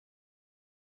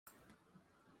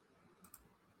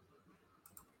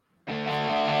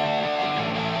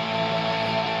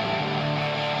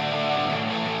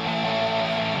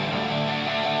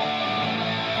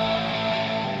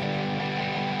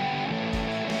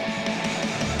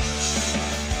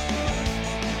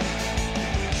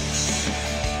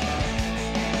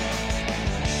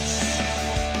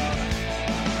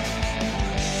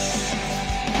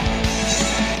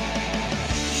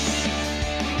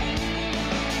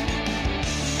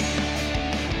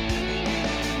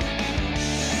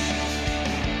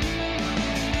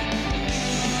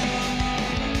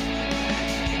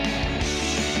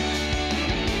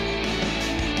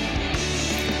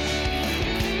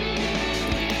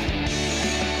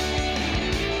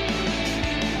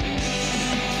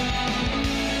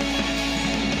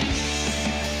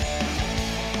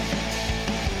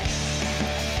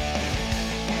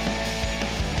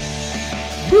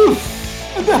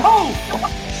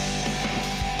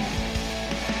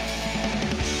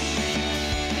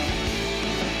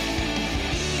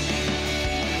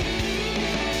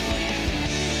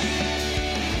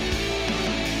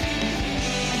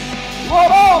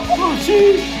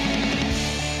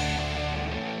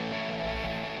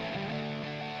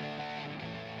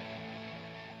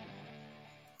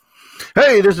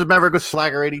Hey, this is Maverick with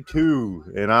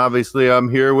Slacker82, and obviously I'm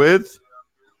here with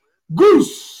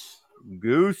Goose.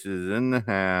 Goose is in the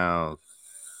house.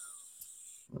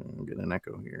 Get an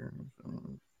echo here.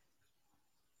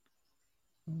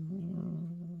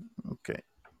 Okay,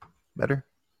 better.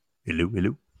 Hello,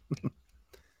 hello.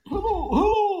 Hello,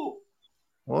 hello.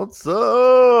 What's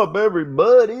up,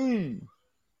 everybody?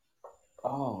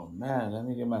 Oh man, let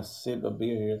me get my sip of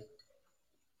beer here.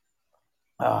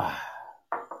 Ah.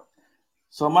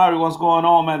 So Mario, what's going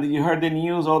on, man? Did you heard the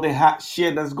news? All the hot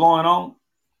shit that's going on?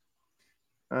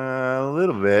 A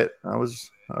little bit. I was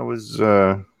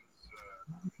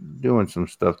doing some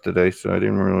stuff today, so I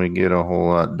didn't really get a whole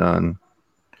lot done.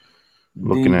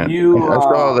 Looking Did at, you? I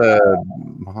saw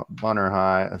the Bunner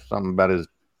High something about his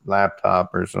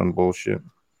laptop or some bullshit.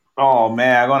 Oh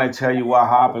man, I'm gonna tell you what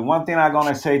happened. One thing I'm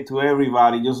gonna say to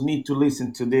everybody: just need to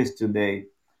listen to this today.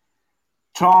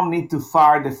 Trump need to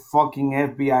fire the fucking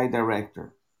FBI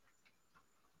director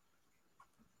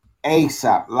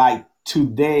ASAP, like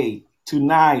today,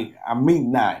 tonight, at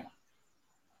midnight.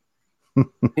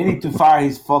 He need to fire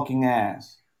his fucking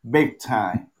ass, big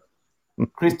time.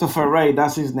 Christopher Wray,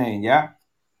 that's his name, yeah?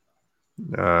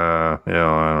 Yeah,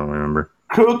 I don't remember.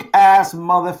 Crook ass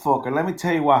motherfucker. Let me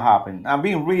tell you what happened. I've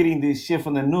been reading this shit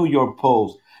from the New York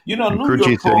Post. You know, And New crew chief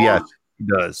York said yes, Post, he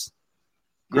does.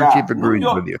 Crew yeah, chief New agrees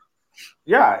York, with you.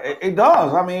 yeah, it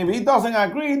does. I mean, if he doesn't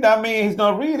agree, that means he's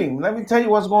not reading. Let me tell you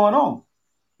what's going on.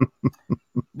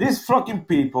 These fucking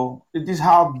people, it is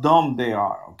how dumb they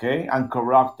are, okay, and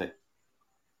corrupted.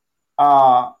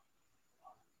 Uh,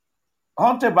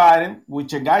 Hunter Biden,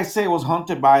 which a guy say was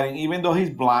Hunter Biden, even though he's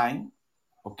blind,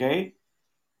 okay,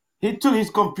 he took his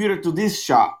computer to this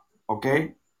shop,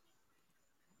 okay,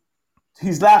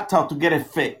 his laptop to get it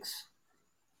fixed.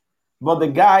 But the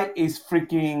guy is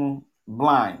freaking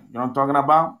blind. You know what I'm talking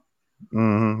about?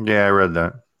 Yeah, I read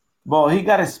that. But he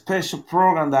got a special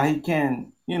program that he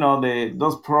can,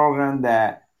 those programs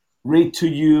that read to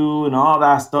you and all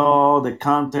that stuff, the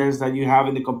contents that you have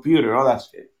in the computer, all that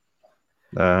shit.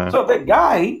 Uh, So the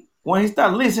guy, when he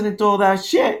started listening to all that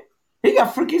shit, he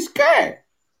got freaking scared.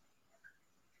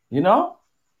 You know?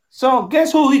 So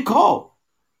guess who he called?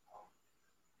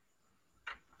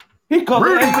 He called the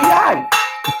Rudy. FBI.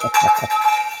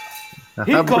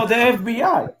 He called the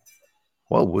FBI.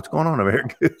 Whoa, what's going on over here?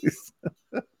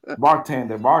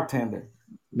 Bartender.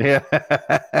 Yeah.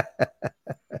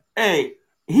 Hey,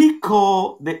 he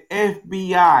called the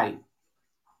FBI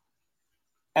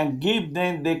and give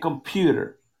them the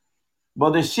computer.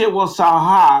 But the shit was so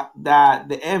hot that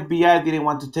the FBI didn't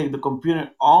want to take the computer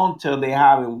until they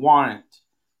have a warrant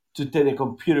to take the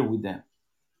computer with them.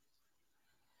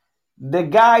 The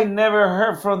guy never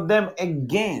heard from them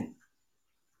again.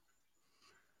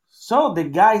 So the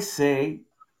guy say,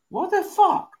 what the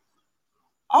fuck?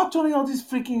 I'm telling you all this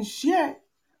freaking shit.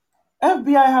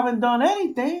 FBI haven't done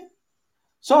anything.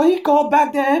 So he called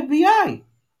back the FBI.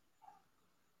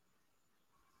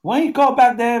 When he called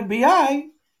back the FBI,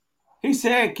 he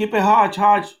said, keep it hush,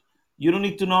 hush. You don't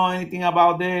need to know anything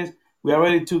about this. We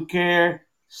already took care.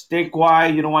 Stay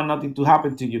quiet. You don't want nothing to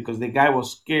happen to you because the guy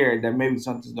was scared that maybe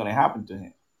something's going to happen to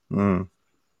him. Mm.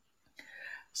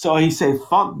 So he said,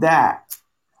 fuck that.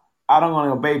 I don't want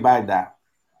to obey by that.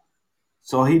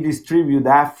 So he distributed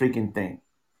that freaking thing.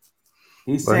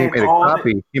 He Well, he sent made a all the.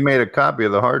 copy. He made a copy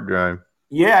of the hard drive.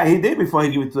 Yeah, he did before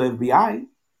he gave it to the FBI.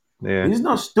 Yeah. He's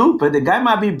not stupid. The guy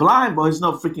might be blind, but he's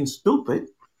not freaking stupid.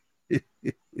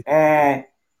 And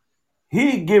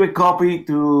he gave a copy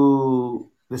to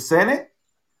the Senate,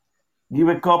 give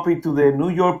a copy to the New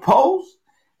York Post,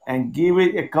 and give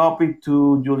it a copy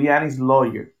to Giuliani's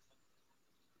lawyer.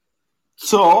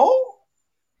 So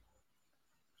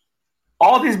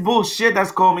all this bullshit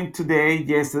that's coming today,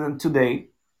 yesterday, and today,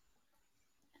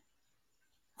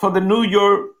 for the New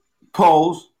York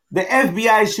Post, the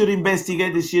FBI should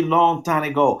investigate this shit long time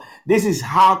ago. This is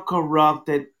how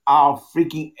corrupted our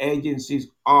freaking agencies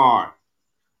are.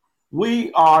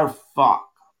 We are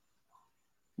fucked.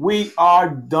 We are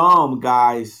dumb,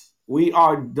 guys. We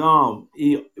are dumb.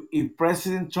 If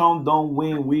President Trump don't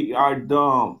win, we are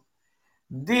dumb.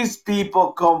 These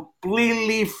people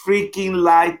completely freaking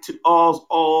lied to us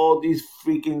all this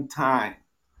freaking time.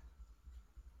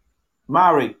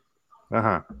 Mary,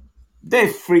 Uh-huh. they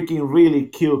freaking really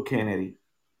killed Kennedy.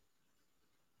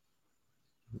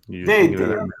 You They think of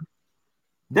did. that?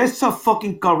 They're so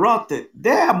fucking corrupted.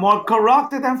 They are more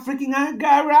corrupted than freaking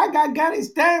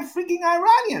Afghanistan, freaking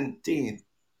Iranian team.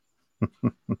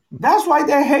 That's why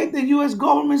they hate the US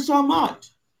government so much.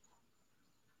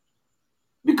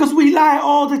 Because we lie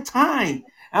all the time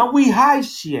and we hide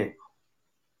shit.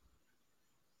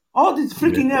 All this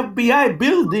freaking Yeah. FBI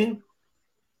building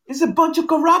It's a bunch of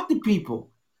corrupted people.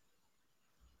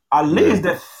 At least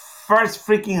the first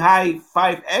freaking high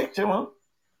five echelon.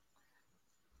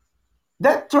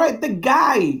 They tried the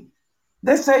guy.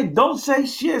 They say, don't say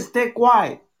shit, stay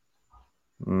quiet.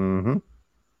 Mm-hmm.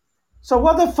 So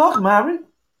what the fuck, Mary?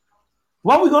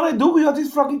 What are we gonna do with all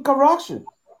this fucking corruption?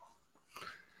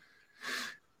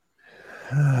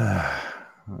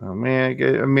 Oh, man,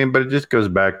 I mean, but it just goes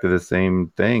back to the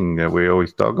same thing that we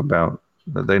always talk about,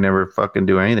 that they never fucking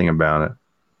do anything about it.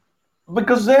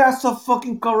 Because they are so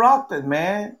fucking corrupted,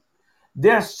 man.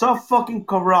 They're so fucking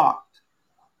corrupt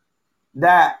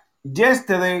that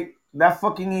yesterday that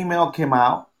fucking email came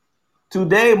out.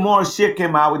 Today more shit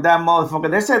came out with that motherfucker.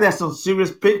 They said there's some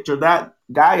serious picture that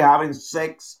guy having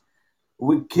sex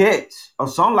with kids or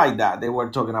something like that they were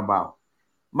talking about.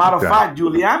 Matter of Okay. fact,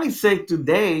 Giuliani said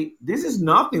today, this is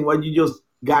nothing what you just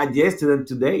got yesterday and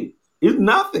today. It's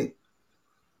nothing.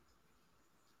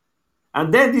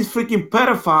 And then this freaking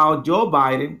pedophile, Joe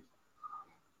Biden,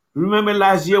 remember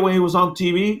last year when he was on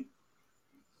TV?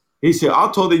 He said,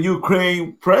 I told the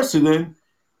Ukraine president,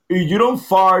 if you don't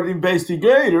fire the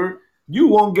investigator, you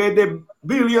won't get the $1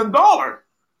 billion.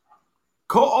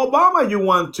 Call Obama you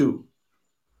want to.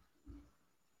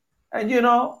 And you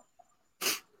know,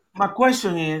 my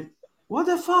question is, what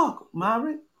the fuck,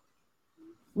 Mary?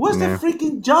 Where's the Yeah.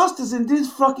 freaking justice in this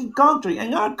fucking country,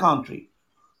 in our country?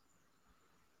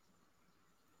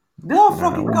 They're all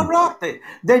fucking corrupted.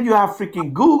 Then you have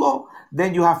freaking Google,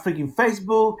 then you have freaking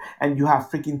Facebook, and you have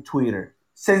freaking Twitter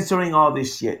censoring all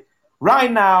this shit.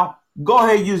 Right now, go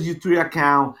ahead, use your Twitter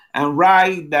account and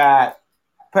write that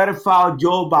pedophile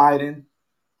Joe Biden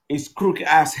is crooked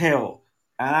as hell.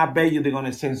 And I bet you they're going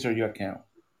to censor your account.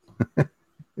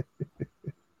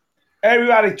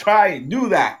 Everybody try it. Do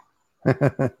that.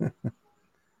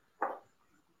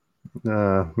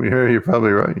 Yeah, you're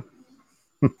probably right.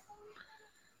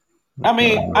 I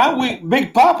mean, and we,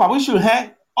 Big Papa, we should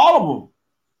hang all of them.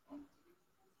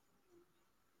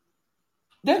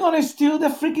 They're going to steal the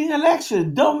freaking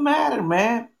election. Don't matter,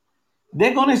 man.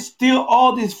 They're going to steal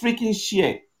all this freaking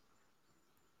shit.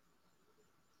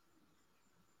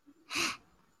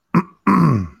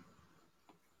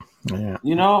 Yeah.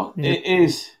 You know, Yeah. it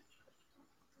is,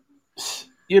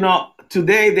 you know,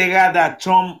 today they got that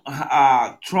Trump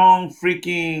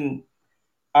freaking,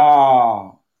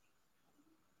 how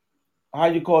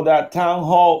you call that, town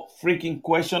hall freaking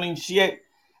questioning shit.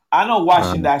 I'm not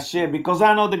watching that shit because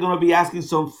I know they're going to be asking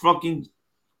some fucking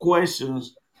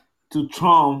questions to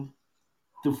Trump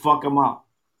to fuck him up.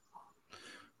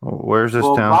 Where's this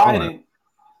But town hall at?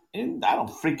 Biden, I don't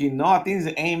freaking know. I think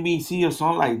it's NBC or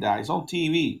something like that. It's on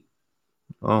TV.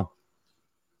 Oh,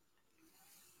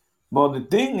 But the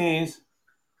thing is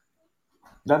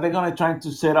that they're gonna try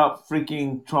to set up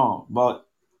freaking Trump. But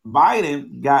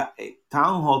Biden got a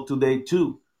town hall today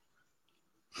too.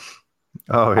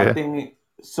 oh I yeah. think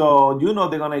so. You know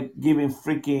they're gonna give him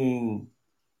freaking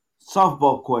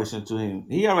softball questions to him.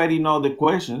 He already know the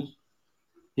questions.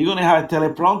 He's gonna have a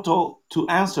teleprompter to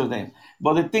answer them.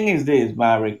 But the thing is this,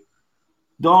 Barry.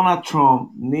 Donald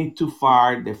Trump need to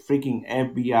fire the freaking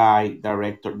FBI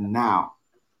director now.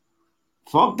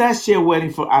 Fuck that shit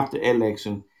waiting for after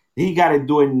election. He got to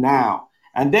do it now.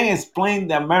 And then explain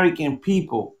the American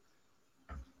people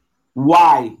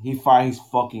why he fired his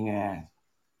fucking ass.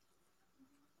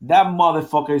 That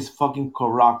motherfucker is fucking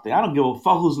corrupted. I don't give a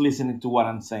fuck who's listening to what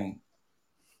I'm saying.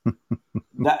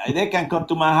 They can come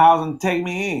to my house and take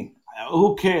me in.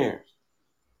 Who cares?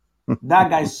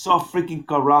 That guy's so freaking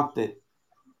corrupted.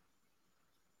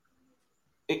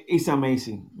 It's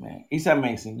amazing, man. It's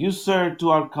amazing. You serve to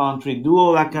our country, do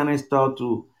all that kind of stuff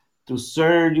to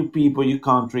serve you people, your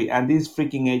country, and these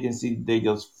freaking agencies, they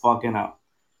just fucking up.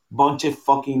 Bunch of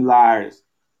fucking liars.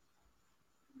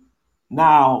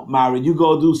 Now, Mary, you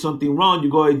go do something wrong, you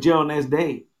go to jail next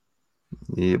day.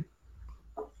 Yep.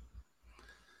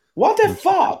 What the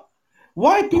fuck?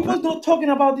 Why people not talking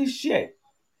about this shit?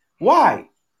 Why?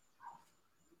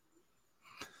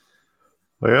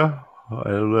 Well, I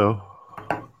don't know.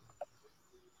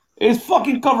 It's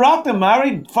fucking corrupted,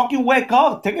 Mary. Fucking wake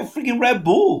up. Take a freaking Red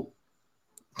Bull.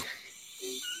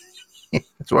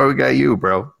 That's why we got you,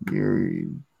 bro.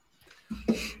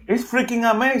 It's freaking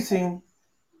amazing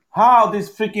how these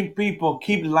freaking people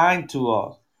keep lying to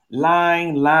us.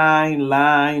 Lying, lying,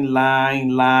 lying, lying,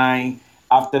 lying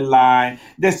after lying.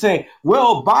 They say,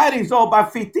 well, Biden's all by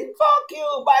 15. Fuck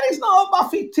you. Biden's not all by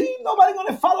 15. Nobody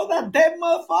gonna follow that dead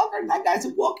motherfucker. That guy's a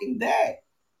walking dead.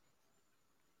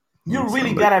 You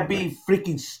really gotta be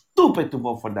freaking stupid to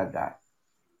vote for that guy.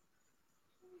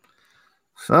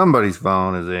 Somebody's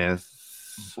following his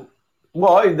ass.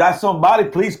 Well, if that's somebody,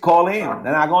 please call in. And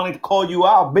I'm going to call you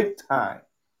out big time.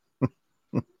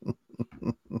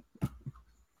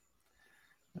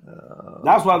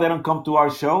 That's why they don't come to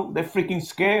our show. They're freaking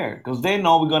scared because they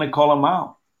know we're going to call them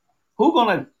out. Who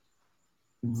going to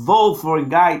vote for a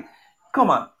guy? Come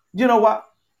on. You know what?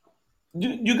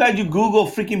 You got your Google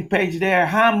freaking page there.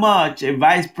 How much a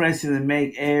vice president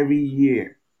make every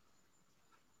year?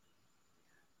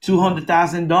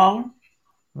 $200,000?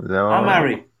 I'm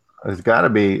married. It's got to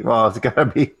be. Well, it's got to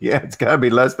be. Yeah, it's got to be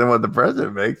less than what the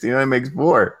president makes. He only makes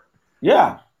 4.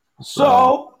 Yeah.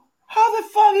 So how the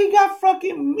fuck he got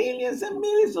fucking millions and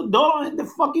millions of dollars in the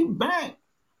fucking bank?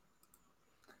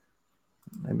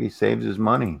 Maybe he saves his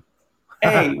money.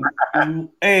 Hey,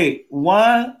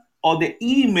 one of the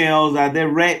emails that they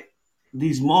read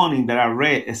this morning that I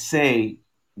read say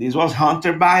this was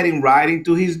Hunter Biden writing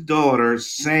to his daughter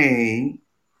saying,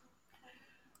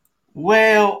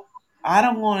 "Well, I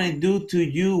don't want to do to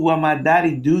you what my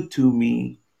daddy do to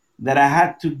me. That I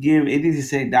had to give." It didn't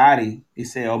say daddy. He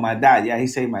said, "Oh, my dad." Yeah, he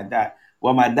said my dad.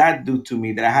 What my dad do to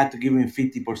me that I had to give him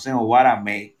 50% of what I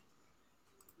made.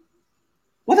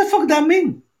 What the fuck that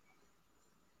mean?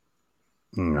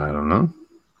 I don't know.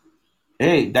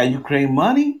 Hey, that Ukraine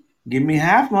money? Give me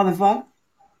half, motherfucker.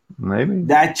 Maybe.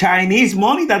 That Chinese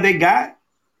money that they got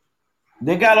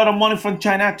a lot of money from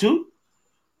China too.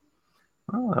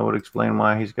 Well, that would explain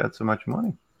why he's got so much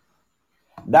money.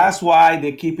 That's why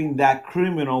they're keeping that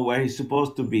criminal where he's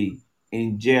supposed to be,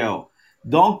 in jail.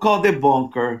 Don't call the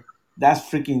bunker. That's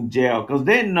freaking jail because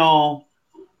they know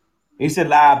it's a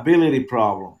liability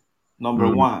problem. Number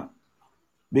one,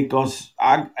 because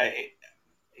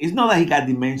it's not that he got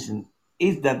dementia.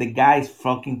 It's that the guy is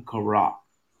fucking corrupt,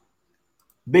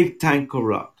 big time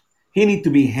corrupt. He need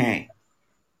to be hanged.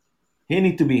 He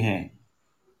need to be hanged,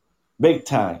 big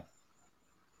time.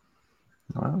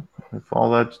 Well, if all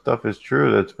that stuff is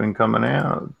true that's been coming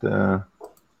out,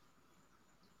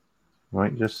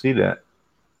 might just see that.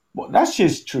 Well, that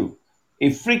shit's true. A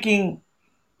freaking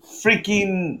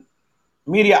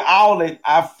media outlet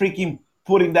are freaking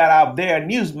putting that out there.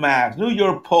 Newsmax, New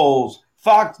York Post,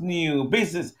 Fox News,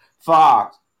 Business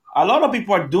Fox. A lot of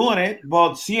people are doing it,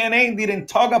 but CNN didn't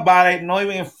talk about it, not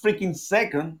even a freaking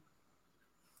second.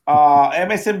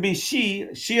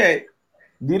 MSNBC, shit,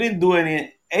 didn't do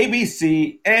any.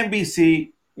 ABC,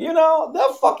 NBC,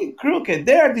 they're fucking crooked.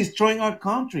 They're destroying our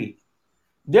country.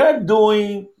 They're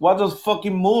doing what those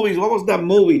fucking movies. What was that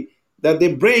movie that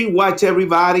they brainwash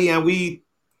everybody and we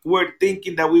were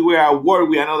thinking that we were at war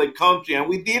with another country and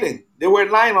we didn't. They were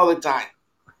lying all the time.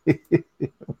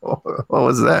 What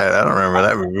was that? I don't remember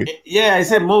that movie. Yeah,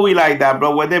 it's a movie like that,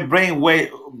 bro. Where they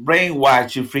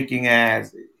brainwash you freaking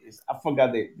ass. I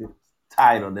forgot the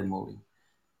title of the movie.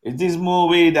 It's this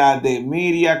movie that the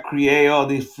media create all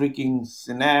this freaking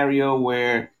scenario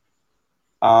where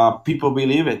people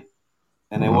believe it,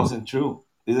 and it wasn't true.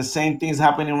 It's the same things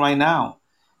happening right now.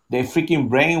 They freaking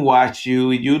brainwash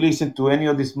you. If you listen to any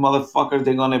of these motherfuckers,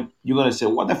 you're gonna say,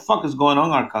 "What the fuck is going on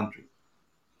in our country?"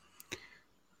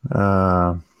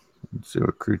 Let's see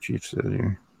what crew chief said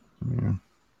here. Yeah.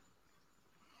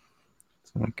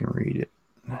 So I can read it.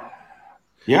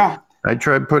 Yeah. I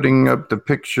tried putting up the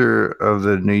picture of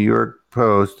the New York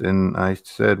Post and I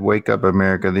said, "Wake up,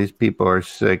 America. These people are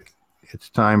sick. It's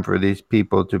time for these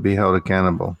people to be held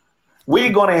accountable."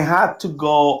 We're gonna have to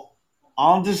go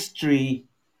on the street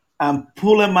and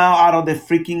pull them out of the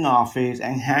freaking office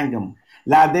and hang them,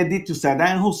 like they did to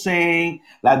Saddam Hussein,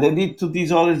 like they did to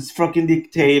these other fucking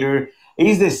dictator.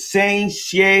 It's the same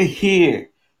shit here.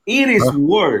 It is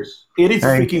worse. It is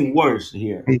freaking worse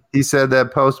here. He said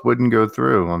that post wouldn't go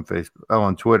through on Facebook. Oh,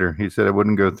 on Twitter. He said it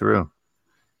wouldn't go through.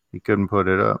 He couldn't put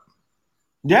it up.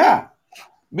 Yeah.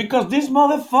 Because these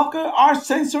motherfuckers are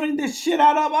censoring the shit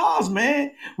out of us,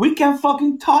 man. We can't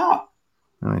fucking talk.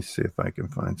 Let me see if I can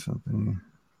find something here.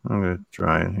 I'm going to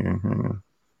try it here. Hang on.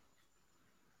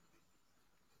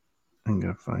 I'm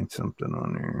going to find something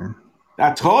on here.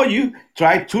 I told you,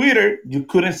 try Twitter. You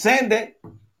couldn't send it.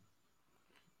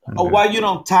 Or why you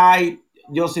don't type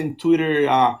just in Twitter,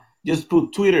 just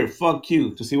put Twitter, fuck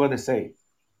you, to see what they say.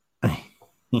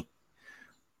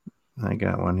 I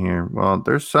got one here. Well,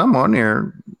 there's some on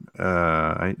here.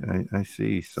 I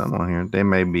see some on here. They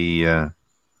may be, I'm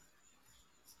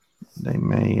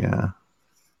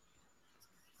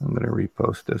going to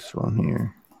repost this one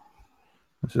here.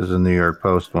 This is a New York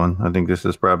Post one. I think this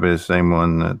is probably the same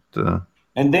one that.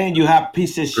 And then you have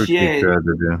piece of shit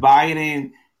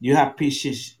Biden. You have piece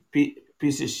of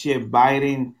shit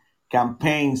Biden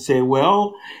campaign say,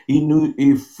 well,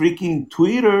 if freaking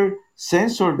Twitter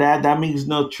censored that means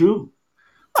not true.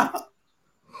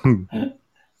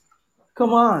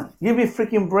 Come on, give me a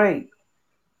freaking break.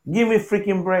 Give me a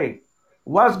freaking break.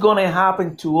 What's gonna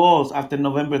happen to us after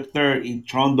November 3rd if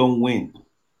Trump don't win,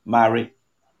 Mary?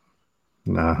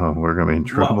 No, we're gonna be in What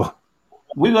trouble.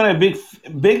 we're gonna be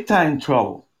big time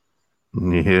trouble.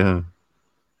 Yeah.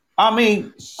 I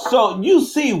mean, so you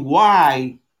see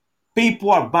why people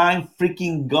are buying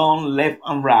freaking gun left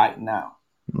and right now.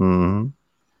 Hmm.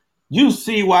 You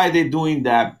see why they're doing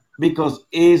that because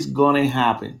it's gonna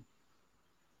happen.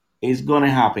 It's gonna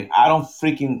happen. I don't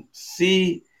freaking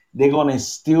see they're gonna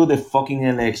steal the fucking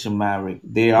election, Mary.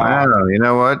 They are. Wow. You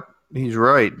know what? He's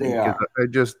right They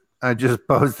because are. I just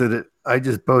posted it. I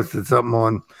just posted something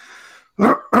on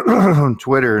on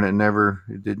Twitter and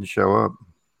it didn't show up.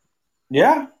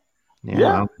 Yeah. Yeah,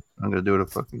 Yeah. I'm gonna do it a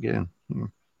fuck again.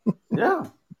 Yeah.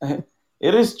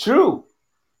 It is true.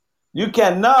 You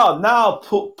can now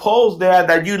post there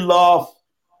that you love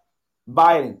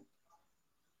Biden.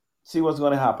 See what's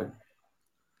gonna happen.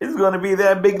 It's gonna be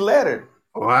there in big letter.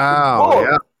 In Wow.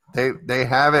 Yeah. bold. They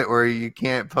have it where you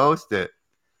can't post it.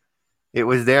 It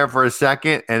was there for a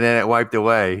second and then it wiped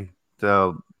away.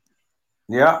 So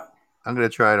Yeah. I'm gonna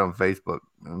try it on Facebook.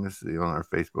 I'm gonna see on our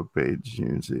Facebook page here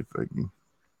and see if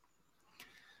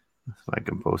I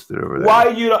can post it over there.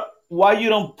 Why you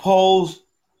don't post?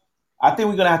 I think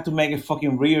we're gonna have to make a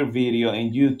fucking real video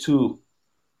in YouTube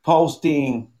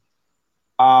posting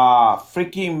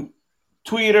freaking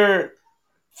Twitter,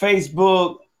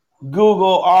 Facebook,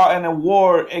 Google are in a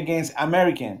war against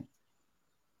American.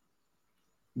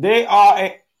 They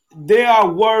are they are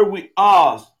war with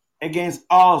us against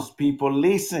us, people.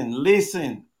 Listen,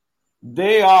 listen.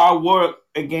 They are at war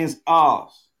against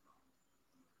us.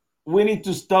 We need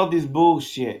to stop this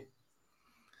bullshit.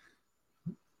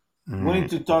 All We need right.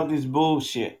 to stop this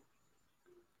bullshit.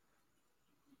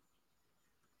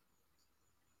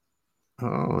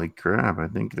 Holy crap! I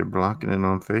think they're blocking it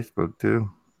on Facebook too.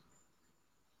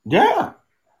 Yeah.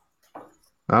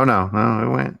 Oh no, no, it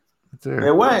went. It's It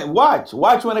there. went. Watch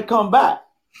when it come back.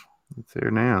 It's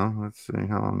there now. Let's see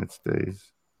how long it stays.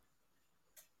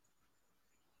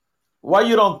 Why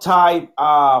you don't type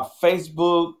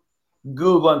Facebook,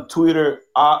 Google, and Twitter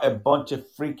are a bunch of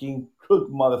freaking crook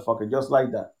motherfucker, just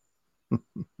like that.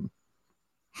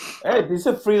 Hey, this is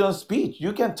a freedom of speech.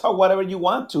 You can talk whatever you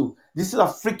want to. This is a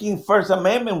freaking First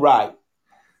Amendment right.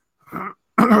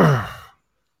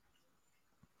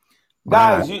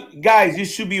 Wow. Guys, you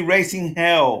should be raising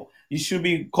hell. You should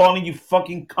be calling you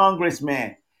fucking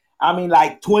congressman. I mean,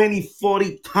 like 20,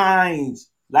 40 times,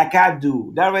 like I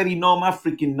do. They already know my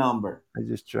freaking number. I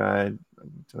just tried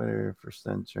Twitter for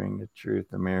censoring the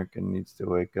truth. America needs to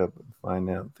wake up and find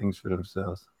out things for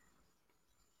themselves.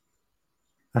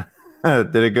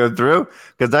 Did it go through?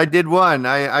 Because I did one.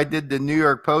 I did the New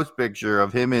York Post picture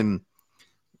of him and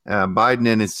Biden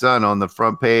and his son on the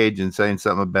front page and saying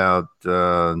something about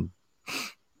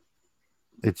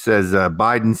it says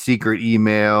Biden secret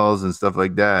emails and stuff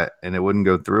like that, and it wouldn't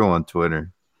go through on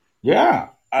Twitter. Yeah,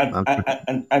 I'm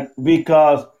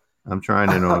because I'm trying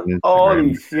it on Instagram.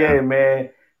 holy shit,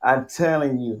 man! I'm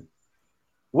telling you,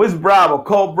 where's Bravo?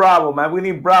 Call Bravo, man. We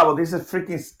need Bravo. This is a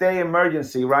freaking state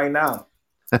emergency right now.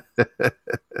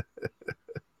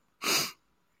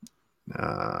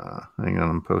 Hang on,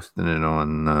 I'm posting it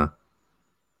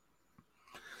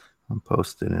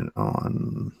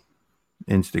on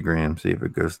Instagram. See if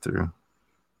it goes through.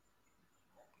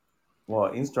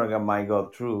 Well, Instagram might go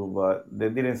through, but they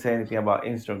didn't say anything about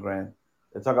Instagram.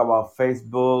 They talk about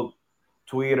Facebook,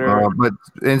 Twitter. But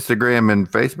Instagram and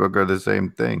Facebook are the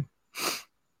same thing.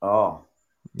 Oh,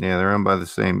 Yeah, they're owned by the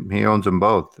same. He owns them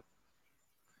both.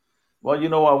 well, you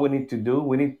know what we need to do?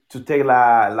 We need to take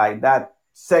like that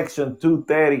Section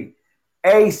 230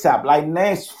 ASAP, like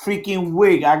next freaking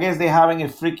week. I guess they're having a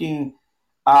freaking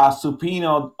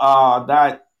subpoena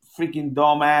that freaking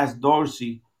dumbass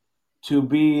Dorsey to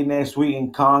be next week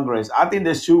in Congress. I think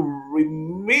they should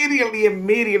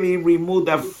immediately remove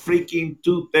that freaking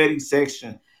 230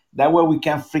 section. That way we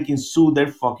can freaking sue their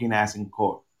fucking ass in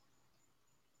court.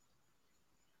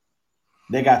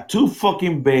 They got too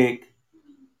fucking big,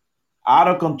 out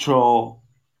of control,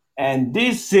 and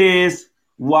this is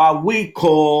what we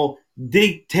call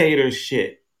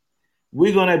dictatorship.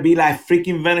 We're gonna be like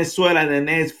freaking Venezuela in the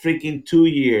next freaking 2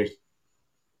 years.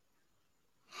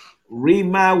 Read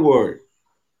my word.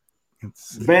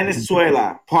 It's,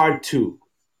 Venezuela, part two.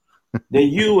 The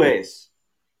US.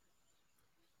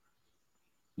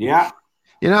 Yeah.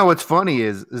 you know what's funny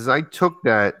is I took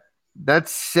that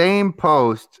same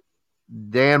post.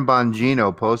 Dan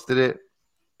Bongino posted it,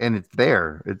 and it's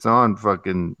there. It's on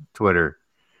fucking Twitter.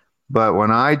 But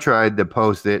when I tried to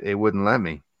post it, it wouldn't let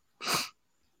me.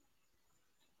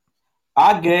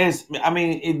 I guess. I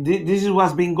mean, this is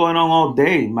what's been going on all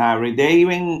day, Mary. They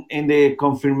even in the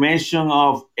confirmation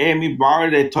of Amy Barr,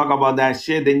 they talk about that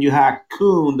shit. Then you had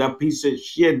Coon, the piece of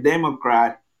shit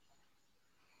Democrat,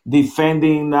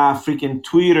 defending freaking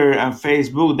Twitter and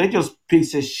Facebook. They just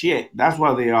piece of shit. That's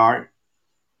what they are.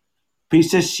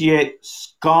 Piece of shit,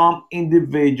 scum,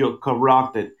 individual,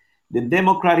 corrupted. The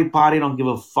Democratic Party don't give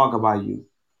a fuck about you.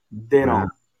 They Yeah,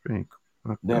 don't. pretty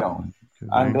fucked They up. don't.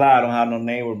 I'm Okay. glad I don't have no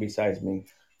neighbor besides me.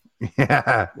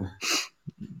 Yeah.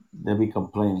 They be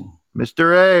complaining.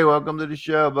 Mr. A, welcome to the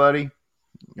show, buddy.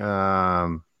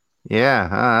 Um, yeah,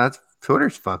 that's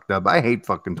Twitter's fucked up. I hate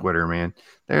fucking Twitter, man.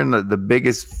 They're the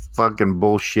biggest fucking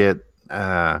bullshit.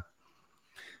 I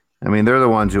mean, they're the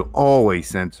ones who always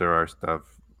censor our stuff.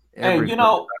 Hey, Every fucking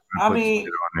time I we put shit mean,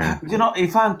 on there.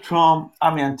 if I'm Trump,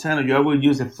 I mean, I'm telling you, I would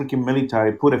use a freaking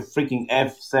military, put a freaking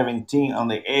F-17 on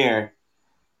the air,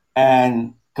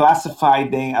 and classify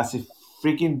them as a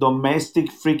freaking domestic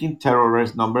freaking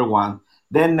terrorist, number one.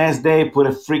 Then next day, put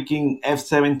a freaking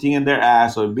F-17 in their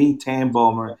ass or a B-10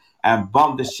 bomber and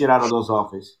bomb the shit out of those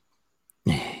offices.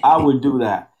 I would do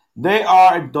that. They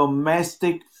are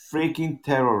domestic freaking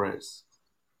terrorists.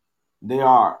 They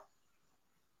are.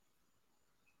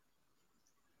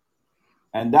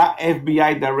 And that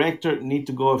FBI director need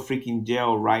to go to freaking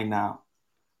jail right now.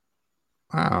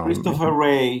 Wow, Christopher man.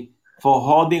 Wray for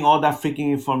holding all that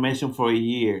freaking information for a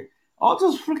year. All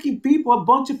those freaking people, a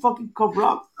bunch of fucking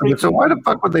corrupt But so freaking why the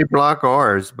fuck people. would they block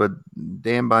ours? But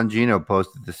Dan Bongino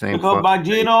posted the same Because fuck.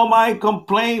 Bongino might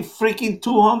complain freaking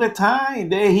 200 times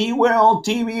that he were on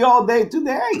TV all day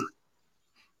today.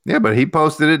 Yeah, but he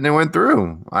posted it and it went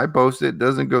through. I post it,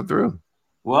 doesn't go through.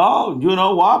 Well, you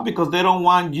know what? Because they don't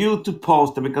want you to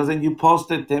post it. Because then you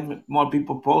post it, then more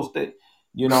people post it.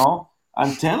 You know,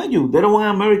 I'm telling you, they don't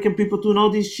want American people to know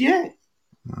this shit.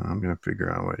 I'm gonna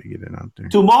figure out a way to get it out there.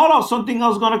 Tomorrow, something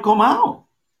else gonna come out.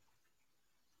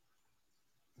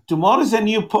 Tomorrow is a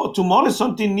new. Tomorrow is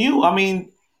something new. I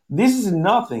mean, this is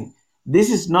nothing. This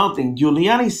is nothing.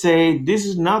 Giuliani said this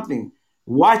is nothing.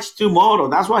 Watch tomorrow.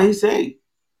 That's what he said.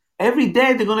 Every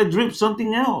day they're gonna drip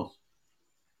something else.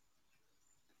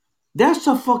 They're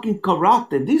so fucking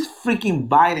corrupted. This freaking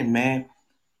Biden, man,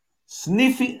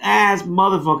 sniffing ass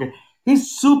motherfucker.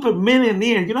 He's super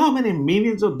millionaire. You know how many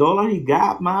millions of dollars he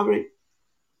got, Maverick?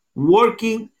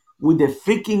 Working with the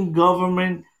freaking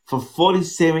government for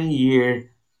 47 years,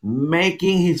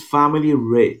 making his family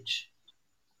rich.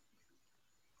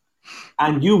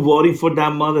 And you voting for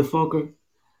that motherfucker?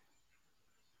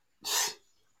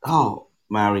 Oh,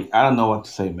 Mary, I don't know what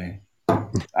to say, man.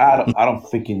 I don't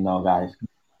freaking know, guys.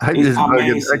 I It's just fucking I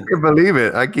amazing. can't believe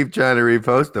it. I keep trying to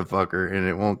repost the fucker and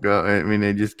it won't go. I mean,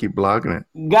 they just keep blocking it.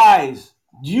 Guys,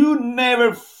 you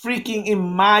never freaking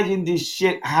imagine this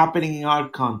shit happening in our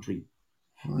country.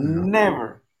 Wow.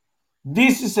 Never.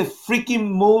 This is a freaking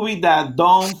movie that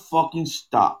don't fucking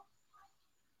stop.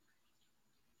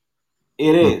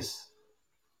 It Hmm. is.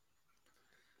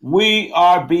 We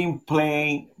are being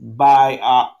played by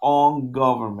our own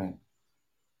government.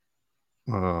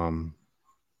 Um,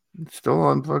 it's still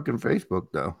on fucking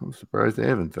Facebook though. I'm surprised they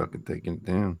haven't fucking taken it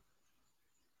down.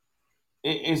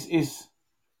 It's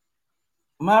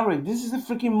Maverick, this is a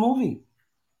freaking movie.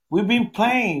 We've been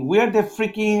playing. We are the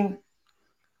freaking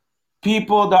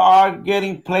people that are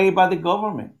getting played by the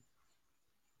government.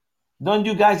 Don't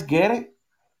you guys get it?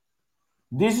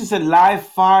 This is a live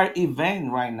fire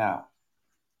event right now.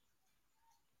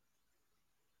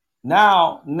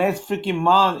 Now, next freaking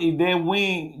month, if they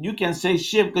win, you can say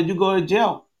shit because you go to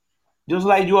jail. Just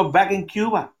like you are back in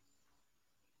Cuba.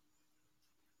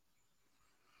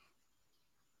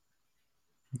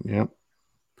 Yep.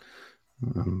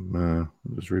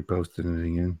 Just reposting it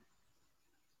again.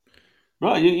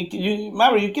 Bro,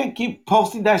 Mary, you can't keep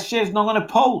posting that shit. It's not going to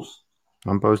post.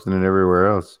 I'm posting it everywhere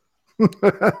else.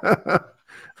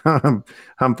 I'm,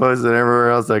 I'm posting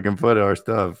everywhere else I can put our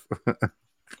stuff.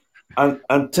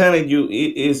 I'm telling you,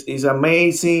 it's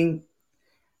amazing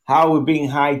how we're being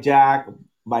hijacked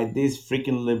by these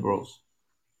freaking liberals.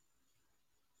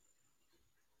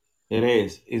 It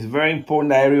is. It's very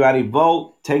important that everybody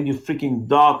vote. Take your freaking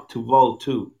dog to vote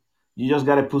too. You just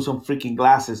gotta put some freaking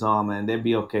glasses on and they'll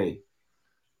be okay.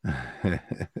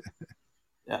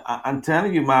 I'm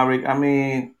telling you, Maverick. I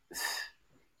mean,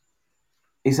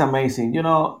 it's amazing.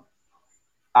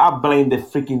 I blame the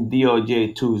freaking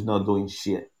DOJ too. Is not doing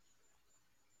shit.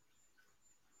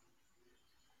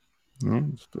 Yeah,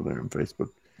 it's still there on Facebook.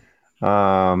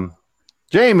 Um,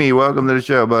 Jamie, welcome to the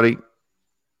show, buddy.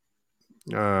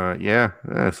 Yeah,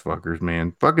 that's fuckers,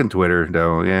 man. Fucking Twitter,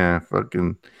 though. Yeah,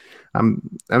 fucking.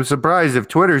 I'm surprised if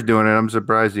Twitter's doing it. I'm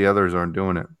surprised the others aren't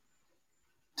doing it.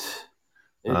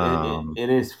 It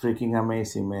is freaking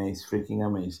amazing, man. It's freaking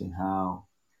amazing how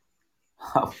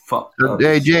fucked So, up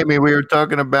hey this shit. Jamie, we were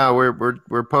talking about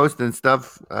we're posting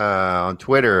stuff on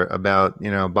Twitter about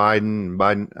Hunter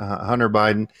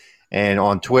Biden, and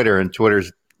on Twitter, and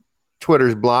Twitter's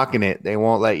blocking it. They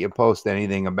won't let you post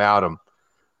anything about him.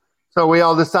 So we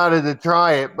all decided to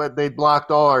try it, but they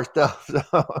blocked all our stuff.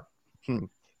 So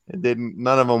it didn't.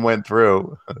 None of them went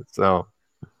through. So,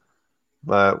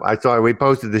 but I saw we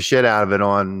posted the shit out of it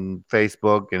on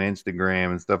Facebook and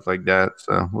Instagram and stuff like that.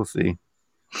 So we'll see.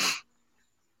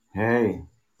 Hey.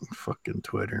 Fucking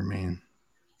Twitter, man.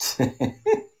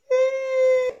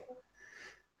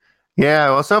 Yeah,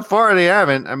 well, so far they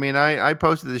haven't. I mean, I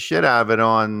posted the shit out of it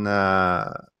on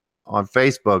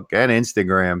Facebook and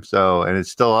Instagram, so and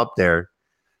it's still up there.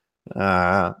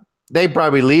 Uh, they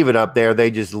probably leave it up there.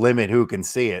 They just limit who can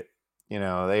see it. You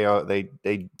know,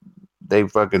 they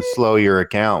fucking slow your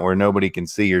account where nobody can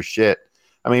see your shit.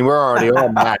 I mean, we're already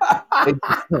on that.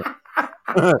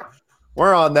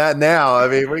 We're on that now. I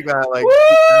mean, we got like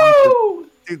Woo!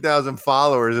 2,000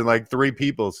 followers and like 3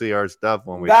 people see our stuff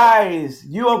when we. Guys,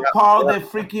 you are part of the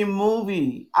freaking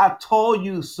movie. I told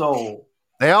you so.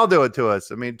 They all do it to us.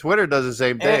 I mean, Twitter does the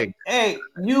same thing. Hey,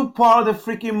 you part of the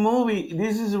freaking movie.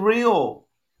 This is real.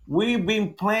 We've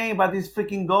been playing by this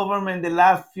freaking government the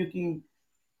last freaking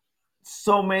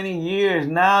so many years.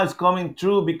 Now it's coming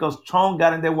true because Trump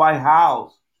got in the White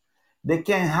House. They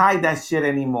can't hide that shit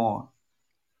anymore.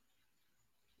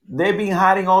 They've been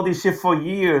hiding all this shit for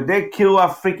years. They killed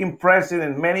our freaking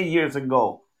president many years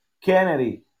ago,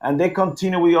 Kennedy, and they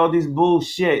continue with all this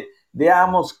bullshit. They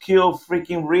almost killed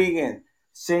freaking Reagan.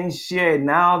 Same shit.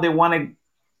 Now they want to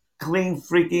clean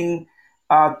freaking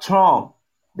Trump.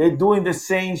 They're doing the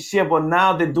same shit, but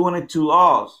now they're doing it to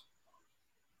us.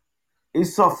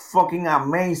 It's so fucking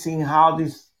amazing how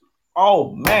this.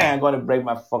 Oh man, I'm gonna break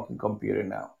my fucking computer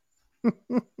now.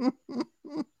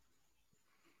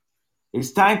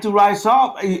 It's time to rise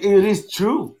up. It is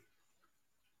true.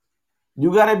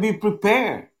 You gotta be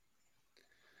prepared.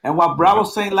 And what Bravo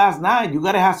was saying last night, you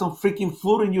gotta have some freaking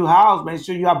food in your house. Make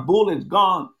sure you have bullets,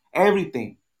 guns,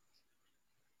 everything.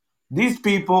 These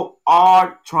people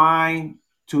are trying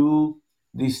to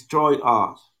destroy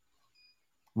us.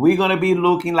 We're gonna be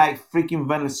looking like freaking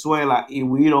Venezuela if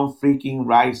we don't freaking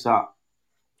rise up.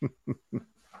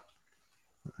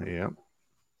 Yeah.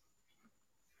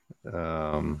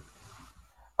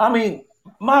 I mean,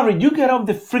 Mary, you get up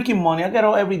the freaking morning. I get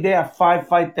up every day at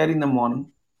 5:30 in the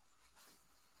morning.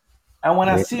 And when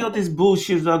I Yeah. see all these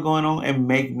bullshits that are going on, it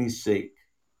make me sick.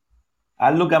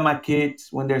 I look at my kids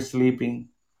when they're sleeping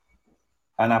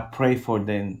and I pray for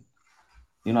them.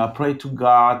 You know, I pray to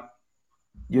God,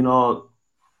 you know,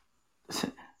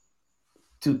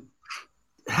 to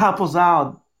help us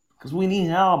out because we need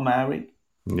help, Mary.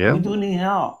 Yeah. We do need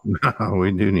help.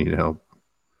 We do need help.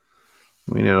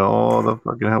 We need all the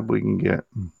fucking help we can get.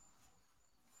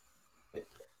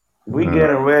 We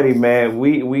getting ready, man.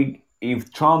 We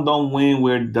if Trump don't win,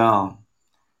 we're done.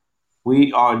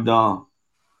 We are done.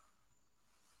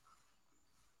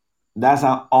 That's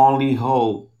our only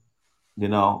hope, you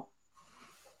know.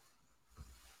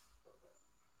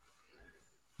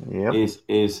 Yep.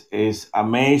 Is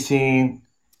amazing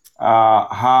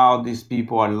how these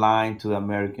people are lying to the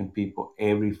American people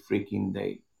every freaking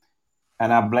day.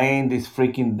 And I blame these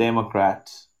freaking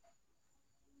Democrats.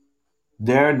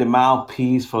 They're the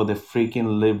mouthpiece for the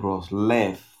freaking liberals,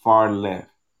 left, far left.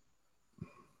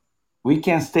 We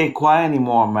can't stay quiet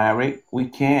anymore, Mary. We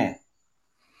can't.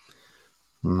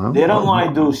 No. They don't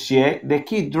want to do shit. They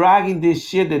keep dragging this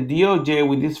shit, the DOJ,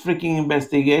 with this freaking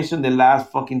investigation the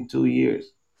last fucking 2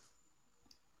 years.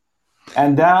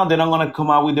 And now they're not going to come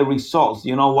out with the results.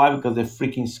 You know why? Because they're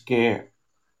freaking scared.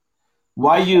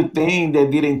 Why you think they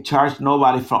didn't charge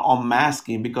nobody for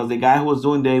unmasking? Because the guy who was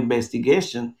doing the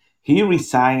investigation, he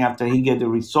resigned after he get the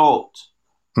results.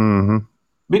 Mm-hmm.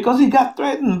 Because he got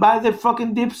threatened by the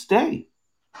fucking deep state.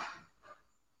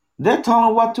 They're telling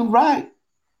him what to write.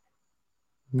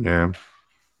 Yeah.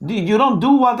 You don't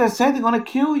do what they say, they're gonna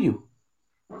kill you.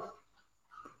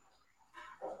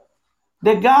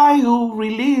 The guy who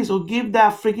released or give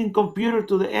that freaking computer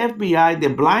to the FBI, the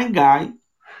blind guy,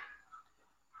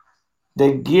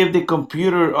 they give the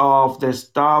computer of the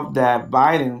stuff that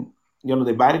Biden, the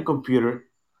Biden computer,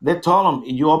 they told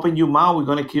him, you open your mouth, we're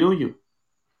gonna kill you.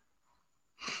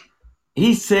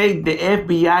 He said the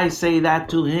FBI say that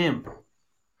to him.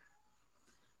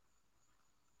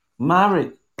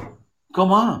 Marek,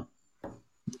 come on.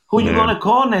 Who you gonna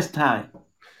call next time?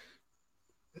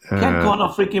 Can't call no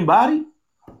freaking body.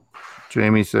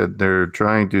 Jamie said they're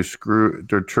trying to screw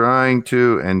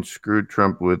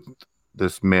Trump with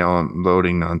this mail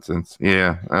voting nonsense.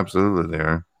 Yeah, absolutely they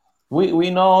are. We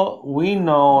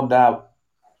know that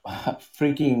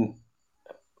freaking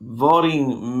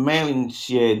voting mailing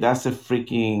shit. That's a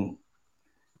scam.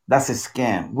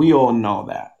 We all know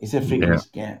that it's a freaking Yeah.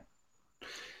 scam.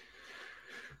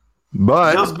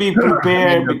 But Just be I mean,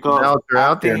 prepared because now that they're I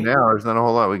out there think now, there's not a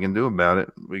whole lot we can do about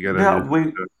it. We got to yeah, just.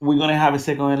 we're gonna have a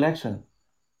second election.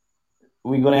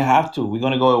 We're gonna have to. We're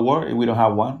gonna go to war if we don't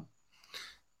have one.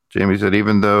 Jamie said,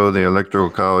 even though the Electoral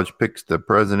College picks the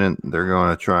president, they're going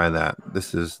to try that.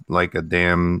 This is like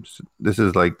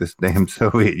this damn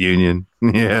Soviet Union.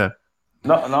 Yeah.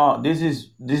 No, no, this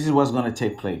is what's gonna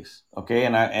take place. Okay,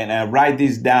 and I write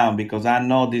this down because I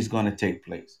know this is gonna take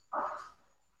place.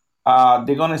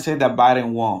 They're gonna say that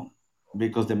Biden won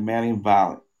because the mail-in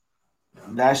ballot.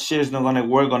 That shit's not gonna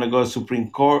work. Gonna go to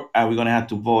Supreme Court, and we're gonna have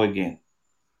to vote again.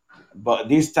 But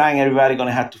this time, everybody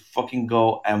gonna have to fucking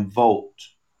go and vote.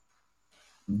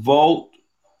 Vote,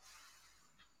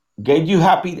 get you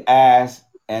happy ass,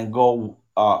 and go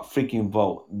freaking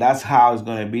vote. That's how it's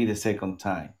gonna be the second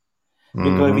time.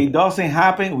 Because if Hmm. it doesn't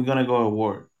happen, we're gonna go to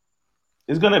war.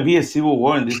 It's gonna be a civil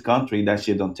war in this country. That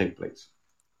shit don't take place.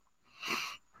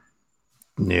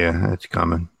 Yeah, it's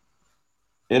coming.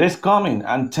 It is coming.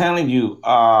 I'm telling you.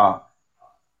 I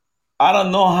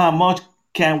don't know how much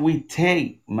can we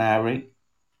take, Mary.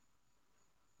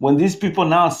 When these people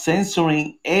now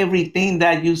censoring everything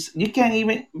that you can't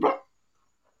even. Bro,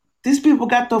 these people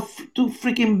got to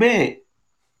freaking bed.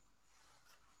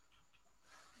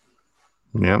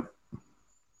 Yep.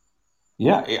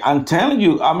 Yeah, I'm telling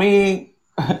you. I mean,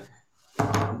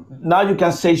 now you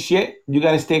can say shit. You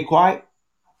gotta stay quiet.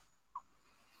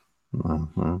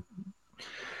 Mhm.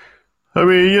 I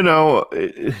mean,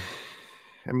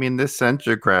 I mean, this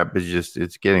censor crap is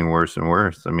it's getting worse and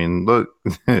worse. I mean, look,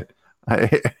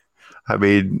 I, I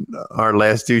mean, our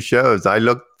last two shows, I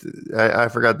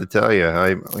forgot to tell you,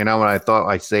 when I thought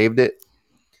I saved it,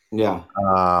 Yeah.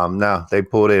 no, they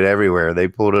pulled it everywhere. They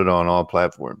pulled it on all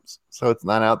platforms. So it's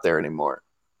not out there anymore.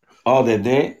 Oh, they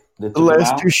The took it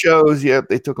last two out. shows, yep,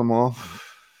 they took them off.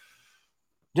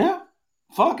 Yeah.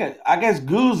 Fuck it. I guess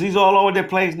Goose is all over the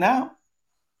place now.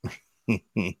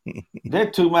 They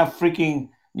took my freaking.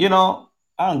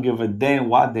 I don't give a damn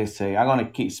what they say. I'm gonna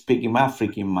keep speaking my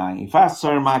freaking mind. If I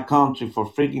serve my country for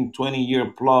freaking 20 year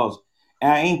plus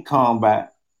and I ain't come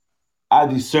back, I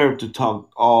deserve to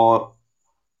talk all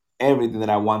everything that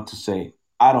I want to say.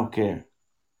 I don't care.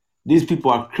 These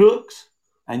people are crooks,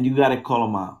 and you gotta call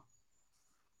them out.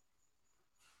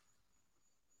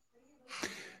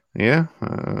 Yeah.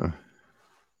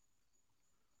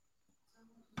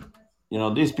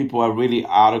 These people are really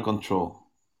out of control.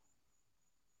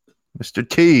 Mr.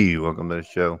 T, welcome to the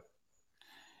show.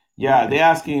 Yeah, they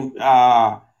asking.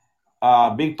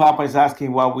 Big Papa is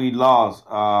asking what we lost.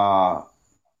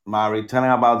 Mari,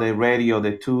 telling about the radio,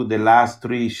 the last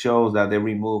three shows that they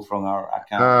removed from our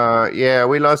account. Yeah,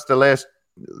 we lost the last,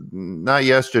 not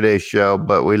yesterday's show,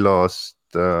 but we lost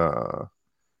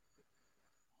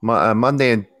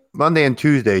Monday and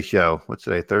Tuesday show. What's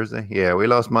today? Thursday? Yeah, we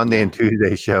lost Monday Yeah. and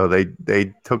Tuesday show.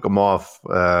 They took them off.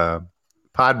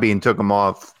 Podbean took them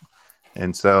off,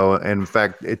 and so in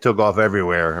fact, it took off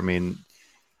everywhere. I mean,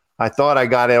 I thought I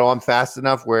got it on fast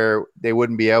enough where they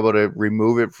wouldn't be able to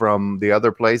remove it from the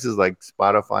other places like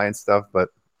Spotify and stuff, but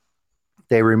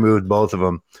they removed both of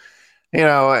them. You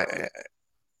know,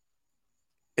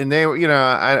 and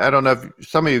I don't know if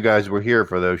some of you guys were here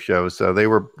for those shows, so they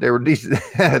were decent.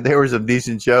 There were some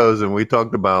decent shows, and we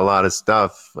talked about a lot of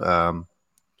stuff.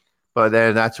 But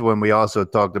then that's when we also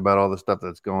talked about all the stuff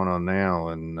that's going on now,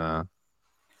 and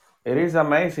It is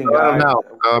amazing, I don't guys. know.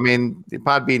 I mean,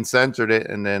 Podbean censored it,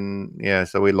 and then yeah,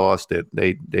 so we lost it.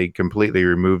 They completely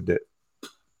removed it.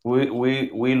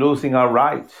 We losing our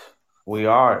rights. We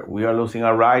are losing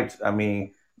our rights. I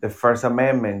mean, the First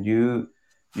Amendment.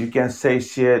 You can't say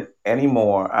shit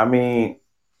anymore. I mean,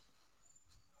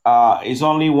 it's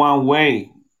only one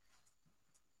way.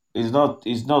 It's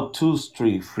not two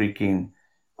street freaking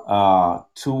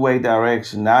two-way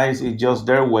direction. Now it's just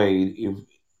their way. If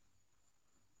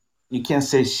you can't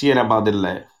say shit about the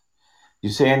left, you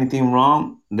say anything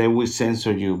wrong, they will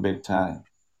censor you big time.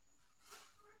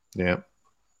 Yeah.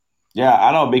 Yeah,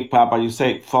 I know, Big Papa. You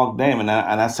say fuck them, and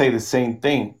I say the same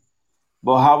thing.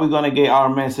 But how we gonna get our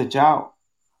message out?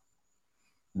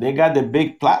 They got the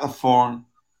big platform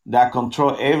that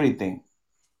control everything.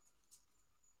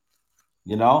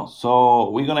 So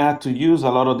we're gonna have to use a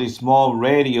lot of these small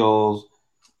radios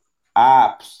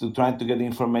apps to try to get the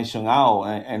information out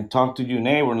and talk to your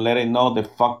neighbor and let it know the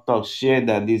fucked up shit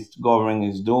that this government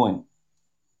is doing.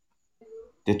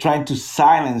 They're trying to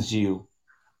silence you.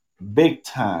 big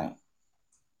time.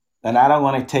 And I don't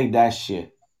want to take that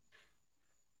shit.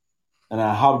 And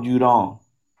I hope you don't.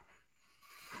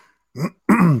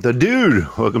 The dude,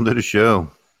 welcome to the show.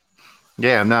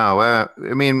 Yeah, no, I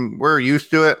mean, we're used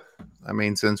to it. I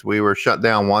mean, since we were shut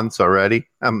down once already.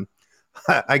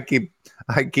 I keep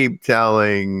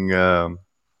telling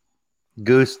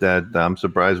Goose that I'm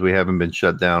surprised we haven't been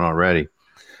shut down already.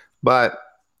 But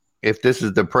if this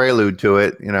is the prelude to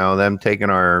it, them taking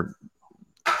our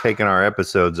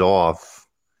episodes off,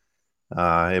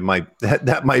 it might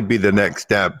that might be the next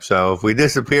step. So if we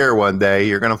disappear one day,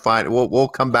 you're gonna find we'll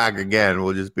come back again.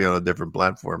 We'll just be on a different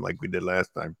platform like we did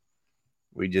last time.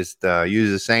 We just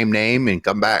use the same name and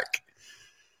come back.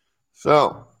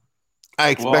 So Well,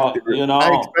 I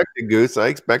expected Goose. I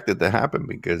expected to happen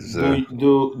because do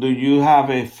you have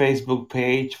a Facebook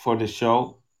page for the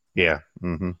show? yeah.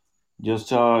 Mm-hmm. Just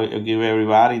give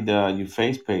everybody your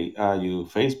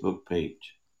Facebook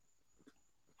page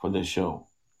for the show.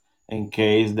 In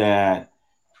case that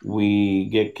we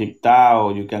get kicked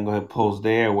out, you can go ahead and post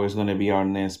there where it's going to be our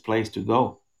next place to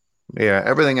go. Yeah,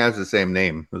 everything has the same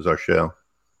name as our show.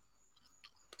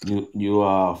 You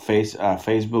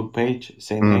Facebook page,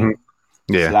 same Mm-hmm. name,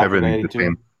 Yeah, Slacker everything's the 82.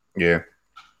 same. Yeah.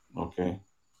 Okay.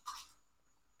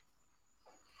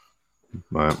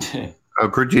 But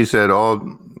Kurji said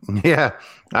all. Yeah,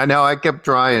 I know. I kept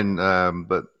trying,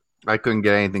 but I couldn't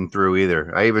get anything through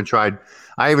either. I even tried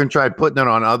putting it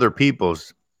on other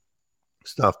people's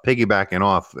stuff, piggybacking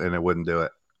off, and it wouldn't do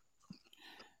it.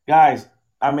 Guys,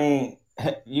 I mean,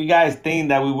 you guys think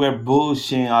that we were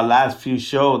bullshitting our last few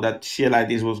shows that shit like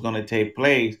this was gonna take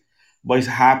place, but it's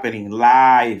happening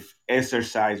live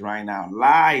exercise right now.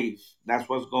 Live. That's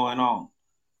what's going on.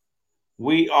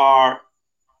 We are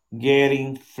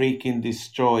getting freaking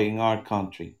destroyed in our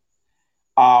country.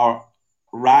 Our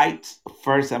rights,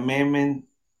 First Amendment,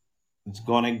 is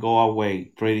gonna go away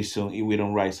pretty soon if we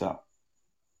don't rise up.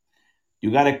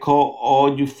 You gotta call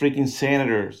all you freaking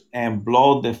senators and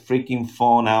blow the freaking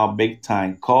phone out big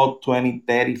time. Call 20,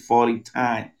 30, 40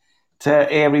 times. Tell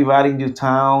everybody in your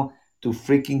town to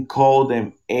freaking call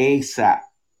them ASAP.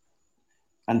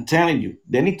 I'm telling you,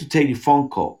 they need to take your phone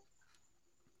call.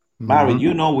 Mary, Mm-hmm.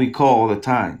 you know we call all the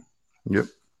time. Yep.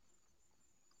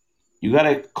 You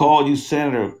gotta call your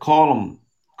senator, call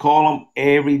them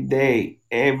every day,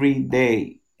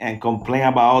 and complain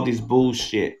about all this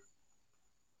bullshit.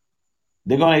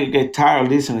 They're gonna get tired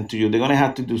of listening to you. They're gonna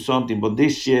have to do something. But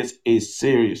this shit is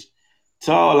serious.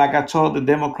 So, like I told the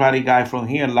Democratic guy from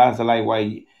here last like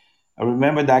why I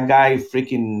remember that guy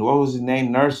freaking what was his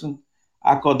name, Nerson?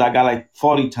 I called that guy like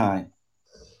 40 times.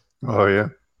 Oh yeah.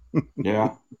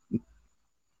 Yeah.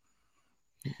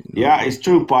 Yeah, Oh, it's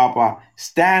true, Papa.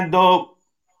 Stand up,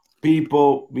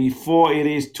 people, before it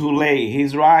is too late.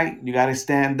 He's right. You gotta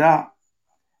stand up.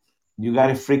 You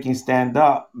gotta freaking stand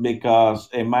up because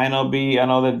it might not be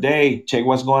another day. Check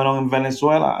what's going on in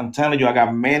Venezuela. I'm telling you, I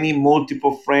got many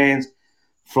multiple friends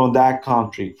from that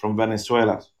country, from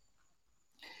Venezuela.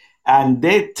 And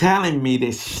they're telling me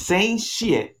the same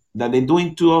shit that they're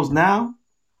doing to us now,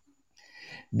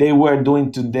 they were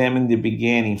doing to them in the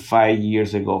beginning 5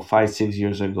 years ago, 6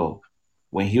 years ago,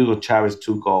 when Hugo Chavez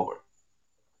took over.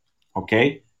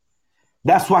 Okay?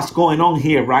 That's what's going on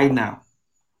here right now.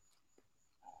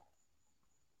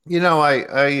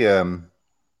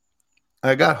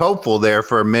 I got hopeful there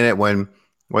for a minute when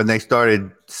they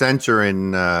started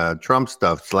censoring Trump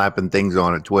stuff, slapping things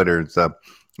on at Twitter and stuff,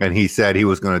 and he said he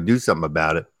was going to do something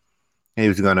about it. He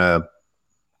was going to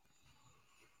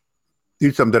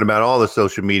do something about all the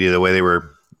social media the way they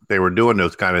were doing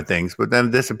those kind of things, but then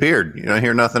it disappeared. You don't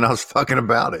hear nothing else fucking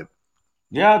about it.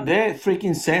 Yeah, they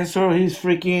freaking censor his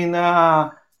freaking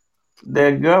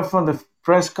the girl from the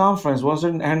press conference. What's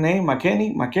her name?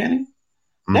 McKinney. They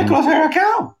Mm-hmm. closed her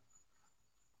account.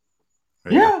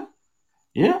 Yeah.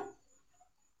 Yeah,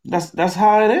 yeah. That's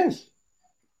how it is.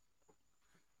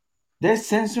 They're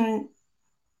censoring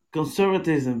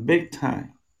conservatism big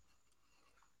time.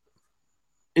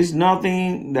 It's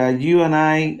nothing that you and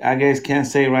I guess, can't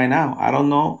say right now. I don't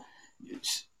know.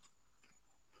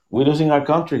 We're losing our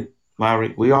country,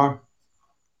 Mary. We are.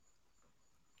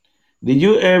 Did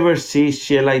you ever see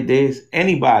shit like this?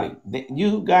 Anybody? Did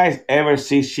you guys ever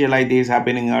see shit like this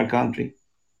happening in our country?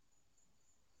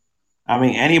 I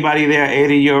mean, anybody there,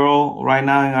 80-year old, right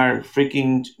now in our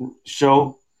freaking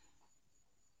show?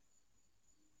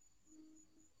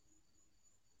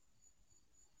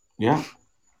 Yeah.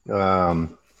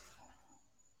 Um,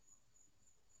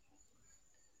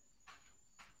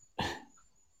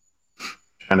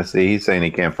 Trying to see. He's saying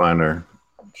he can't find our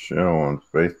show on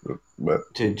Facebook. But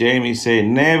To Jamie said,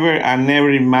 I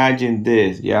never imagined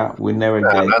this. Yeah, we never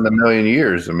did. not in a million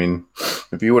years. I mean,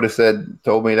 if you would have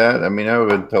told me that, I mean, I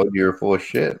would have told you you're full of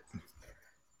shit.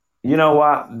 You know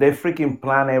what? They freaking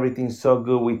plan everything so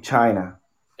good with China.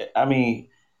 I mean,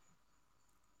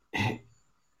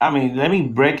 let me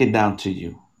break it down to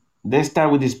you. They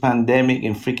start with this pandemic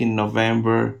in freaking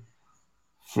November,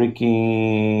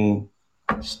 freaking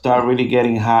start really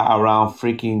getting hot around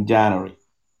freaking January.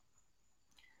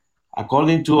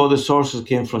 According to other sources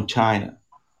came from China.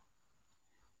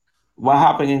 What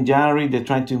happened in January? They're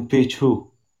trying to impeach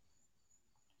who?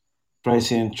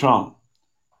 President Trump.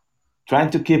 Trying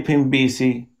to keep him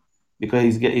busy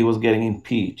because he was getting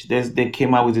impeached. They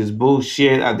came out with this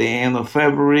bullshit at the end of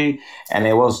February, and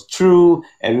it was true.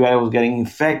 Everybody was getting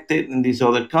infected in this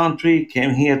other country.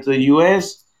 Came here to the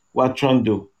U.S. What Trump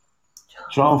do?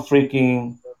 Trump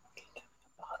freaking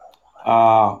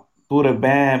put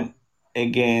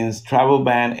a travel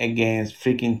ban against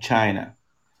freaking China.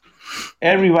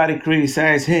 Everybody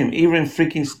criticized him, even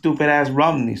freaking stupid ass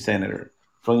Romney senator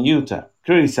from Utah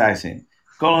criticized him,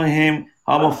 calling him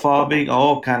homophobic,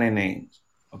 all kind of names.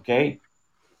 Okay,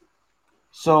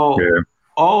 so Yeah.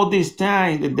 all this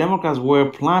time the Democrats were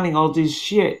planning all this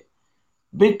shit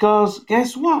because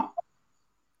guess what?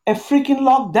 A freaking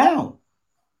lockdown.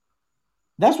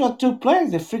 That's what took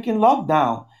place. The freaking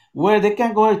lockdown, where they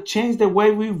can go and change the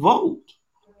way we vote.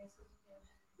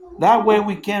 That way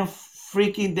we can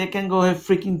freaking they can go ahead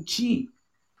freaking cheat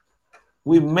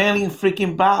with mailing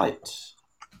freaking ballots.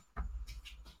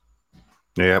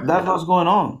 Yep. That's what's going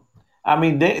on. I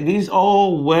mean, this is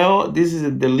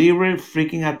a deliberate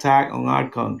freaking attack on our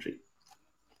country.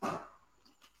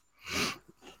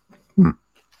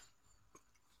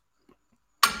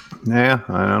 Yeah,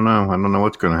 I don't know. I don't know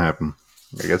what's going to happen.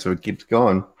 I guess if it keeps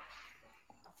going,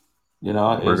 You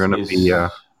know, we're going to be.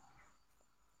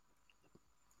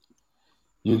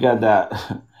 you got that.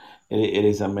 It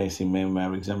is amazing, man,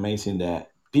 Maverick. It's amazing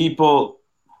that people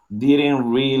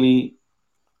didn't really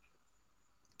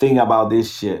think about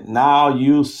this shit. Now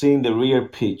you seen the real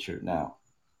picture now.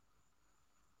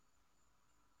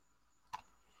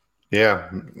 Yeah,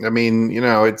 I mean,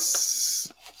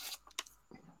 it's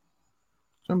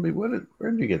somebody. Where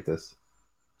did you get this?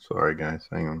 Sorry, guys.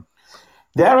 Hang on.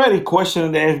 They already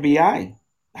questioned the FBI.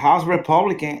 House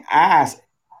Republican asked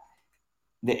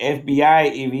the FBI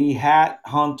if he had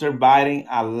Hunter Biden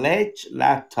alleged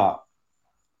laptop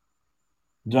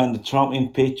during the Trump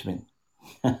impeachment.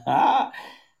 I'm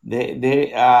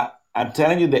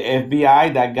telling you, the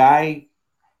FBI, that guy,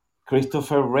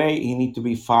 Christopher Wray, he need to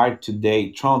be fired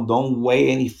today. Trump, don't wait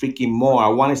any freaking more. I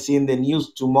want to see in the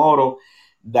news tomorrow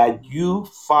that you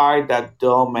fired that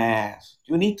dumbass.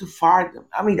 You need to fire them.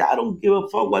 I mean, I don't give a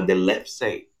fuck what the left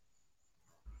say.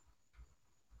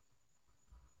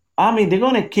 I mean, they're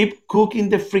gonna keep cooking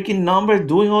the freaking numbers,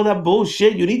 doing all that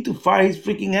bullshit. You need to fire his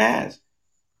freaking ass.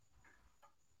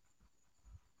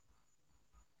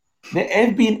 The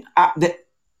FBI, the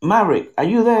Maverick, are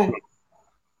you there?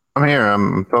 I'm here.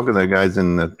 I'm talking to the guys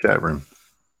in the chat room,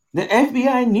 The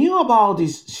FBI knew about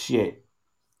this shit.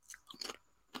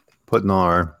 putting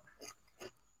our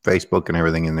Facebook and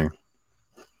everything in there,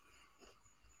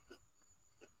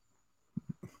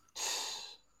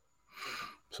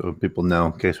 so people know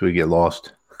in case we get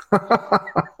lost.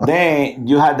 Then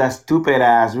you had that stupid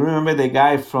ass. Remember the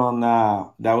guy from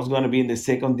that was going to be in the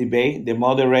second debate, the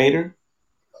moderator?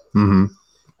 Mm-hmm.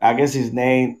 I guess his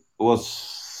name was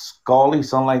Scully,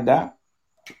 something like that.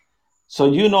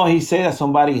 So he said that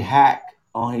somebody hacked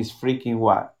on his freaking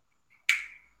what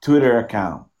Twitter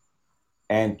account,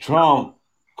 and Trump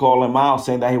called him out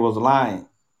saying that he was lying.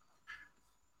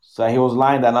 So he was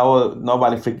lying that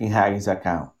nobody freaking hacked his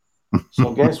account.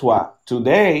 So guess what?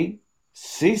 Today,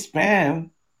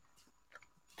 C-SPAN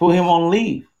put him on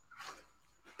leave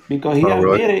because he Oh,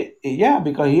 really? admitted, yeah,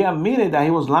 because he admitted that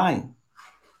he was lying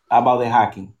about the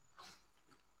hacking.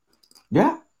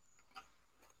 Yeah.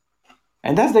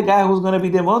 And that's the guy who's going to be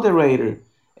the moderator.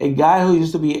 A guy who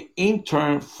used to be an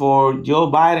intern for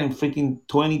Joe Biden freaking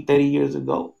 20, 30 years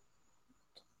ago.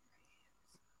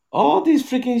 All this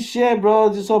freaking shit,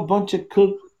 bro. Just a bunch of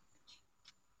crooked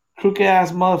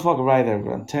ass motherfucker right there,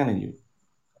 bro. I'm telling you.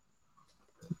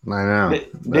 I know.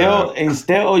 They'll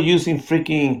instead of using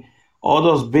freaking all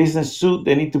those business suit,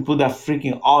 they need to put that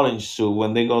freaking orange suit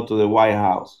when they go to the White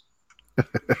House.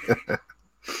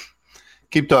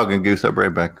 Keep talking, Goose. I'll be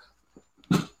right back.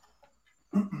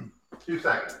 2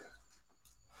 seconds.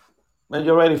 Man,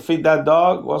 you ready to feed that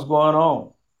dog? What's going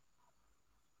on?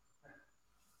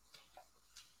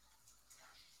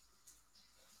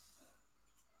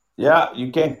 Yeah,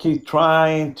 you can keep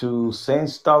trying to send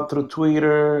stuff through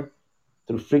Twitter,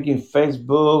 through freaking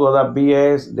Facebook or that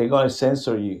BS, they're gonna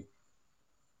censor you.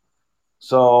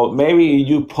 So maybe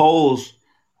you post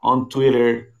on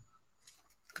Twitter,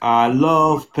 I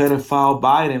love pedophile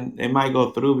Biden, it might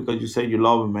go through because you say you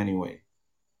love him anyway.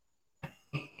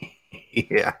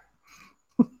 Yeah.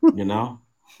 You know?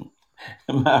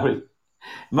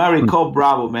 Mary, call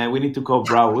Bravo, man. We need to call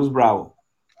Bravo. Who's Bravo?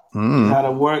 Is Mm, that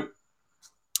at work?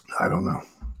 I don't know.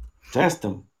 Test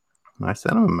him. I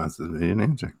sent him a message. He didn't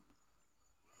answer.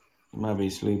 He might be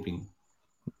sleeping.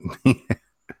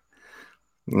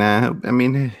 Nah, I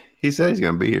mean, he said he's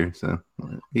gonna be here, so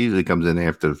he usually comes in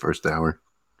after the first hour.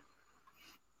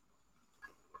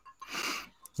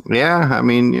 Yeah, I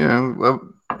mean, well,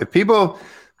 if people,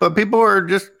 but people are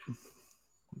just,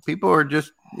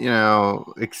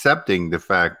 accepting the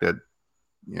fact that,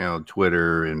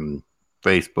 Twitter and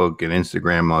Facebook and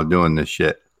Instagram are doing this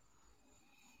shit.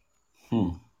 Hmm.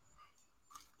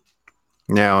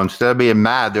 Now, instead of being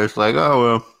mad, they're just like, oh,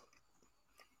 well,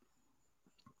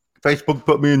 Facebook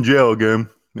put me in jail again.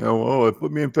 It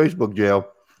put me in Facebook jail.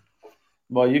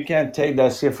 Well, you can't take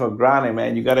that shit for granted,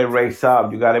 man. You gotta raise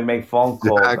up. You gotta make phone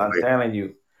calls. I'm Exactly. telling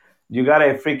you. You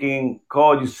gotta freaking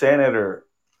call your senator.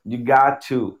 You got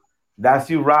to. That's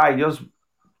you right. Just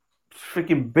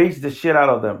freaking beats the shit out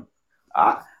of them.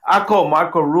 I call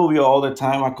Marco Rubio all the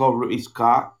time. I call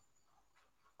Scott.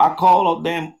 I call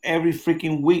them every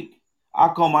freaking week. I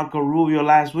called Marco Rubio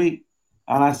last week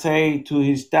and I say to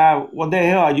his staff, what the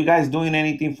hell? Are you guys doing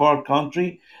anything for our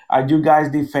country? Are you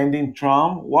guys defending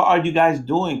Trump? What are you guys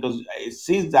doing? Because it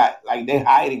seems that like they're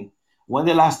hiding. When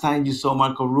the last time you saw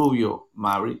Marco Rubio,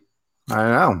 Mari? I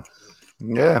know.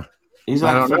 Yeah. He's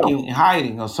I like don't know. freaking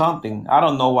hiding or something. I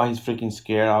don't know why he's freaking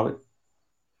scared of it.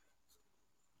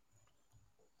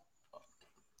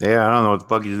 Yeah, I don't know what the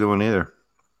fuck he's doing either.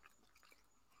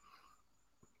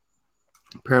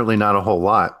 Apparently not a whole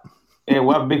lot. Hey,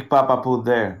 what Big Papa put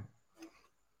there?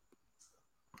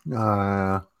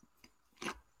 I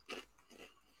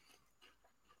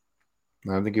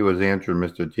think he was answering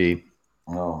Mr. T.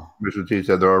 Oh. Mr. T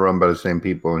said they're all run by the same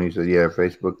people, and he said, "Yeah,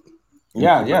 Facebook,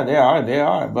 Yeah, Instagram, yeah, they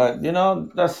are. But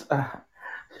that's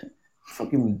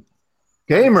fucking. I'm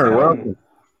gamer. telling you.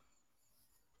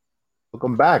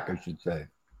 Welcome back, I should say.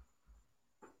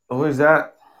 Who is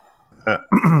that?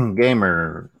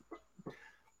 Gamer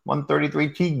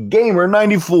 133T Gamer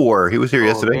 94. He was here Oh,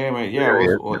 yesterday. Gamer. Yeah, There he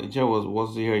is. Joe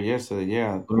was here yesterday.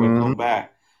 Yeah, Mhm. welcome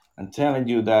back. I'm telling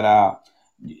you that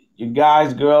you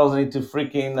guys, girls need to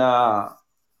freaking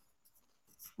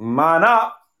man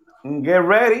up and get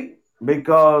ready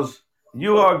because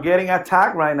you are getting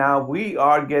attacked right now. We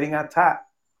are getting attacked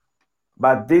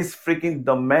by this freaking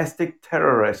domestic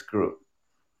terrorist group.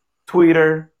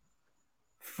 Twitter,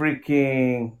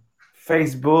 freaking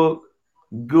Facebook,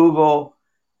 Google,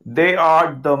 they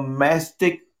are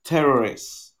domestic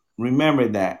terrorists. Remember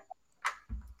that.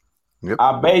 Yep.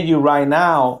 I bet you right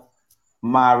now,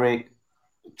 Marek,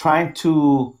 trying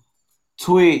to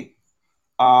tweet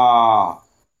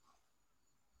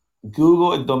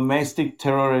Google a domestic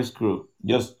terrorist group.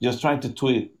 Just trying to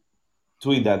tweet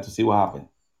that to see what happened.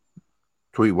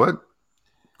 Tweet what?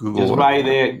 Google Just what? right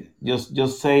there,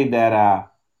 just say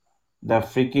that the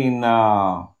freaking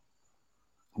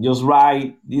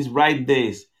write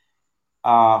this.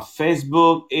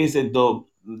 Facebook is a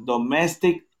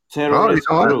domestic Oh, you terrorist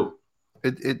know what? group.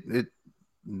 It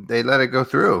they let it go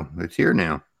through. It's here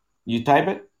now. You type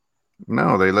it.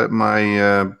 No, they let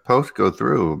my post go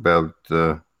through about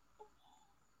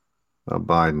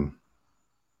Biden.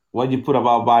 What you put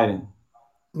about Biden?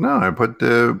 No, I put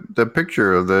the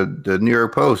picture of the New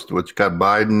York Post, which got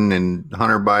Biden and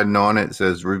Hunter Biden on it. It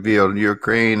says revealed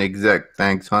Ukraine exec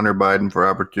thanks Hunter Biden for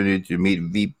opportunity to meet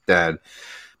Veep Dad.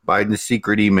 Biden's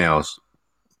secret emails.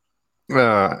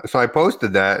 So I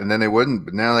posted that, and then they wouldn't,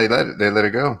 but now they let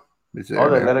it go. It's Oh, there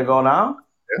they now. let it go now.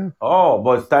 Yeah. Oh,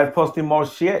 but start posting more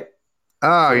shit.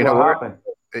 Oh, See you know what what? happened.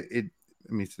 It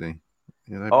let me see.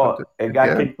 Yeah, I put Oh, it got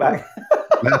yeah. kicked back.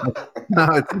 No,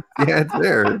 no, it's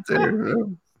there. It's there.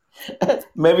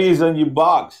 Maybe it's on your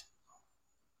box.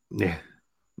 Yeah.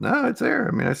 No, it's there.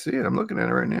 I mean, I see it. I'm looking at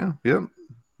it right now. Yep.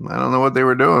 I don't know what they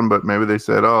were doing, but maybe they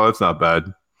said, "Oh, it's not bad."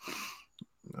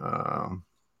 Um,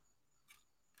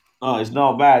 Oh, it's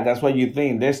not bad. That's what you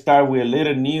think. They start with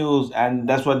little news, and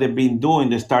that's what they've been doing.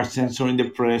 They start censoring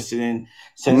the president,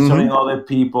 censoring mhm. other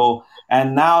people,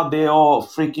 and now they all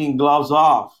freaking gloves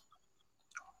off.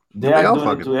 They They are all doing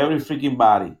it fucking. to every freaking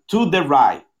body, to the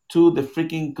right, to the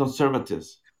freaking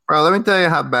conservatives. Bro, let me tell you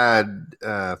how bad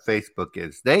Facebook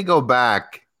is. They go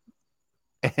back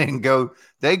and go.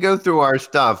 They go through our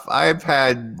stuff.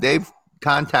 They've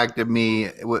contacted me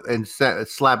and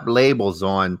slapped labels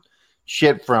on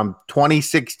shit from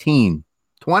 2016.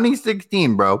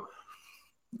 2016, bro.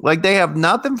 Like they have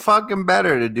nothing fucking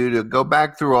better to do to go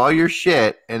back through all your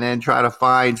shit and then try to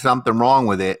find something wrong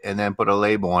with it and then put a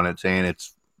label on it saying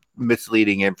it's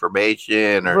misleading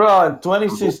information or Bro, in some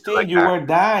bullshit 2016, like you that. were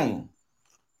dying.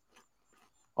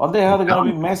 What the hell are they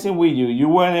gonna be messing with you? You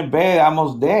were in bed,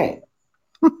 almost dead.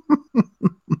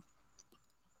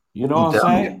 You know I'm what I'm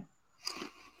telling you. saying?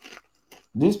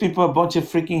 These people are a bunch of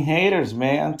freaking haters,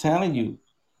 man. I'm telling you.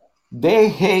 They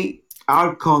hate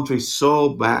our country so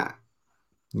bad.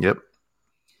 Yep.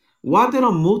 Why they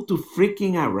don't move to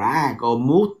freaking Iraq or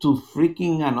move to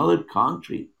freaking another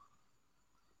country?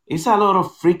 It's a lot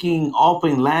of freaking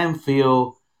open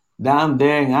landfill down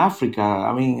there in Africa.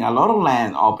 I mean, a lot of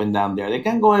land open down there. They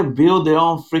can go and build their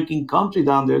own freaking country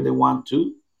down there if they want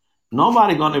to.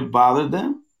 Nobody gonna bother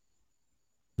them.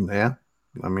 Yeah.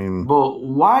 I mean, But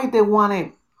why they want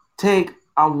to take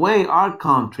away our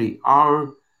country,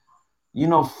 our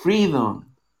freedom?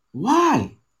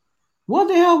 Why? What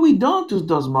the hell we done to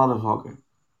those motherfuckers?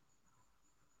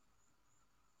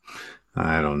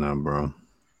 I don't know, bro.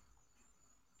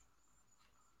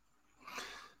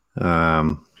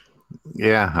 Um,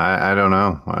 yeah, I don't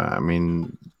know. I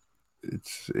mean,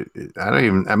 I don't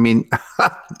even, I mean, I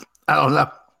don't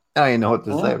know. I don't even know what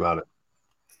to say Huh? about it.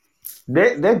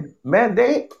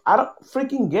 I don't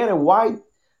freaking get it. Why?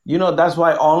 That's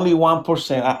why only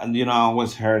 1%. I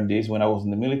always heard this when I was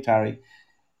in the military.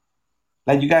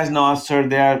 Like you guys know, I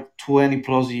served there 20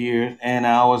 plus years, and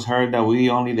I always heard that we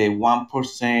only the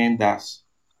 1%.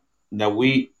 That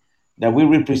we that we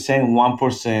represent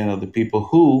 1% of the people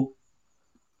who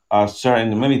are serving in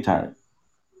the military.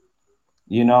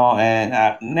 And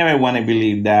I never want to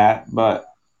believe that, but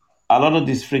a lot of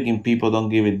these freaking people don't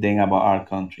give a thing about our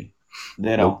country.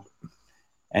 They don't. Nope.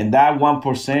 And that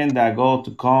 1% that go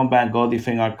to combat, go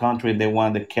defend our country, they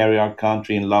want to carry our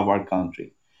country and love our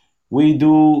country. We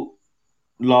do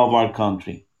love our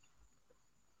country.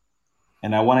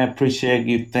 And I want to appreciate,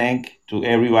 give thank to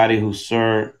everybody who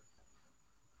served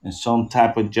in some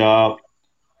type of job,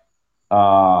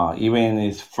 even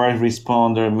as first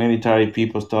responder, military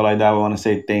people, stuff like that. I want to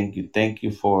say thank you. Thank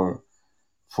you for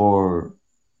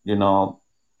you know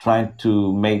trying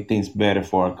to make things better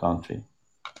for our country.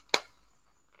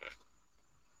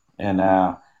 And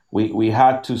we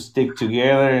had to stick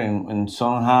together, and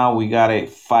somehow we gotta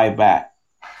fight back.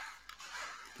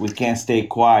 We can't stay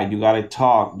quiet. You gotta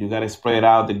talk. You gotta spread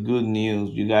out the good news.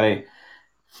 You gotta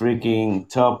freaking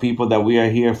tell people that we are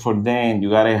here for them. You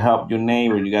gotta help your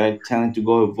neighbor. You gotta tell them to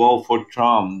go vote for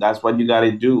Trump. That's what you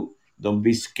gotta do. Don't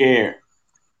be scared.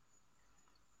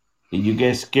 If you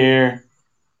get scared,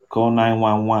 call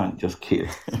 911. Just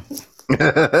kidding.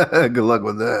 Good luck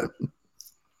with that.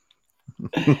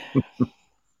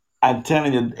 I'm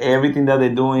telling you, everything that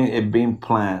they're doing is being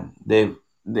planned. They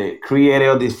created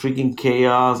all this freaking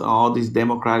chaos on all these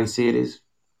democratic cities.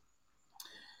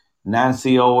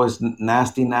 Nasty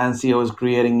Nancy always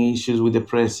creating issues with the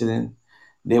president.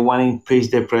 They want to impeach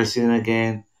the president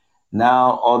again.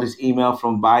 Now all this email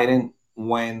from Biden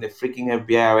when the freaking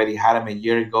FBI already had him a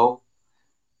year ago.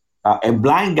 A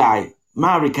blind guy,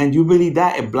 Mary, can you believe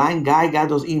that? A blind guy got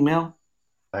those emails.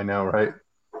 I know, right?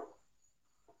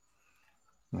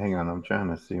 Hang on, I'm trying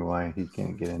to see why he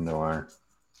can't get into our.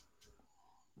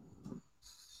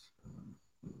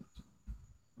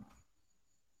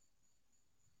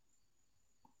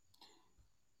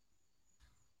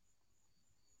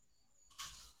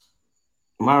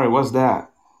 Mary, what's that?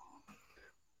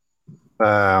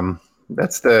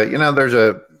 That's there's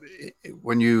a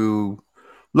when you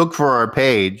look for our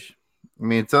page. I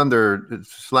mean,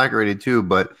 it's Slack rated too,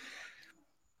 but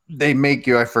they make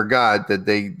you. I forgot that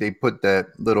they put this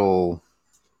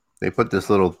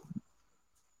little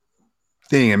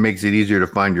thing. It makes it easier to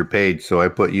find your page. So I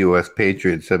put U.S.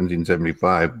 Patriot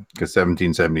 1775 because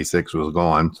 1776 was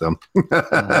gone. So.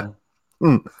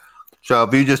 Mm-hmm. So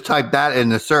if you just type that in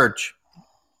the search,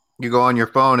 you go on your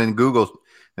phone and Google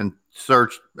and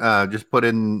search, just put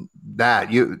in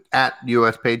that you at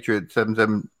US Patriot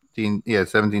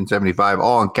 1775,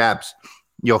 all in caps,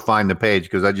 you'll find the page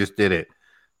because I just did it.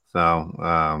 So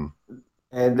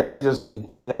And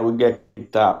that we get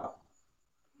kicked out.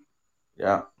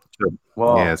 Yeah. so, yeah,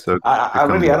 Well, so I it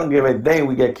comes really I up. don't give a day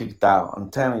we get kicked out.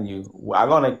 I'm telling you, I'm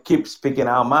gonna keep speaking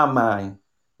out my mind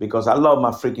because I love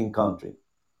my freaking country,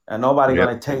 and nobody Yep,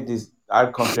 gonna take this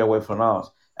our country away from us.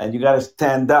 And you gotta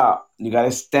stand up. You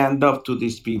gotta stand up to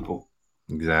these people,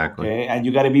 exactly. okay? And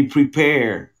you gotta be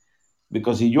prepared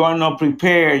because if you are not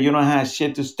prepared, you don't have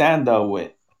shit to stand up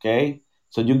with, okay?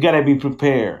 So you gotta be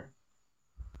prepared.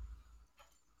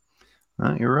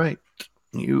 You're right.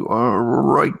 You are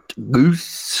right,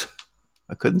 Goose.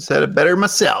 I couldn't said it better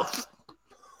myself.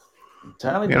 I'm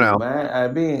telling You you, know, man. I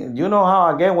mean, you know how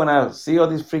I get when I see all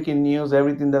this freaking news,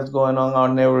 everything that's going on in our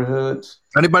neighborhoods,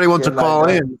 anybody wants to shit like call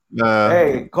that. in,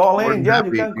 Hey, call more in. than Yeah, you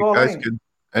happy. can You call guys in. can.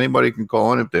 Anybody can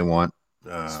call in if they want.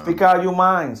 Speak out your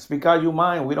mind. Speak out your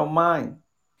mind. We don't mind.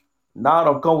 Now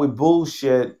don't come with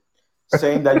bullshit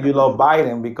saying that you love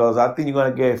Biden because I think you're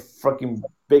gonna get a fucking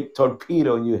big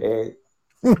torpedo in your head.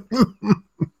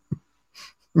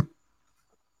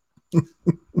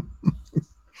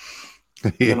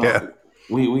 You Yeah. know,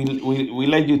 we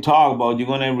let you talk, but you're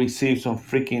gonna receive some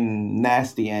freaking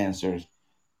nasty answers.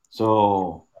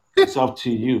 So it's up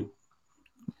to you.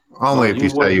 Only But if you you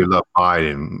say wait. you love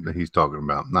Biden, that he's talking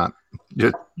about, not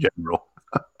just general.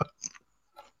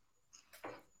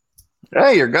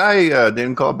 Hey, your guy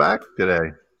didn't call back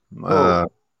today. Uh,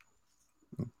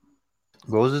 Who?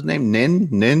 what was his name? Nin?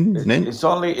 It's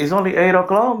only 8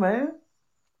 o'clock, man.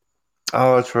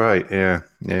 Oh, that's right. Yeah,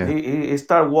 yeah, He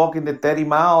started walking the 30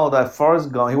 mile that Forrest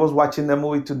Gump. He was watching the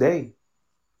movie today.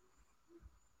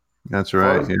 that's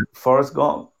right. Forrest Yeah. Forrest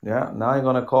Gump. Yeah. Now he's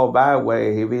gonna call back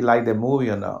where he be like the movie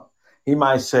or not. He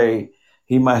might say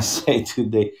he might say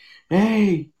today,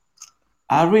 hey,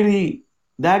 I really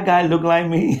that guy look like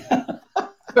me.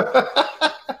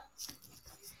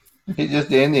 He's just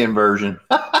the Indian version.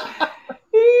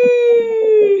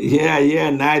 Yeah, yeah,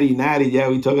 90. Yeah,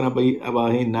 we talking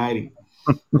about him 90.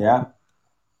 Yeah.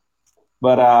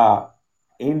 But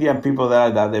Indian people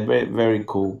that they're very, very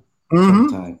cool Mm-hmm.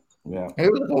 sometimes. Yeah. He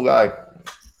was a cool guy.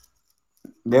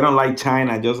 They don't like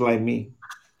China just like me.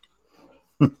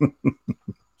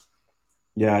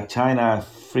 Yeah, China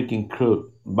freaking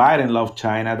crook. Biden loves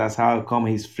China. That's how come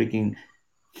he's freaking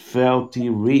filthy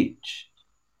rich.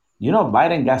 You know,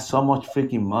 Biden got so much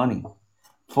freaking money.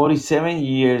 47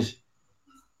 years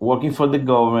working for the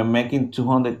government, making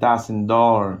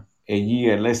 $200,000 a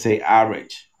year, let's say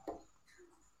average.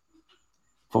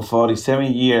 For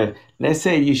 47 years, let's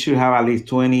say you should have at least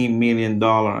 $20 million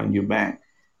in your bank.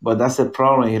 But that's the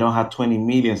problem. He don't have 20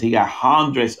 millions. He got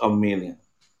hundreds of millions.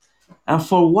 And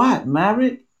for what,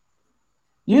 married?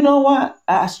 You know what?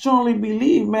 I strongly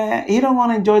believe, man, he don't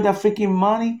want to enjoy that freaking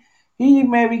money. He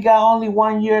maybe got only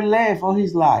 1 year left of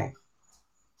his life.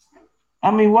 I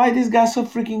mean, why this guy so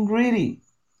freaking greedy?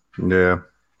 Yeah.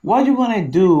 What you gonna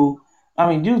do? I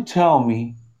mean, you tell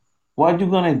me what you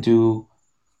gonna do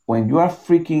when you are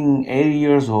freaking 80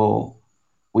 years old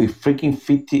with freaking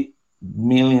 $50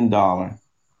 million.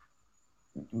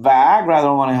 Viagra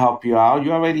don't want to help you out.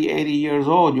 You're already 80 years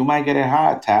old. You might get a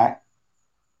heart attack.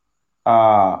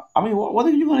 I mean, what are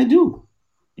you gonna do?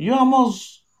 You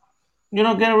almost,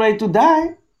 getting ready to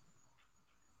die.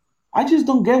 I just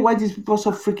don't get why these people are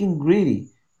so freaking greedy.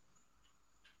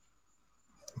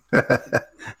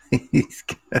 He's,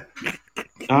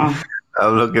 Uh,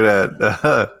 I'm looking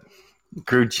at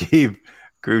crew chief.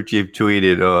 Crew chief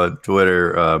tweeted on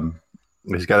Twitter.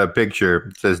 He's got a picture.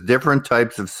 It says different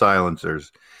types of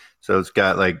silencers. So it's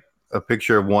got like a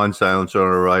picture of one silencer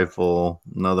on a rifle,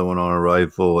 another one on a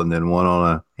rifle, and then one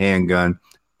on a handgun.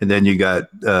 And then you got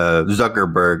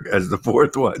Zuckerberg as the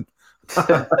fourth one.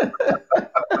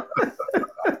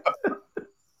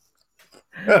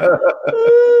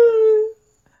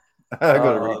 I'm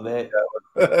gonna read they,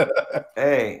 that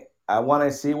hey, I want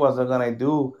to see what they're gonna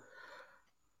do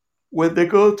when they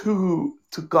go to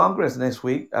Congress next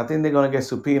week. I think they're gonna get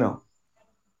subpoena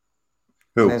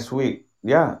Who? next week.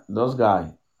 Yeah, those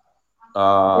guys,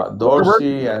 Zuckerberg?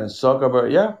 Dorsey and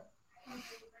Zuckerberg. Yeah,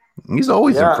 He's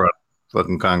always in yeah. front of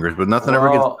fucking Congress, but nothing ever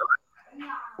gets Well,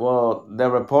 well, the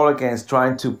Republicans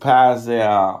trying to pass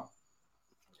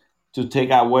to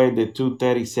take away the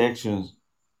 230 sections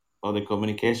of the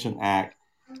Communication Act.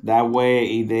 That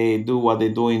way, if they do what they're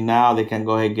doing now, they can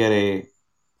go ahead and get a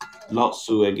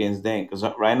lawsuit against them because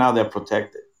right now they're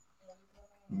protected.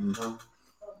 done.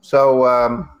 So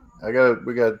we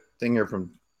got a thing here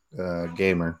from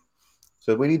Gamer.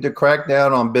 So we need to crack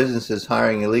down on businesses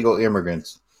hiring illegal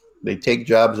immigrants. They take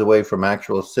jobs away from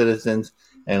actual citizens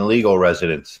and legal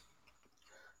residents.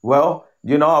 Well,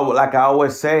 like I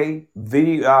always say,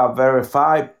 the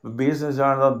verified businesses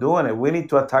are not doing it. We need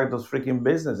to attack those freaking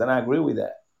business, and I agree with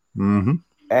that. Mm-hmm.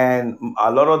 And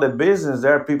a lot of the business,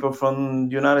 there are people from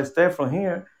the United States from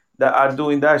here that are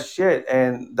doing that shit,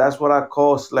 and that's what I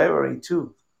call slavery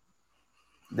too.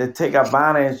 They take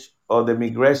advantage of the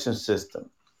immigration system,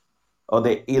 of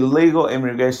the illegal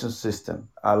immigration system.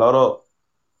 A lot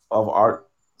of our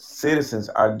citizens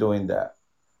are doing that. Yep.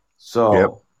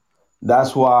 So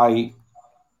that's why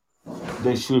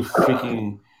they should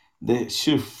freaking they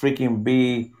should freaking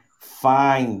be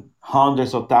fined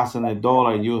hundreds of thousands of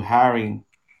dollars you hiring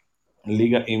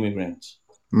illegal immigrants.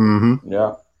 Mm-hmm.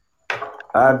 Yeah,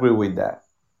 I agree with that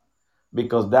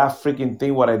because that freaking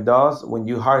thing, what it does when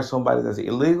you hire somebody that's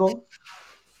illegal,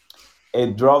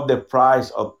 it dropped the price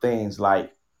of things.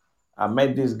 Like I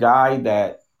met this guy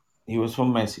that he was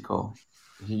from Mexico.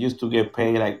 He used to get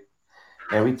paid like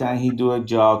every time he do a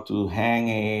job to hang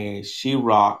a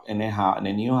sheetrock in a house in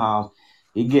a new house,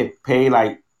 he get paid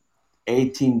like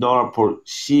 $18 per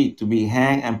sheet to be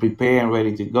hanged and prepared and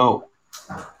ready to go.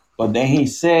 But then he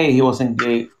said he wasn't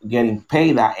getting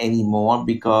paid that anymore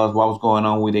because what was going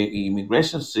on with the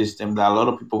immigration system that a lot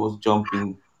of people was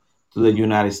jumping to the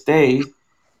United States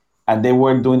and they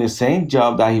were doing the same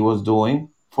job that he was doing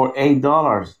for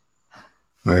 $8.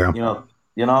 Yeah.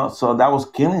 You know, so that was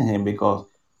killing him because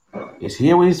he's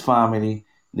here with his family,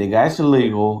 the guy's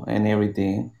illegal and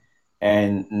everything,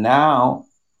 and now,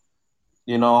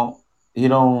 you know, he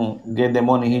don't get the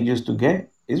money he used to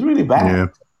get. It's really bad. Yeah.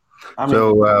 I mean,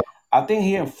 So I think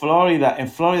here in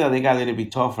Florida, they got a little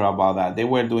bit tougher about that. They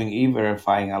were doing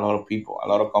e-verifying a lot of people, a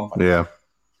lot of companies.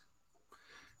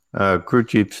 yeah. Crew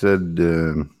chief said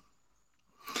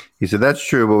he said that's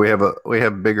true, but we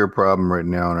have a bigger problem right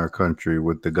now in our country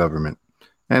with the government,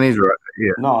 and he's right.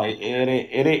 Yeah. No, it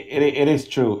is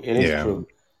true. It is Yeah. true.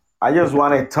 I just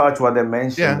want to touch what they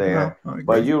mentioned Yeah. No, there. I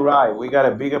But agree. you're right. We got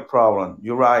a bigger problem.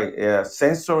 You're right.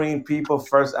 Censoring people,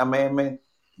 First Amendment,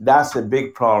 that's a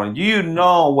big problem. You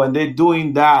know, when they're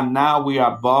doing that, now we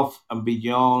are above and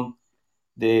beyond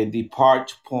the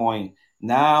departure point.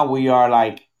 Now we are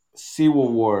like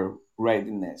Civil War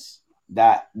readiness.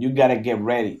 That you got to get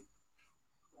ready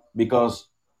because,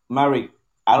 Mary,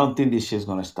 I don't think this shit's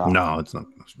going to stop. No, it's not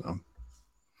going to stop.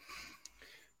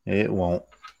 It won't.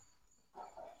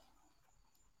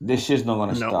 This shit's not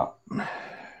going to No. stop.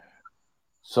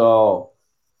 So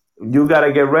you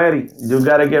gotta get ready. You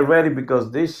gotta get ready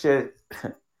because this shit,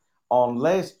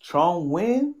 unless Trump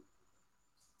win,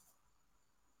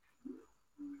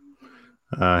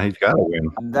 He's got to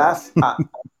win. that's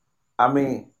I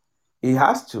mean, he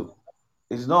has to.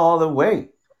 There's no other way.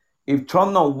 If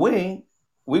Trump not win,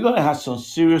 we're gonna have some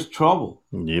serious trouble.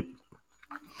 Yep.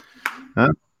 Huh?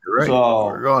 You're right.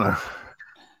 We're So gonna.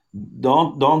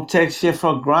 don't take shit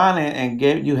for granted and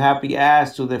get you happy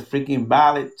ass to the freaking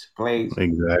ballot place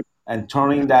Exactly. and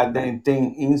turning that damn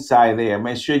thing inside there.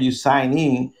 Make sure you sign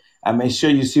in and make sure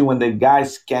you see when the guy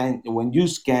scan when you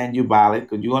scan your ballot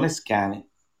because you're gonna scan it.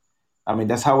 I mean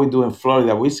that's how we do in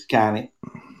Florida. We scan it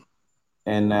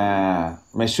and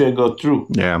make sure it go through.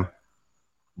 Yeah.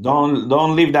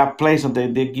 Don't leave that place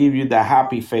until they give you the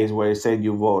happy face where it said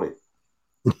you voted.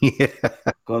 Yeah.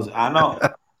 Because I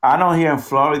know here in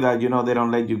Florida, they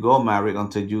don't let you go married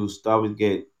until you start with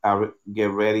get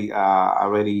ready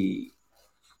already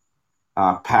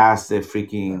pass the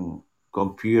freaking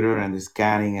computer and the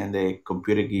scanning, and the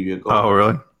computer give you a Oh, go.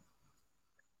 really?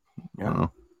 Yeah.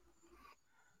 Oh.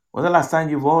 When's the last time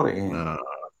you voted? Uh,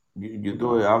 You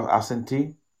do it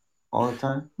absentee all the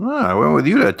time? I went with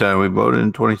you that time. We voted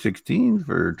in 2016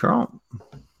 for Trump.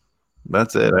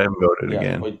 That's it. I haven't voted Yeah,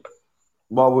 again.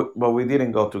 but we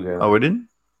didn't go Oh, together. we didn't?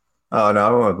 Oh, no,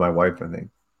 I went with my wife, I think.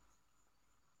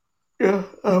 Yeah,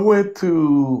 I went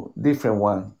to different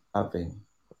one, I think.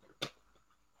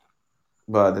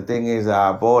 But the thing is,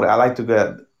 I vote. I like to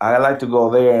go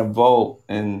there and vote.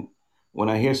 And when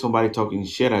I hear somebody talking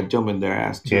shit, I jump in their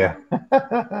ass too. Yeah.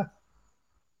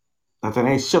 I think,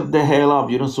 hey, shut the hell up.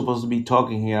 You're not supposed to be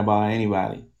talking here about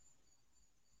anybody.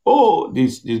 Oh,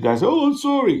 these guys. Oh, I'm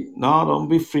sorry. No, don't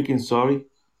be freaking sorry.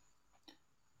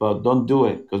 But don't do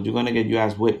it because you're gonna get your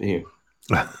ass whipped here.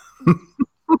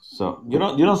 So you're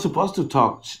not supposed to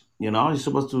talk. You're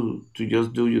supposed to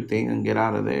just do your thing and get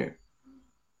out of there.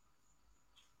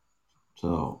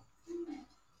 So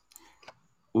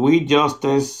we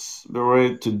justice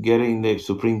ready to get in the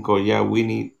Supreme Court. Yeah, we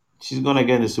need. She's gonna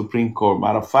get in the Supreme Court.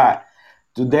 Matter of fact,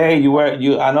 today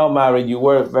I know, Mary, you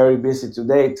were very busy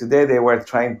today. Today they were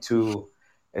trying to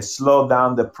slow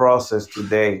down the process.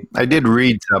 Today, I did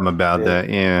read something about the that.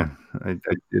 Yeah. I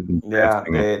did in yeah,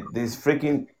 passing it. this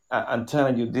freaking. I'm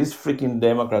telling you, this freaking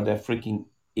Democrat, they're freaking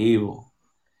evil.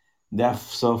 They're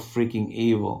so freaking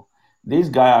evil. These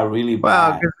guys are really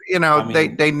Well, bad. 'cause, I they,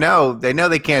 mean, they know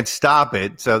they can't stop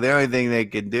it. So the only thing they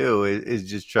can do is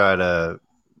just try to,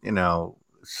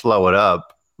 slow it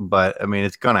up. But I mean,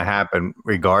 it's going to happen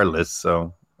regardless.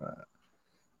 So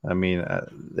I mean,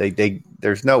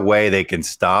 there's no way they can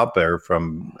stop her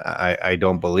from. I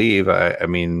don't believe. I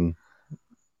mean,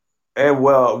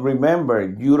 well,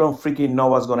 remember, you don't freaking know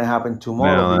what's going to happen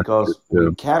tomorrow no, that's because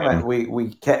true. Yeah.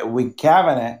 with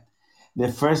Cabinet, the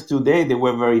first 2 days they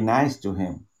were very nice to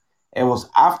him, It was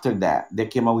after that they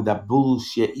came up with that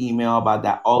bullshit email about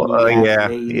that ugly ass yeah,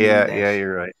 lady yeah, that yeah.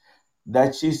 You're right.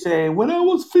 that she said when I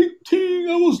was 15,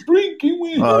 I was drinking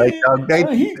with Well, him and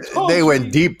he they touched went me.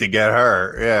 deep to get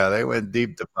her. Yeah, they went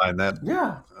deep to find that.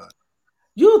 Yeah.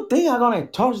 You think I'm gonna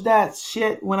touch that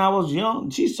shit when I was young?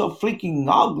 She's so freaking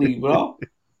ugly, bro.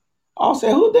 I'll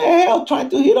say, who the hell trying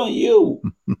to hit on you?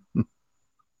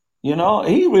 You know,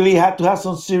 he really had to have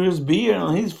some serious beer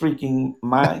on his freaking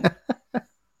mind.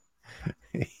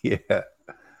 Yeah.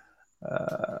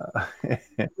 Uh,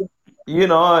 You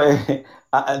know,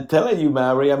 I'm telling you,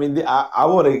 Mary. I mean, I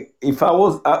would have if I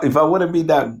would have been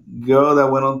that girl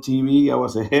that went on TV. I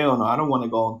would say, hell no, I don't want to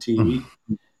go on TV.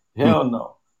 Hell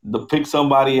no, to pick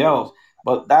somebody else.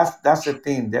 But that's the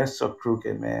thing. They're so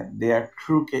crooked, man. They are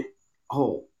crooked.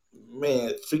 Oh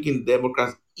man, freaking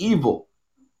Democrats, evil.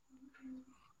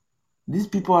 These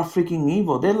people are freaking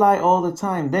evil. They lie all the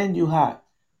time. Then you had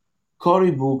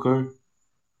Cory Booker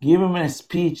give him a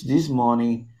speech this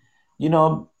morning. You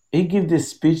know, he gave this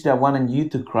speech that wanted you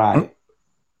to cry.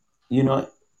 You know,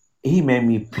 he made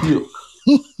me puke.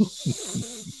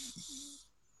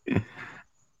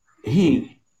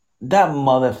 He that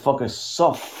motherfucker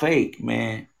so fake,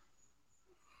 man.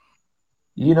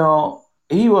 You know,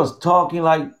 he was talking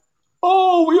like,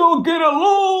 "Oh, we all get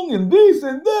along and this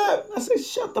and that." I said,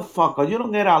 "Shut the fuck up! You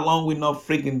don't get along with no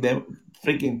freaking bro, did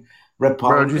you see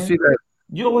Republican. that?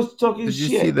 You always talking Did you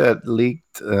see shit." that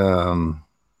leaked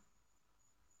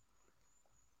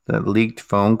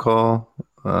phone call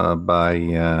by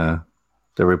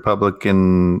the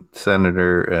Republican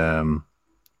Senator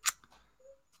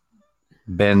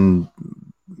Ben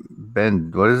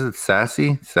what is it?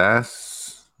 Sasse.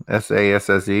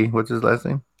 What's his last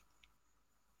name?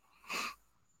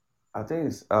 I think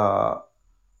it's what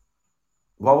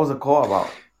was the call about?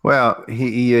 Well, let's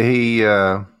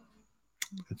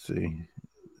see.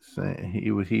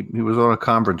 He was on a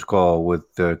conference call with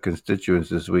constituents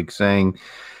this week saying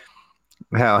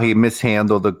how he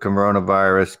mishandled the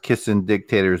coronavirus, kissing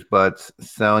dictators' butts,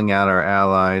 selling out our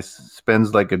allies,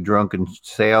 spends like a drunken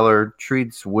sailor,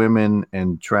 treats women,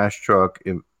 and trash talks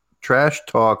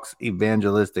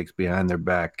evangelistics behind their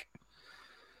back.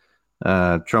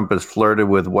 Trump has flirted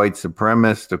with white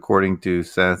supremacists, according to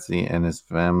Sasse, and his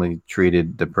family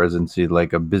treated the presidency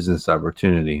like a business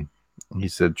opportunity. He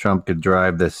said Trump could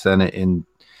drive the Senate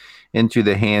into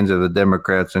the hands of the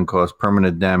Democrats and cause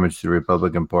permanent damage to the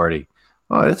Republican Party.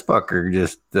 Oh, this fucker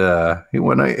just he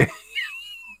went. I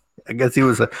guess he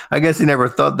was. I guess he never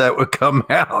thought that would come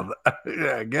out.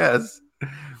 I guess. I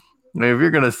mean, if you're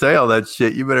gonna say all that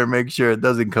shit, you better make sure it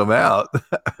doesn't come out.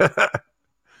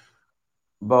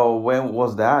 But when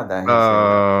was that he said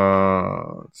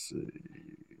that? Let's see.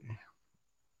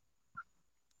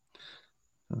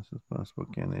 This is possible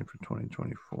candidate for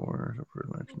 2024 for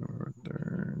election November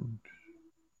 3rd.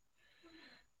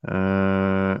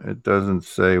 It doesn't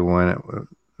say when it was.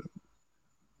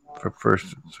 For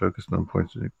first, it's focused on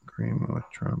points of agreement with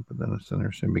Trump, but then the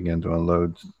senator soon began to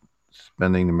unload,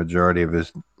 spending the majority of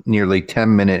his nearly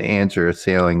 10-minute answer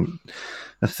assailing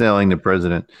the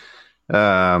president.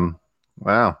 Wow,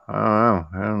 I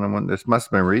don't know when this must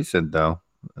have been recent though.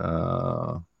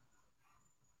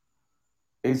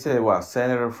 He said what?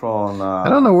 Senator from I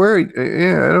don't know where.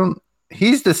 Yeah, I don't.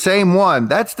 He's the same one.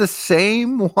 That's the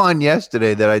same one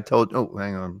yesterday that I told. Oh,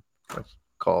 hang on.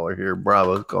 Caller here.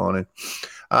 Bravo's calling it.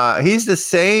 He's the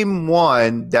same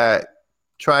one that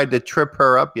tried to trip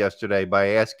her up yesterday by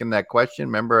asking that question.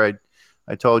 Remember,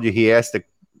 I told you he asked a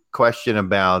question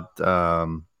about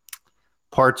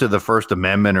parts of the First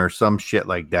Amendment or some shit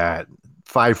like that.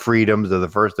 5 freedoms of the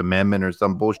First Amendment or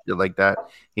some bullshit like that.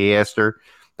 He asked her.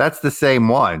 That's the same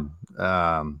one.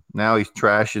 Now he's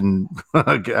trashing.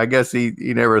 I guess he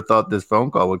never thought this phone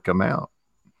call would come out.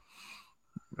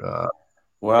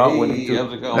 well, we need Hey, to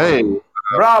how's it Hey, going?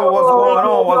 Bravo, what's going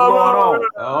on? What's going on?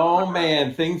 Oh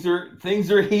man, things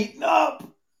are heating up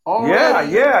Yeah,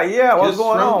 already. yeah. What's Just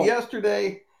going from on?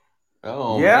 yesterday.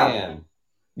 Oh Yeah. man,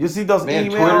 You see those man,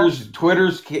 emails?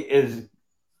 Twitter's is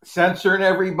censoring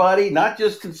everybody, not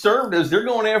just conservatives. They're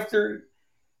going after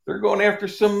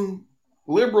some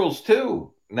liberals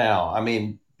too. Now, I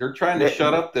mean, they're trying to They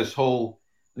shut up this whole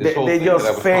they thing that I just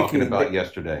was talking faking. about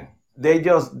yesterday. They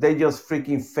just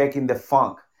freaking faking the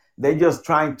funk. They just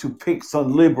trying to pick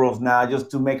some liberals now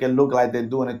just to make it look like they're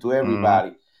doing it to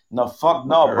everybody. No, fuck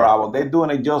no, All right, Bravo. They're doing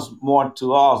it just more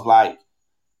to us. Like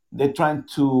they're trying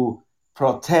to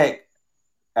protect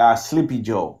Sleepy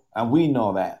Joe, and we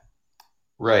know that.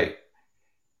 right.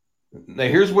 Now,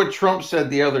 here's what Trump said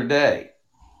the other day.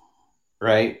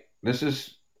 Right?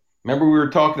 Remember we were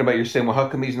talking about, you're saying, well, how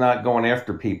come he's not going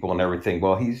after people and everything?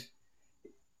 Well,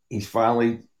 he's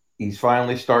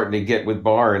finally starting to get with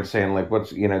Barr and saying, like,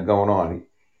 what's going on.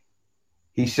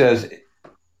 He says,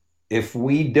 if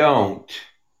we don't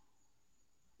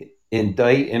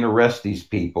indict and arrest these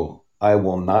people, I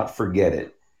will not forget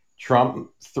it. Trump's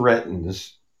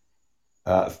threats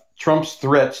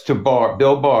to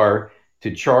Bill Barr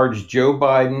to charge Joe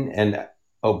Biden and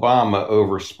Obama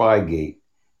over Spygate,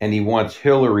 and he wants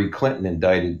Hillary Clinton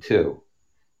indicted too.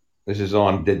 This is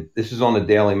on the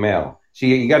Daily Mail. So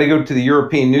you got to go to the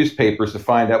European newspapers to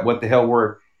find out what the hell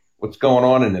what's going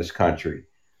on in this country.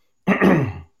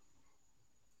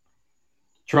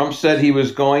 Trump said he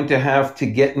was going to have to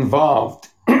get involved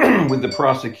with the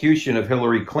prosecution of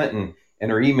Hillary Clinton and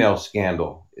her email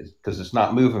scandal because it's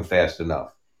not moving fast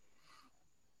enough.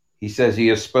 He says he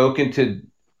has spoken to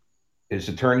his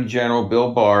Attorney General,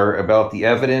 Bill Barr, about the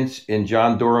evidence in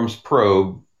John Durham's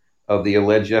probe of the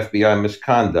alleged FBI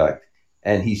misconduct.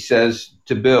 And he says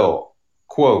to Bill,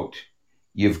 quote,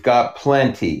 "You've got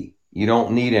plenty. You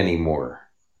don't need any more."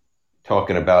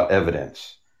 Talking about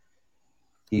evidence.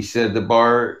 He said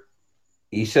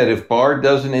if Barr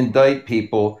doesn't indict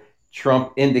people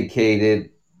Trump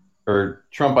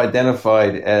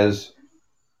identified as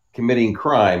committing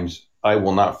crimes, I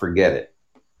will not forget it.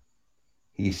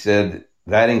 He said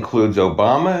that includes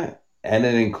Obama and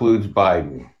it includes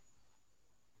Biden.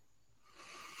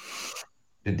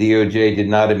 The DOJ did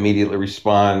not immediately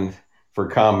respond for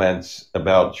comments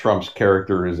about Trump's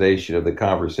characterization of the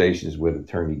conversations with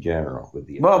Attorney General.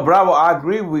 Well, Bravo, I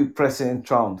agree with President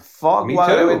Trump. Fuck Me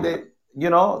whatever too.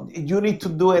 you need to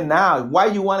do it now. Why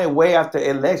you want to wait after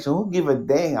election? Who give a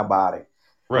damn about it?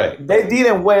 Right. They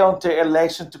didn't wait until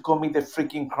election to commit the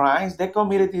freaking crimes. They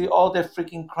committed all the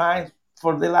freaking crimes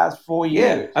for the last 4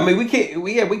 years. Yeah, I mean we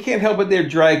can't help it. They're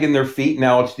dragging their feet.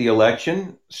 Now it's the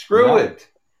election. Screw it.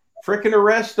 Frickin'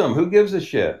 arrest them. Who gives a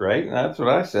shit, right? And that's what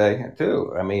I say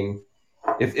too. I mean,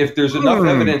 if there's enough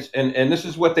evidence, and this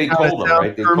is what they told them,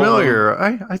 right? They familiar.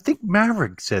 I think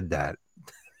Maverick said that.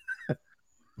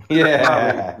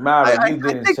 Yeah, Maverick, you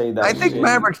didn't say that. I think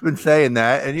Maverick's been saying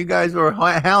that, and you guys were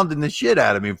hounding the shit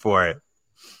out of me for it.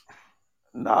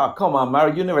 No, come on,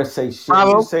 Maverick, you never say shit.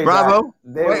 Bravo, you say Bravo.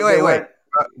 That wait.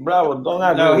 Bravo, don't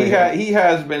agree. No, he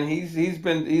has been. He's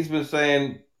been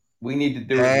saying we need to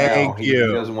do it now. He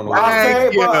doesn't want to.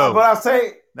 But I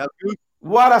say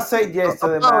what I said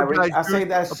yesterday, Maverick. I say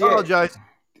that shit. Apologize.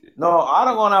 No, I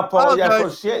don't want to apologize for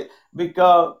shit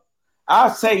because I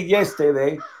said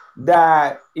yesterday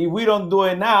that if we don't do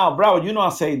it now, Bravo, I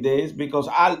say this because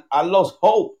I lost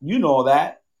hope. You know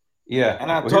that. Yeah,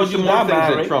 and I told you more things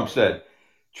that Trump said.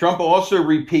 Trump also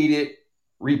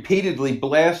repeatedly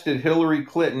blasted Hillary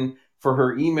Clinton for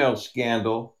her email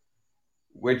scandal,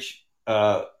 which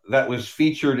that was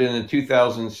featured in the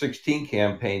 2016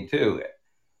 campaign too,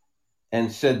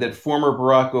 and said that former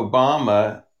Barack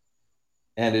Obama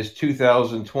and his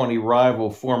 2020 rival,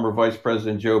 former Vice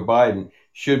President Joe Biden,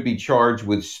 should be charged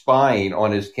with spying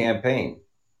on his campaign.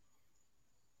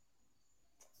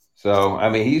 So, I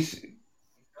mean,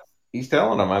 he's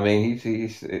telling them. I mean,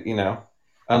 he's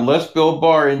unless Bill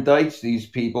Barr indicts these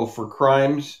people for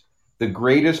crimes, the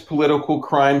greatest political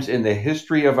crimes in the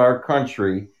history of our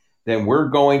country, then we're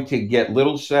going to get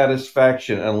little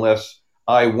satisfaction unless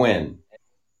I win.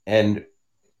 And let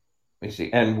me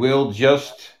see. And we'll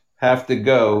just have to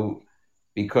go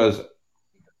because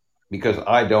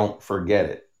I don't forget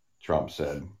it, Trump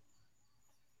said.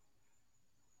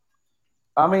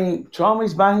 I mean, Trump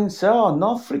is by himself,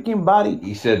 no freaking body.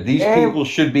 He said these people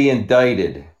should be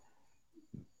indicted.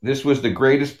 This was the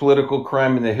greatest political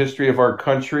crime in the history of our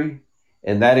country,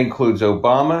 and that includes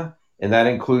Obama, and that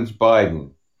includes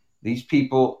Biden. These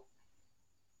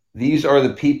are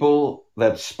the people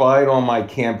that spied on my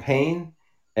campaign,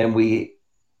 and we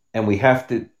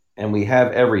have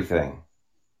everything,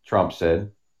 Trump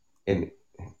said,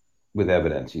 with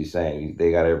evidence. He's saying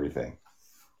they got everything.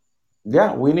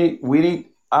 Yeah, we need.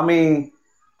 I mean,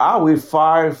 I will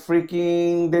fire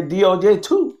freaking the DOJ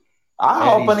too.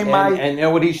 And you know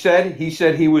what he said? He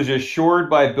said he was assured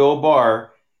by Bill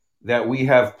Barr that we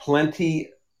have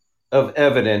plenty of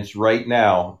evidence right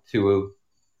now to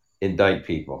indict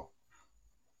people.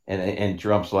 And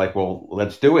Trump's like, well,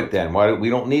 let's do it then.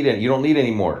 We don't need it? You don't need any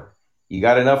more. You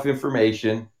got enough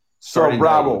information. So,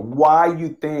 Bravo, why you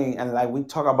think, and like we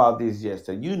talked about this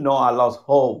yesterday, I lost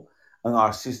hope in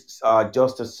our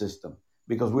justice system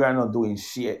because we are not doing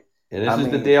shit. And this is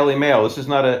the Daily Mail. This is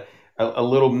not a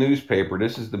little newspaper.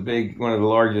 This is one of the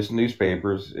largest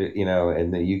newspapers,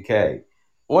 in the UK.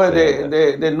 Well,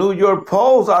 the New York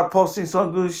Post are posting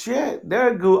some good shit.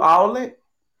 They're a good outlet.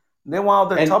 They're one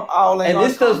of the top outlets. And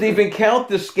this doesn't even count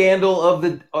the scandal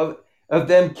of of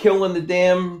them killing the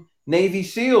damn Navy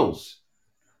SEALs.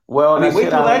 Well, I mean, that wait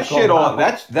shit till that hasn't shit come all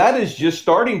out. that is just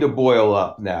starting to boil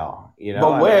up now. You know,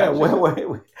 But I mean, that's just,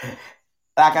 where,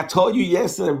 like I told you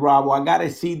yesterday, Bravo, I gotta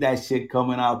see that shit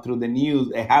coming out through the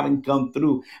news. It haven't come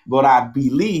through, but I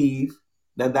believe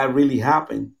that really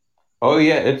happened. oh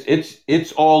yeah,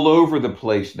 it's all over the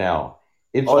place now.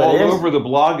 It's Oh, it all is, over the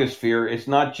blogosphere. It's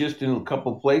not just in a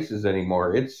couple places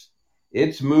anymore.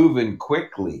 It's moving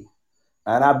quickly.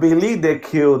 and I believe they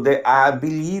killed. I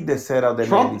believe they set up the Navy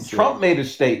Trump SEAL. made a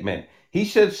statement. He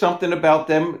said something about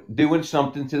them doing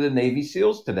something to the Navy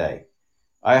SEALs today.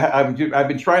 I've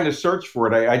been trying to search for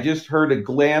it. I just heard a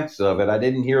glance of it. I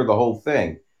didn't hear the whole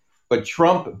thing, but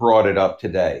Trump brought it up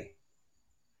today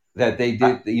that they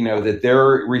Uh, did. You know that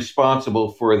they're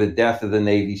responsible for the death of the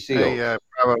Navy Hey, SEAls.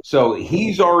 Bravo. So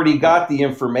he's already got the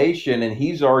information, and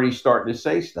he's already starting to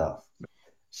say stuff.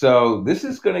 So this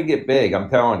is going to get big. I'm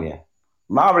telling you.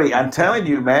 Maury, I'm telling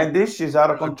you, man, this shit's out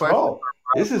of There's a question. control.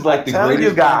 This is I'm like the telling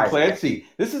you greatest Tom guys. Clancy.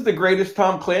 This is the greatest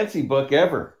Tom Clancy book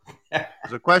ever.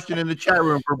 There's a question in the chat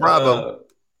room for Bravo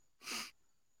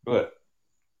What?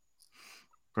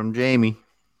 from Jamie.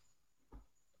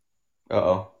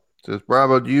 Uh-oh. Says,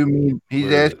 Bravo, do you mean he's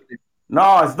Where is asking? it?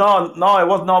 No, it's not. No, it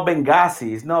was not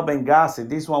Benghazi. It's not Benghazi.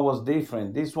 This one was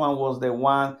different. This one was the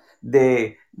one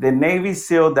the Navy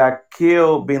SEAL that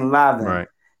killed Bin Laden. Right.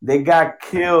 They got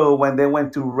killed when they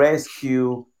went to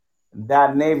rescue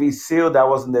that Navy SEAL that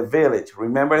was in the village.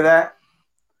 Remember that?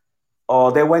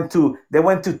 Or they went to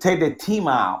take the team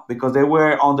out because they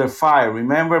were under fire.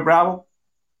 Remember, Bravo?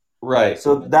 Right.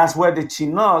 So that's where the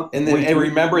Chinook. And then and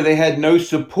remember they had no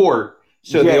support.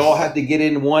 So they Yes. all had to get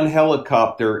in one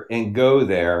helicopter and go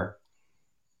there.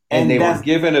 And they were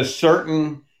given a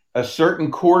certain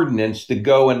coordinates to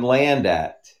go and land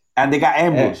at. And they got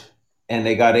ambushed. And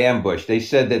they got ambushed. They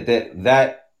said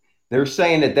that they're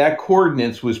saying that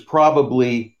coordinates was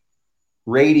probably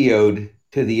radioed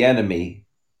to the enemy,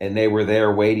 and they were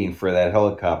there waiting for that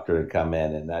helicopter to come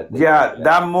in. And that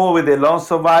movie, The Lone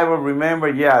Survivor.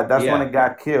 Remember, that's when it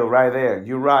got killed right there.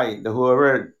 You're right.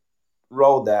 Whoever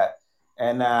wrote that,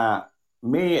 and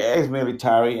me,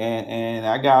 ex-military, and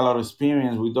I got a lot of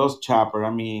experience with those choppers.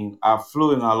 I mean, I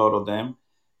flew in a lot of them.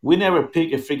 We never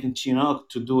pick a freaking Chinook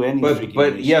to do any freaking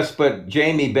but mission. yes, but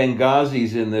Jamie,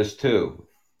 Benghazi's in this too.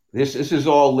 This is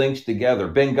all linked together.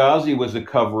 Benghazi was a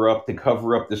cover-up to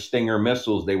cover up the Stinger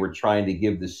missiles they were trying to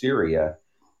give to Syria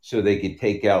so they could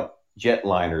take out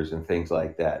jetliners and things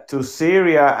like that. To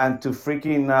Syria and to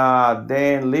freaking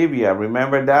then Libya.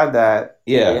 Remember that?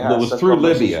 Yeah, it was through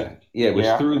Libya. Yeah, it was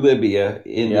through Libya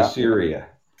into Syria.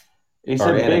 It's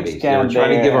our a enemies. big They were scam trying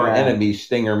to there, give our enemies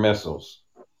Stinger missiles.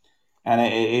 And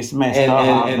it's messed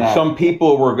up. And some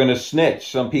people were going to snitch.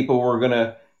 Some people were going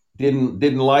to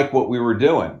didn't like what we were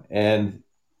doing, and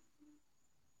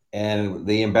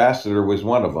the ambassador was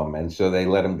one of them, and so they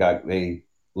let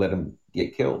him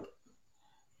get killed.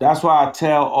 That's why I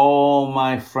tell all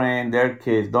my friends, their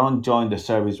kids, don't join the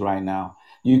service right now.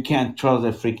 You can't trust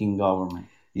the freaking government.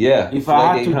 Yeah, if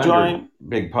I had to join,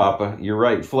 Big Papa, you're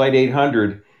right. Flight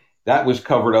 800, that was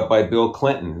covered up by Bill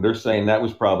Clinton. They're saying that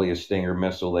was probably a Stinger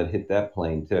missile that hit that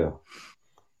plane too.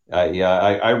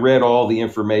 I read all the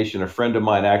information. A friend of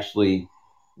mine actually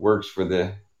works for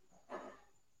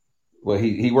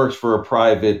he works for a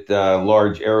private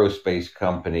large aerospace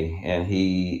company, and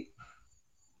he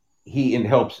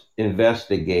helps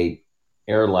investigate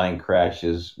airline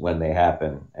crashes when they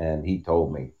happen. And he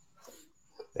told me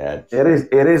that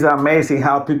it is amazing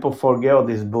how people forget all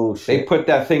this bullshit. They put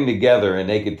that thing together and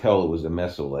they could tell it was a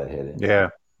missile that hit it. Yeah.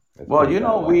 Well,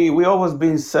 we always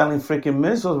been selling freaking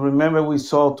missiles. Remember, we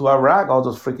sold to Iraq all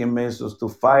those freaking missiles to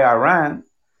fight Iran.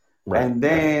 Right, and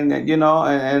then,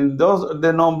 and those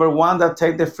the number one that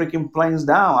take the freaking planes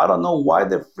down. I don't know why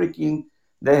the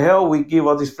hell we give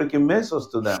all these freaking missiles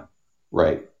to them.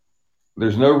 Right.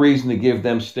 There's no reason to give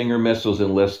them Stinger missiles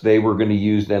unless they were going to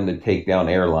use them to take down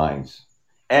airlines.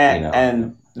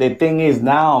 And the thing is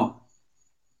now,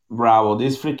 Bravo,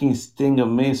 these freaking Stinger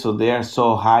missiles, they are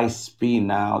so high speed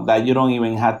now that you don't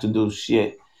even have to do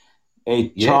shit.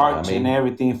 Charge and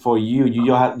everything for you.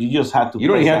 You just have to. You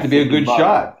don't even have to be a good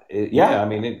shot. I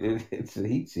mean, it's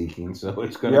heat seeking, so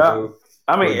it's going to go.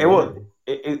 I mean,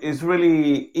 it's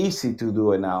really easy to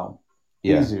do it now.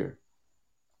 Yeah. Easier.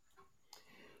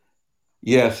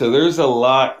 Yeah, so there's a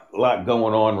lot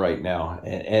going on right now,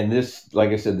 and this, like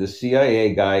I said, the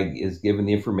CIA guy is giving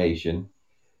the information,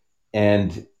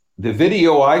 and the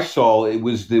video I saw, it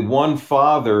was the one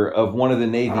father of one of the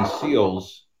Navy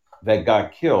SEALs that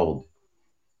got killed.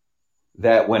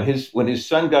 That when his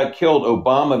son got killed,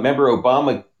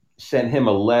 Obama sent him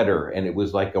a letter, and it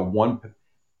was like a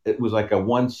it was like a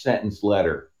 1 sentence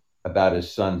letter about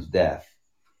his son's death.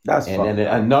 That's And then fucked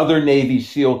up. another Navy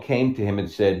SEAL came to him and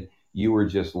said, "You were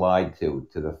just lied to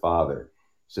the father."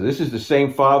 So this is the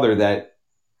same father that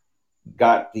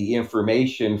got the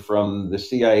information from the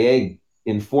CIA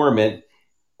informant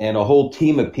and a whole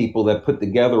team of people that put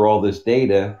together all this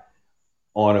data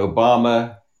on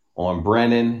Obama, on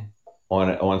Brennan,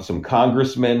 on some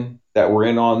congressmen that were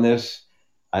in on this.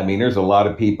 I mean, there's a lot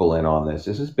of people in on this.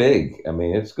 This is big. I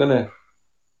mean, it's gonna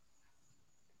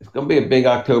be a big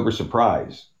October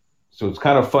surprise. So it's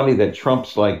kind of funny that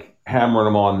Trump's like hammering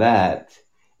him on that,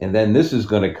 and then this is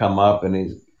going to come up, and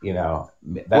he's that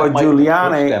Well, might push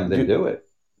them to do it.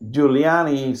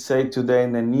 Giuliani said today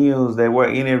in the news they were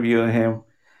interviewing him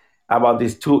about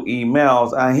these 2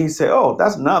 emails, and he said, "Oh,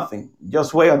 that's nothing.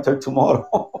 Just wait until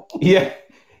tomorrow." Yeah,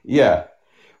 yeah.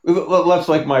 That's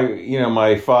like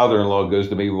my father-in-law goes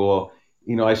to me. Well,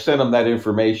 I sent him that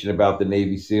information about the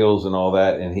Navy SEALs and all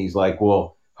that, and he's like,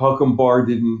 "Well, how come Barr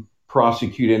didn't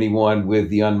prosecute anyone with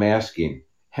the unmasking?"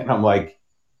 And I'm like,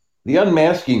 the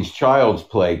unmasking's child's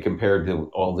play compared to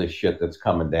all this shit that's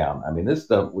coming down. I mean, this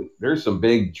stuff, there's some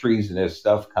big treasonous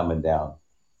stuff coming down.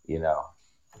 These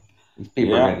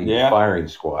people are going to need a firing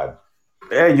squad.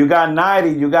 Hey, you got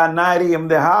 90. You got 90 in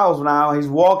the house now. He's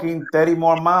walking 30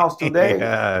 more miles today.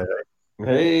 Yeah.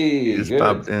 Hey, Just good.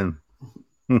 popped in.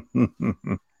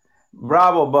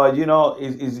 Bravo, but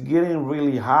it's getting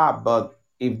really hot. But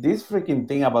if this freaking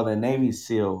thing about the Navy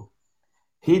SEAL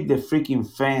hit the freaking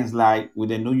fans like with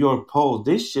the New York Post,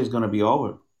 this shit's gonna be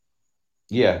over.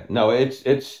 Yeah, no, it's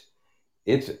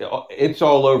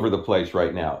all over the place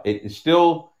right now. It's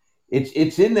still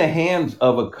it's in the hands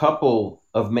of a couple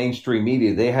of mainstream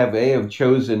media. They have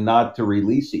chosen not to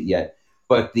release it yet,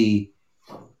 but the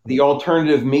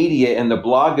alternative media and the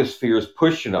blogosphere is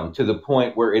pushing them to the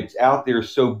point where it's out there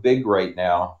so big right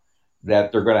now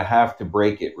that they're going to have to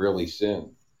break it really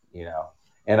soon.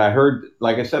 And I heard,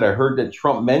 like I said, that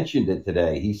Trump mentioned it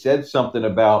today. He said something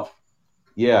about,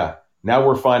 now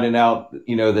we're finding out,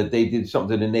 that they did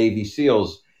something to Navy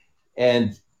SEALs.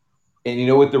 And you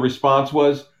know what the response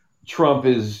was? Trump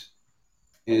is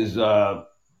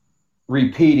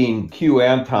repeating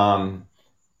QAnon,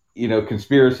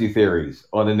 conspiracy theories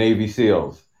on the Navy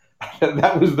SEALs.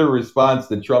 That was the response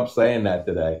to Trump saying that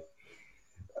today.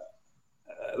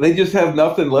 They just have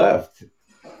nothing left.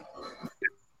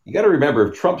 You got to remember,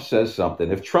 if Trump says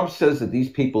something, if Trump says that these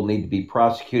people need to be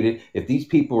prosecuted, if these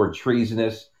people are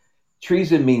treasonous,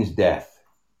 treason means death.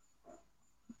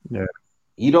 Yeah.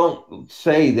 You don't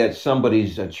say that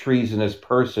somebody's a treasonous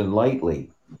person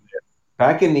lightly.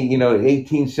 Back in the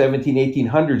 1817,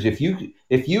 1800s,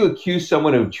 if you accuse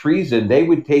someone of treason, they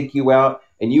would take you out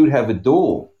and you would have a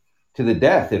duel to the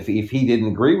death if he didn't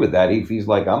agree with that. If he's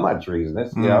like, I'm not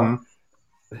treasonous,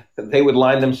 they would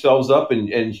line themselves up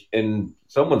and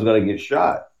someone's going to get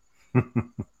shot.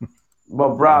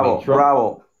 But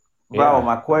bravo. Yeah.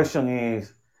 My question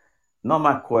is, not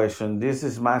my question. This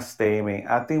is my statement.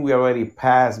 I think we already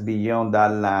passed beyond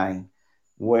that line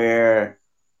where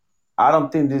I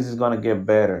don't think this is going to get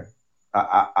better.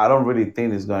 I don't really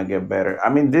think it's going to get better. I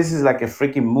mean, this is like a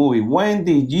freaking movie. When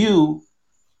did you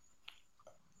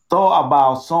thought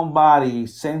about somebody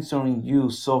censoring you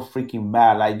so freaking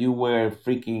bad, like you were a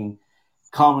freaking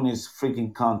communist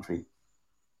freaking country?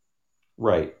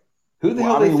 Right. Who the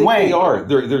hell they think they are?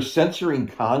 They're censoring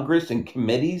Congress and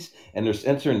committees, and they're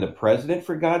censoring the president,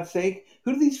 for God's sake.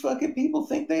 Who do these fucking people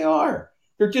think they are?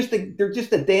 They're just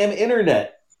a damn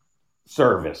internet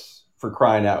service, for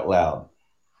crying out loud.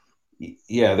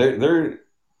 Yeah,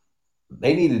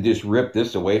 they need to just rip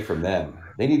this away from them.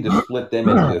 They need to split them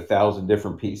into 1,000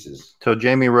 different pieces. So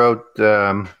Jamie wrote,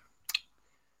 there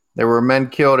were men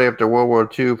killed after World War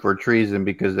II for treason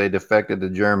because they defected to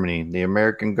Germany. The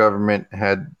American government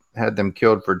had them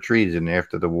killed for treason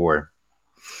after the war.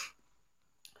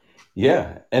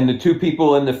 Yeah, and the two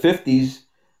people in the 50s,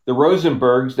 the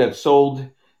Rosenbergs that sold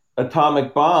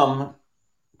atomic bomb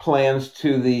plans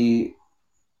to the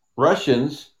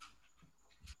Russians,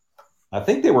 I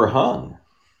think they were hung.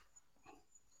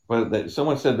 But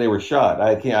someone said they were shot.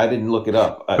 I didn't look it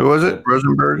up. Who was it?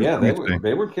 Rosenberg? Yeah,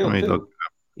 they were killed too. Look.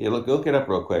 Yeah, look it up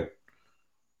real quick.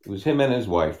 It was him and his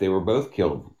wife. They were both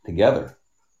killed together.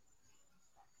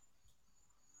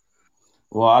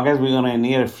 Well, I guess we're gonna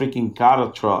need a freaking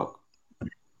cattle truck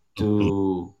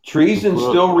to treason.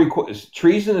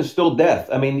 Treason is still death.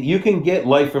 I mean, you can get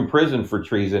life in prison for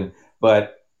treason,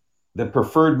 but the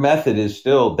preferred method is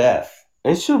still death.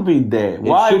 It should be death.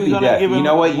 Why should be death? You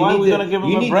know what?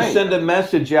 You need to send a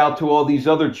message out to all these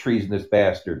other treasonous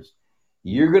bastards.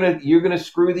 You're gonna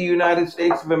screw the United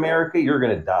States of America. You're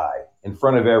gonna die. in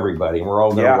front of everybody, and we're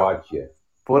all going to watch you.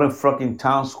 Put in fucking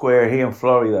town square here in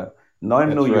Florida, not in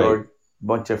That's New right. York.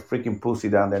 Bunch of freaking pussy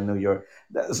down there in New York.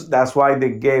 That's why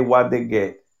they get what they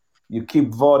get. You keep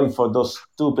voting for those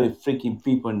stupid freaking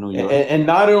people in New York. And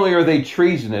not only are they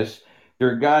treasonous,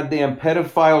 they're goddamn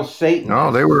pedophile Satanists.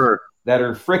 No, they were that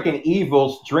are freaking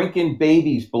evils, drinking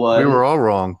babies' blood. We were all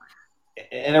wrong.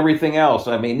 And everything else.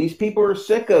 I mean, these people are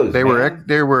sickos.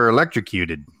 They were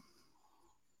electrocuted.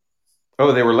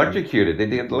 Oh, they were electrocuted. They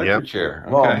did the electric chair.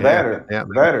 Okay. Well, better.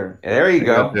 Better. There you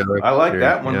go. I like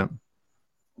that one. Yeah.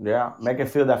 Yeah, make it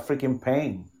feel that freaking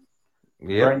pain.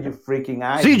 Yeah. Burn your freaking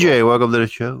eyes. CJ, welcome to the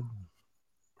show.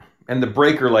 And the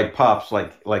breaker like pops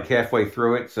like halfway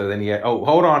through it. So then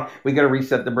hold on, we got to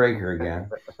reset the breaker again.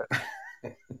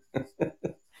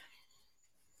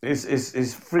 It's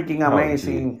freaking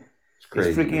amazing. It's crazy.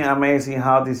 It's freaking amazing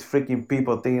how these freaking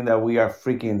people think that we are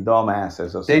freaking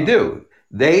dumbasses. Or they do.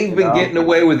 They've been getting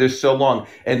away with this so long,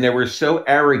 and they were so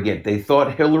arrogant. They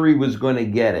thought Hillary was going to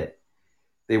get it.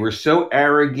 They were so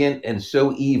arrogant and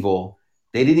so evil.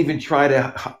 They didn't even try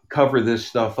to cover this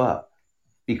stuff up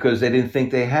because they didn't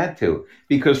think they had to.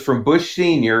 Because from Bush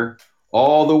Sr.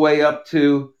 all the way up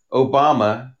to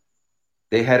Obama,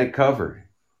 they had it covered.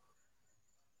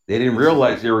 They didn't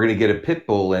realize they were going to get a pit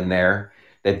bull in there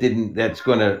that's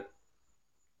going to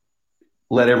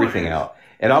let everything out.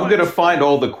 And I'm going to find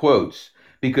all the quotes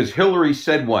because Hillary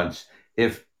said once,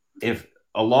 if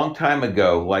a long time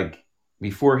ago, like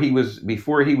before he was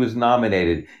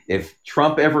nominated, if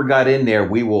Trump ever got in there,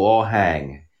 we will all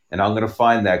hang. And I'm going to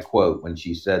find that quote when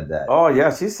she said that. Oh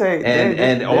yeah, she said.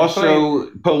 And also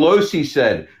Pelosi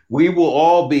said, we will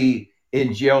all be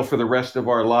in jail for the rest of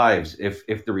our lives if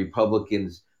the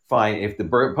Republicans if the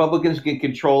Republicans get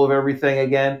control of everything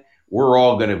again, we're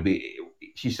all going to be.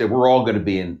 She said we're all going to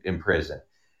be in prison.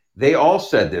 They all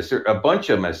said this. A bunch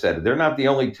of them have said it. They're not the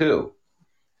only two,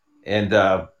 and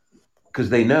because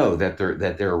they know that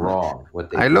they're wrong. What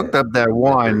they looked up that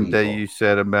one that you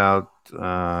said about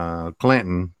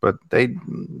Clinton, but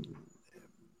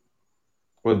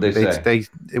what did they say?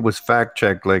 It was fact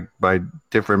checked like by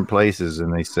different places,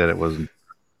 and they said it wasn't.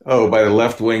 Oh, by the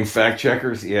left-wing fact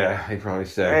checkers? Yeah, they probably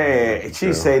said. Hey,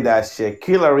 she say that shit.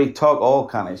 Hillary talk all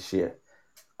kind of shit.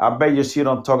 I bet you she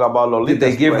don't talk about Lolita.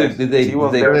 Did they give where it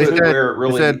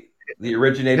really the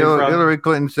originated from? Hillary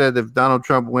Clinton said if Donald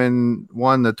Trump won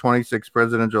the 26th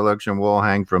presidential election, we'll all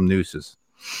hang from nooses.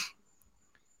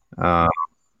 Right.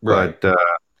 But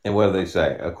and what do they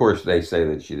say? Of course, they say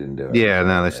that she didn't do it. Yeah,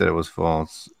 no, they said it was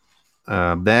false.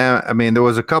 There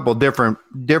was a couple different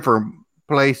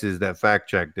places that fact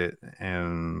checked it,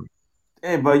 and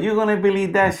hey, but you're gonna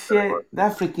believe that shit?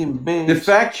 That freaking bitch. The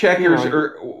fact checkers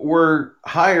were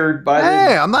hired by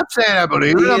I'm not saying I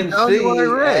believe it. I'm telling you what I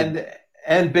read.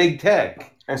 And big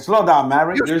tech. And slow down,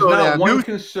 Mary. There's not one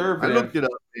conservative. I looked it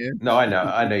up, man. No,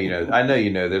 I know you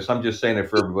know this. I'm just saying it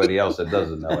for everybody else that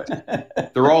doesn't know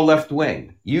it. They're all left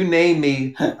wing. You name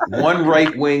me one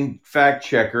right wing fact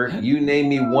checker. You name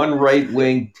me one right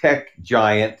wing tech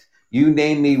giant. You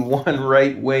name me one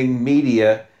right-wing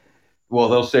media. Well,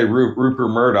 they'll say Rupert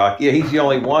Murdoch. Yeah, he's the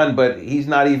only one, but he's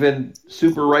not even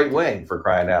super right-wing for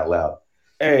crying out loud.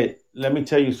 Hey, let me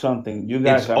tell you something. You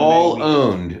guys are all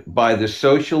owned by the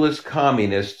socialist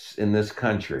communists in this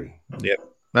country. Yep.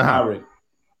 Harry,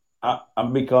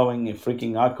 I'm becoming a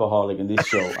freaking alcoholic in this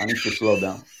show. I need to slow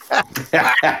down.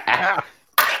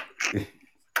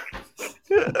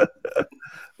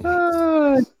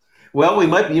 Well,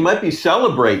 you might be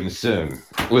celebrating soon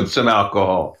with some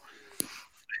alcohol.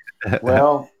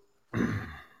 Well,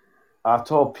 I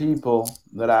told people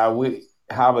that we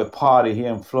have a party here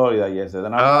in Florida yesterday.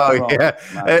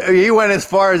 He went as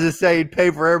far as to say he'd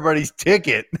pay for everybody's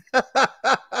ticket.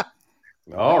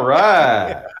 All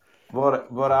right.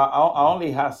 But I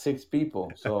only have 6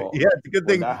 people. So yeah, it's a good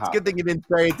thing. It's a good thing you didn't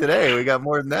say it today. We got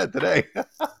more than that today.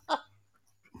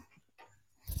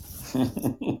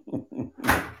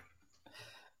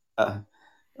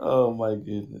 Oh my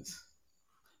goodness,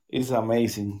 it's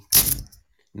amazing.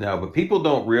 No, but people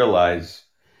don't realize,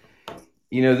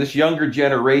 this younger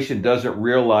generation doesn't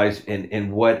realize in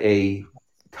what a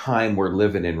time we're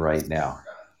living in right now.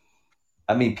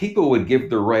 I mean, people would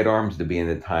give their right arms to be in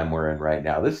the time we're in right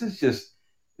now. This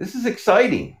is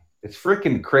exciting. It's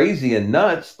freaking crazy and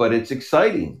nuts, but it's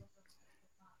exciting.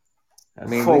 I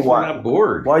mean, we're not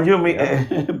bored. What do you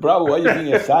mean, bro? What do you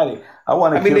mean exciting? I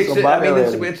want to kill somebody.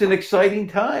 It's an exciting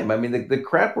time. I mean, the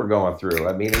crap we're going through.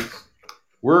 I mean,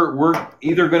 we're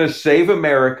either going to save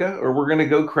America or we're going to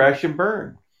go crash and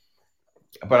burn.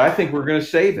 But I think we're going to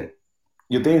save it.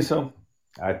 You think so?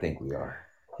 I think we are.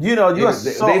 You know, you are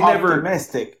so They've never-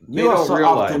 optimistic. they You are don't so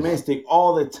realize. optimistic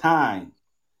all the time.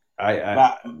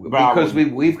 Because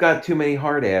we've got too many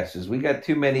hard asses. We got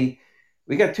too many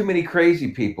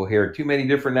crazy people here. Too many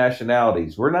different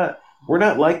nationalities. We're not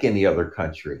like any other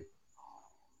country.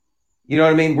 You know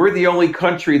what I mean? We're the only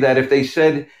country that if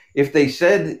they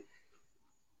said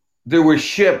there were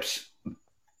ships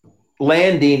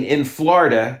landing in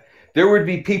Florida, there would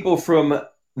be people from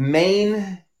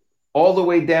Maine all the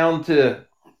way down to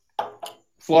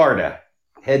Florida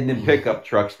heading in pickup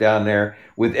trucks down there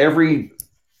with every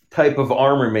type of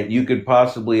armament you could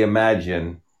possibly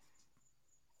imagine,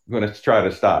 going to try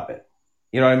to stop it.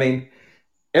 You know what I mean?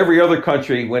 Every other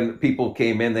country, when people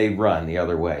came in, they run the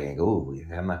other way and go, "Oh,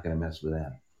 I'm not going to mess with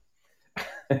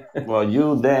them." Well,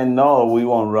 you then know we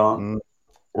won't run.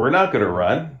 We're not going to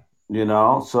run. You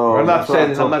know, so I'm not that's why I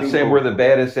saying tell saying people- we're the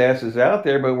baddest asses out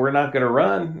there, but we're not going to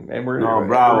run, and we're No, we're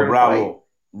gonna fight.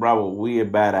 bravo. We a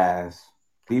badass.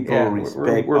 People Yeah,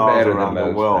 respect we're us better around than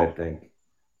the most, world. I think.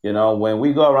 You know, when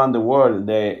we go around the world,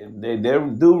 they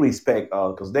do respect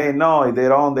us because they know if they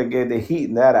don't, they get the heat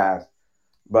in that ass.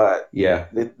 But Yeah,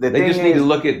 the they thing just need is, to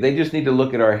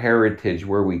look at our heritage,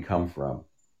 where we come from.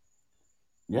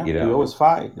 yeah, you know. we always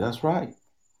fight. That's right.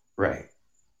 Right.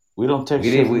 We don't take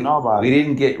shit from nobody. We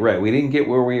didn't get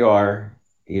where we are.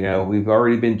 You know, we've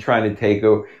already been trying to take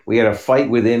over. We had a fight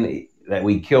within that.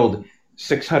 We killed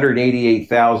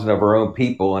 688,000 of our own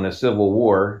people in a civil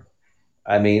war.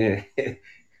 I mean,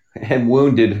 and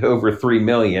wounded over 3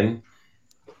 million.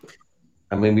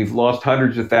 I mean, we've lost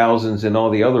hundreds of thousands in all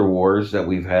the other wars that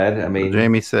we've had. I mean,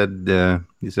 Jamie said,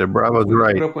 he said, Bravo's we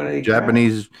right. put up with any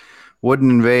Japanese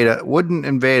wouldn't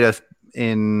invade us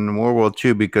in World War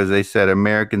II because they said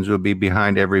Americans would be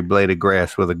behind every blade of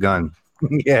grass with a gun.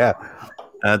 Yeah,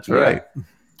 that's right.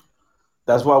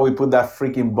 That's why we put that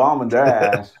freaking bomb in their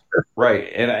ass. Right.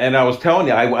 And I was telling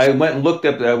you, I went and looked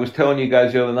up. I was telling you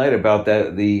guys the other night about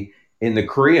that in the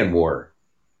Korean War,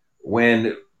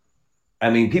 when, I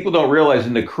mean, people don't realize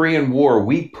in the Korean War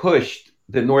we pushed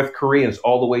the North Koreans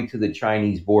all the way to the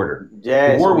Chinese border.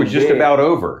 Yes, the war we was just did. about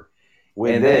over.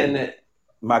 We and did. then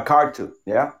MacArthur,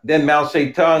 yeah. Then Mao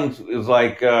Zedong was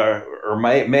like, or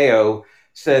Mao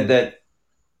said that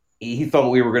he thought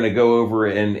we were going to go over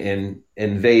and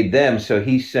invade them, so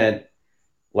he sent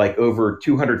like over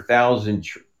 200,000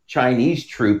 Chinese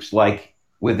troops, like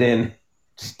within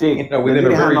within a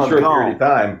very short period of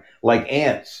time, like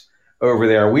ants over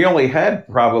there. We only had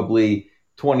probably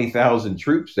 20,000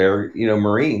 troops there,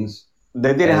 Marines.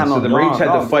 They didn't have no so the Marines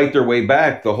had to fight their way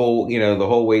back the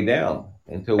whole way down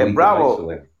until we could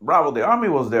isolate. Bravo, the army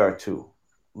was there too.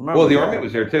 Well, the army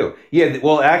was there too. Yeah,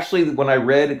 well, actually, when I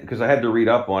read, because I had to read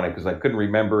up on it because I couldn't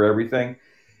remember everything,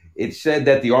 it said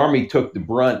that the army took the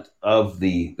brunt of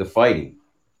the fighting.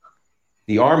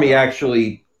 The army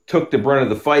actually took the brunt of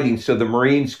the fighting so the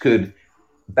Marines could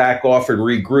back off and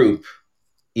regroup,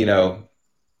 and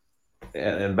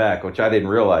back, which I didn't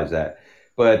realize that.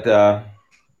 But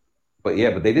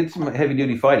they did some heavy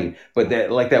duty fighting. But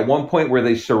that one point where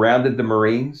they surrounded the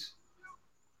Marines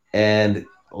and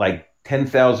like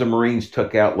 10,000 Marines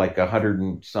took out like 100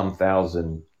 and some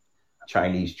thousand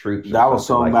Chinese troops. That was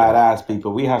some like badass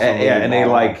people. We have some really and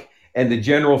they and the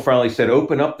general finally said,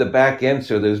 "Open up the back end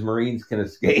so those Marines can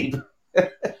escape."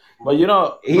 But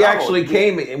he actually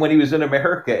came when he was in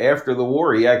America after the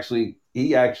war. He actually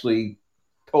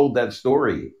told that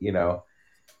story. So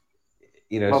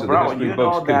the history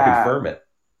books could confirm it.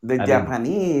 The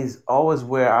Japanese always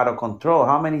were out of control.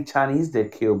 How many Chinese they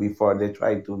killed before they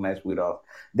tried to mess with us?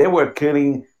 They were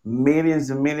killing millions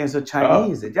and millions of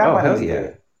Chinese. The Japanese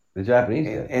did. The Japanese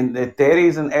did. In the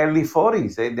 30s and early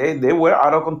 40s, they were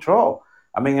out of control.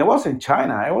 I mean, it wasn't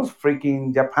China. It was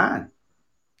freaking Japan.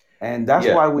 And that's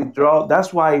why we draw.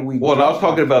 That's why we. Well, I was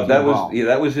talking about that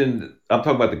was in. I'm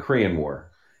talking about the Korean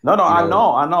War. No, I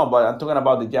know, but I'm talking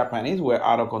about the Japanese were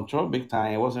out of control big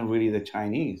time. It wasn't really the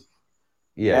Chinese.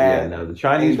 No, the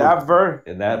Chinese. That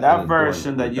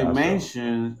version that you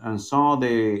mentioned, and some of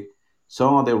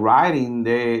the writing,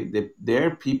 there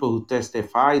are people who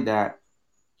testify that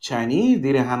Chinese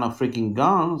didn't have no freaking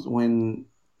guns when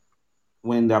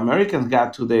the Americans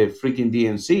got to the freaking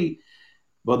DMZ,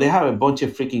 but they have a bunch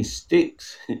of freaking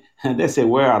sticks, and they say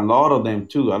where a lot of them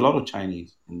too, a lot of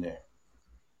Chinese in there.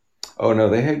 Oh no,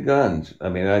 they had guns. I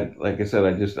mean, I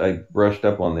brushed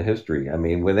up on the history. I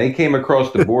mean, when they came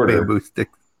across the border, bamboo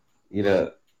sticks.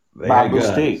 Bamboo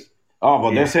stick. Oh,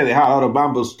 but they said they had a lot of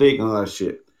bamboo stick and all that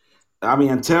shit. I mean,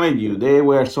 I'm telling you, there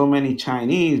were so many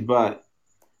Chinese, but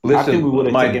listen,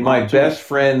 my best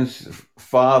friend's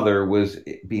father was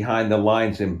behind the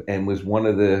lines and was one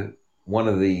of the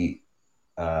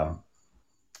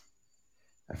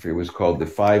I forget it was called the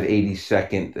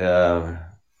 582nd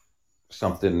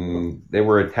something. They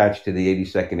were attached to the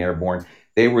 82nd Airborne.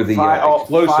 They were the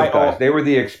explosive guys. They were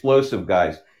the explosive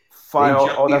guys. They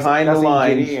jumped behind the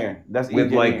lines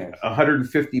with like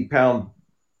 150-pound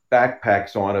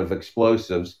backpacks on of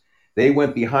explosives. They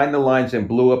went behind the lines and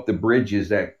blew up the bridges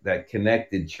that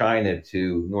connected China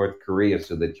to North Korea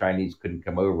so the Chinese couldn't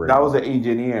come over. That was the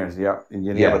engineers,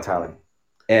 engineer battalion.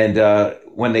 And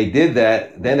when they did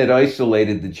that, then it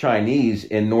isolated the Chinese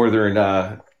in northern,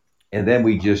 and then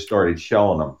we just started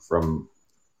shelling them from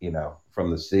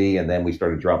the sea, and then we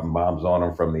started dropping bombs on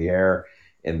them from the air,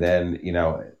 and then,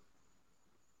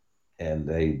 and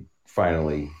they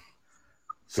finally...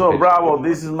 So, Bravo,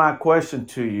 this is my question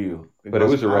to you. But it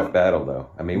was a rough battle, though.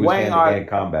 I mean, it was hand-to-hand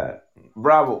combat.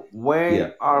 Bravo,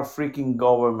 when our freaking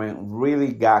government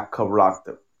really got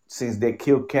corrupted? Since they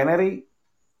killed Kennedy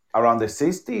around the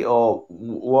 60s, or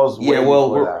was...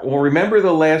 Well, remember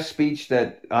the last speech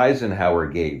that Eisenhower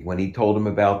gave when he told him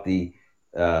about the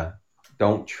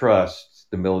don't trust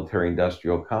the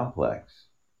military-industrial complex.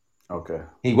 Okay.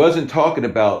 He wasn't talking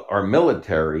about our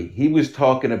military. He was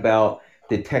talking about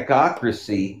the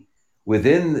technocracy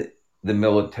within the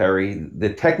military,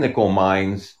 the technical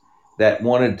minds that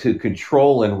wanted to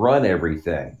control and run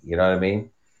everything. You know what I mean?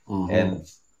 Mm-hmm.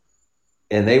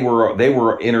 And they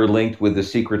were interlinked with the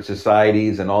secret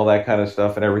societies and all that kind of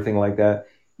stuff and everything like that.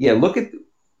 Yeah, look at...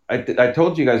 I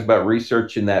told you guys about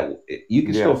researching that. You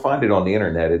can still find it on the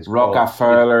internet. It's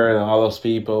Rockefeller and all those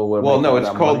people. It's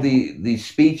called the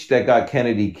speech that got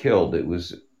Kennedy killed. It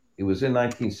was in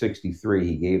 1963.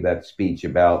 He gave that speech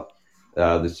about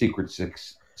the secret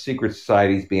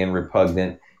societies being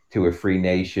repugnant to a free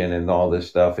nation and all this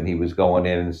stuff. And he was going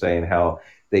in and saying how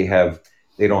they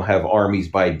don't have armies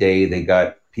by day. They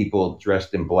got people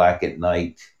dressed in black at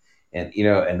night, and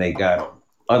and they got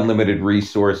unlimited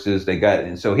resources.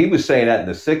 And so he was saying that in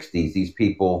the 60s, these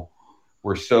people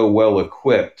were so well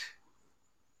equipped,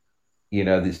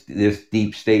 this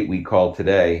deep state we call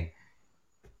today,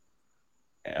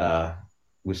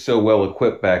 was so well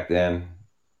equipped back then.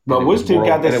 But we still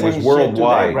got the same shit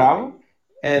today, bro.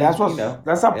 And that's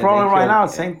a problem right now.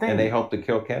 Same thing. And they helped to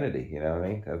kill Kennedy. You know what I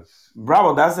mean?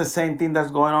 Bravo, that's the same thing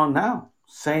that's going on now.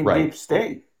 Same deep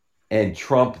state. And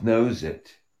Trump knows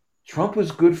it. Trump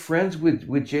was good friends with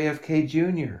JFK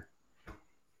Jr.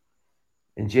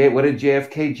 And what did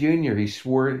JFK Jr.? He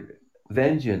swore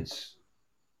vengeance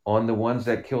on the ones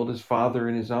that killed his father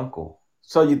and his uncle.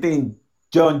 So you think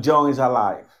John is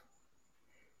alive?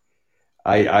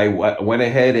 I went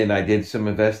ahead and I did some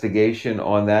investigation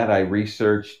on that. I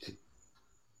researched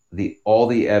all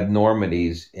the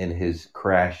abnormities in his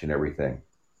crash and everything.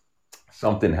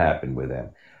 Something happened with him.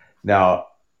 Now,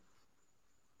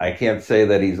 I can't say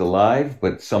that he's alive,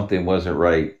 but something wasn't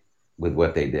right with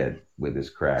what they did with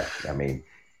his crash. I mean,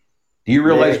 do you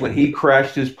realize when he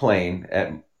crashed his plane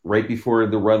right before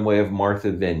the runway of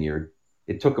Martha Vineyard,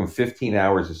 it took him 15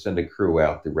 hours to send a crew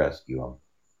out to rescue him,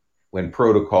 when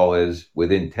protocol is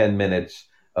within 10 minutes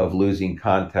of losing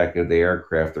contact of the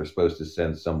aircraft, they're supposed to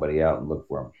send somebody out and look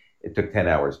for him. It took 10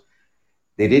 hours.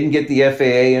 They didn't get the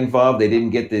FAA involved. They didn't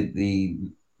get the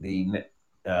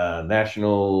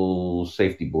National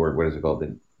Safety Board. What is it called?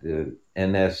 The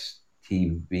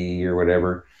NSTB or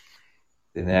whatever.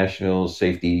 The National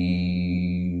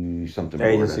Safety something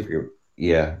board.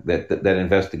 Yeah, that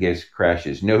investigates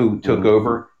crashes. You know who took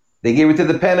over? They gave it to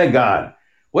the Pentagon.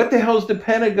 What the hell's the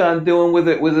Pentagon doing with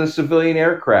a civilian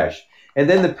air crash? And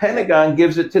then the Pentagon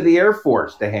gives it to the Air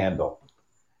Force to handle.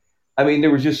 I mean,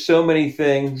 there were just so many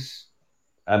things.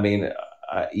 I mean,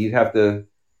 you'd have to.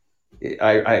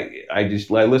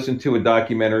 I listened to a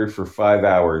documentary for 5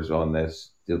 hours on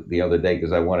this the other day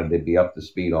because I wanted to be up to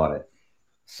speed on it.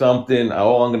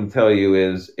 All I'm going to tell you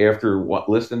is after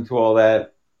listening to all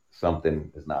that,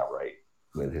 something is not right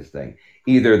with his thing.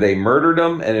 Either they murdered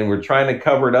him and then were trying to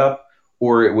cover it up,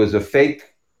 or it was a fake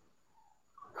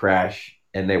crash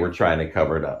and they were trying to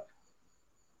cover it up.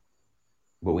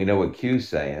 But we know what Q's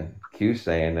saying. Q's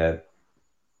saying that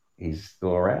he's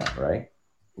still around, right?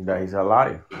 That he's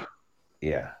alive.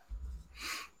 Yeah.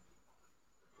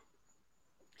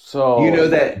 So do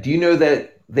you know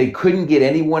that they couldn't get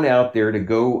anyone out there to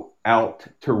go out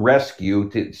to rescue,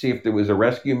 to see if there was a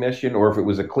rescue mission or if it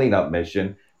was a cleanup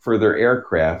mission for their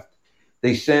aircraft?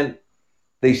 They sent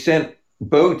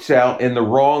boats out in the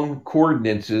wrong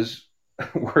coordinates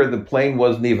where the plane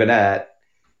wasn't even at.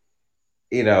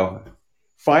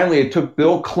 Finally it took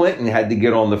Bill Clinton had to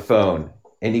get on the phone.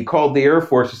 And he called the Air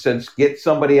Force and said, get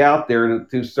somebody out there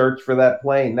to search for that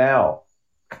plane now,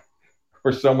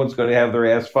 or someone's going to have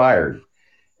their ass fired.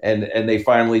 and they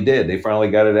finally did. They finally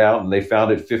got it out, and they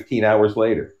found it 15 hours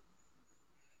later.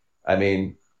 I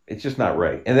mean, it's just not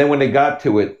right. And then when they got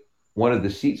to it, one of the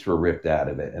seats were ripped out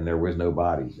of it, and there was no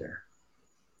bodies there.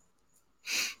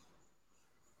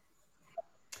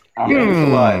 Yeah, there's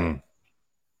a lot.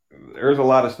 There's a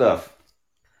lot of stuff.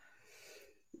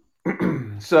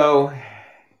 So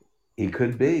he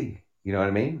could be. You know what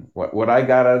I mean? What I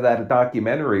got out of that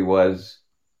documentary was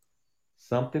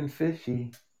something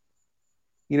fishy.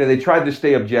 You know, they tried to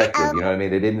stay objective. You know what I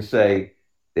mean? They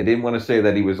didn't want to say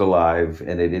that he was alive,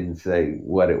 and they didn't say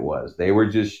what it was. They were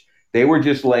just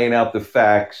laying out the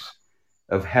facts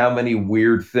of how many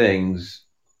weird things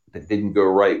that didn't go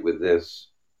right with this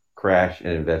crash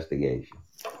and investigation.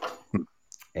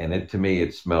 And to me,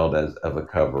 it smelled of a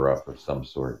cover up of some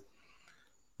sort.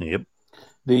 Yep.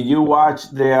 Did you watch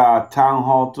the town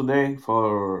hall today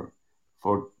for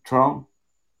Trump?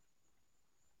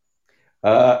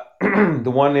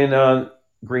 The one in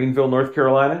Greenville, North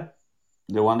Carolina.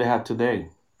 The one they had today.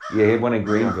 Yeah, he had one in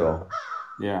Greenville.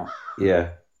 Yeah. Yeah.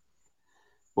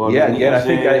 Well, yeah. I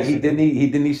think he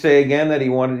didn't say again that he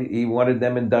wanted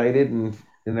them indicted and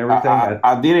everything.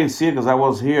 I didn't see it because I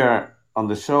was here on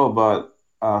the show, but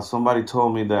somebody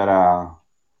told me that.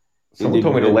 Someone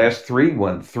told me the last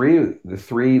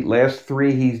last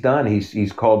three he's done,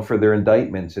 he's called for their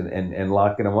indictments and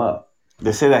locking them up.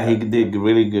 They say that he did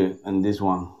really good in this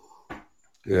one.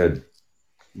 Good.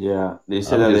 Yeah, they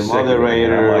said that the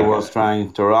moderator was trying to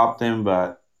interrupt him,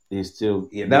 but he still.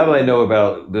 Yeah, now that I know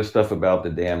about this stuff about the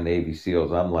damn Navy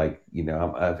SEALs, I'm like,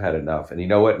 I've had enough. And you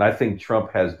know what? And I think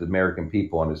Trump has the American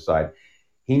people on his side.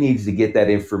 He needs to get that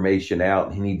information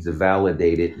out. He needs to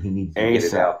validate it. He needs to get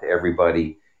it out to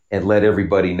everybody and let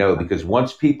everybody know. Because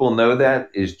once people know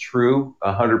that is true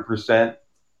 100%,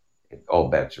 all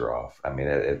bets are off. I mean,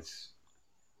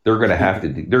 they're going to have to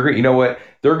do. You know what?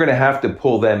 They're going to have to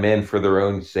pull them in for their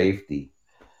own safety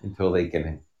until they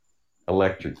can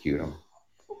electrocute them.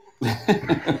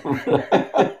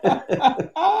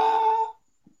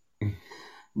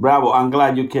 Bravo! I'm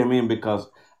glad you came in because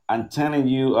I'm telling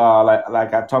you,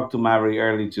 like I talked to Mary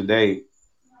early today.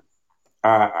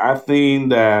 I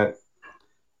think that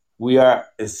we are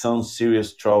in some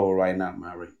serious trouble right now,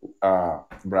 Mary.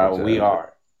 Bravo, we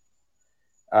are.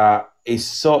 It's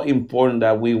so important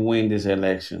that we win this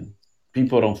election.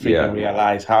 People don't freaking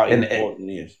realize how important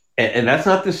it is. And that's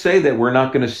not to say that we're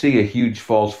not going to see a huge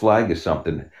false flag of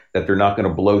something, that they're not going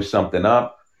to blow something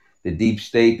up, the deep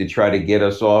state to try to get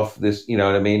us off this, you know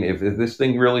what I mean? If this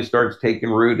thing really starts taking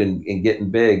root and getting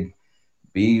big,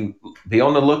 be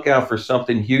on the lookout for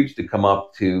something huge to come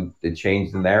up to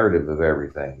change the narrative of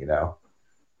everything,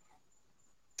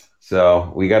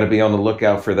 So we got to be on the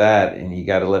lookout for that, and you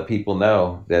got to let people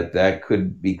know that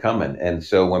could be coming. And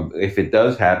so if it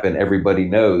does happen, everybody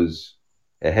knows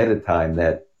ahead of time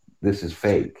that this is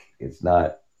fake. It's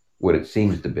not what it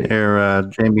seems to be. Here,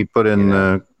 Jamie put in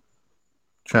the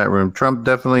chat room, Trump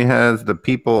definitely has the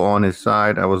people on his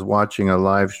side. I was watching a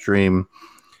live stream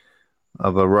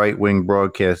of a right-wing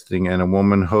broadcasting and a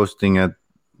woman hosting at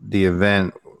the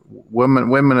event. Women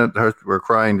were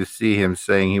crying to see him,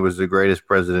 saying he was the greatest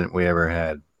president we've ever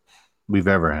had.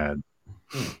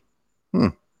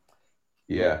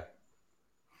 Yeah.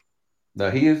 No,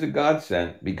 he is a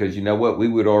godsend because you know what? We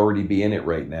would already be in it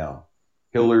right now.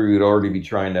 Hillary would already be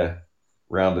trying to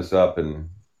round us up and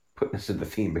put us in the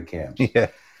FEMA camps. Yeah.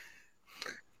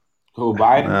 Who,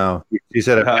 Biden? No, he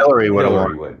said if Hillary would.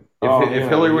 If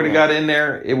Hillary would have got in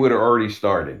there, it would have already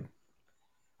started.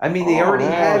 I mean, they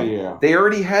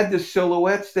already had the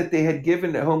silhouettes that they had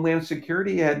given to Homeland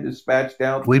Security, had dispatched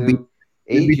out to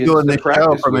agents to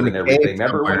practice with and everything.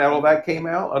 Remember when all that came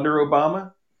out under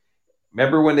Obama?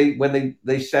 Remember when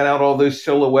they sent out all those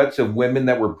silhouettes of women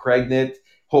that were pregnant,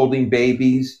 holding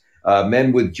babies,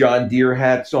 men with John Deere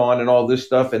hats on and all this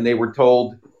stuff, and they were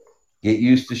told, get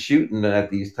used to shooting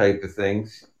at these type of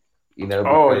things.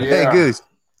 Hey, Goose.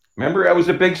 Remember, that was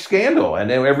a big scandal, and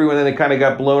then everyone then kind of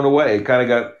got blown away. It kind of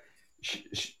got,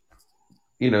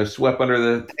 swept under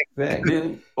the thing.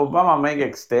 Didn't Obama make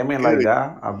a statement like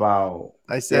that about?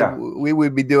 I said we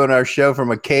would be doing our show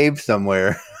from a cave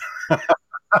somewhere.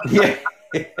 Yeah,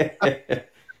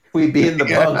 we'd be in the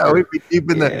bunker. We'd be deep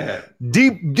in the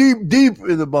deep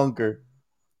in the bunker.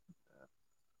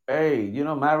 Hey,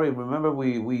 Mary, remember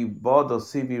we bought the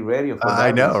CB radio for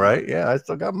I know, right? Yeah, I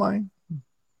still got mine.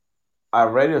 Our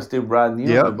radio is still brand new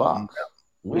in the box.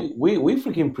 We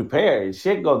freaking prepared.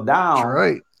 Shit go down. That's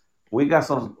right. We got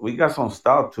some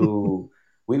stuff to.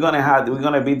 we're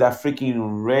gonna be that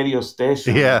freaking radio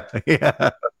station. Yeah.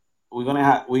 We're gonna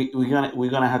have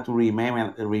to rename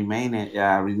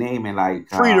it like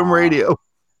Freedom Radio.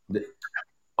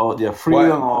 or the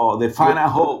freedom or the final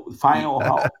hope, final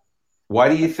hope. Why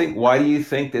do you think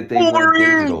that they went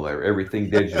digital, everything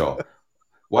digital?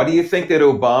 Why do you think that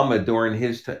Obama during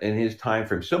in his time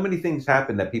frame, so many things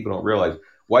happened that people don't realize?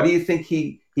 Why do you think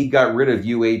he got rid of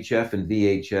UHF and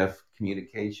VHF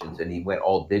communications and he went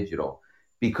all digital?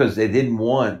 Because they didn't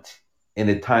want, in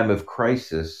a time of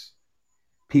crisis,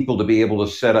 people to be able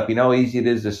to set up. You know how easy it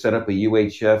is to set up a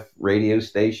UHF radio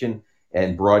station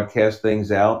and broadcast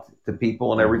things out to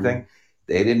people and everything.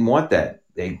 They didn't want that.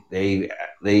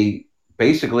 They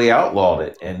basically outlawed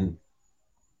it and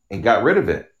got rid of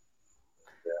it.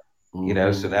 You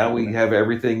know, so now we have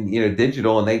everything, you know,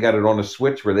 digital, and they got it on a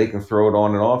switch where they can throw it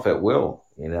on and off at will,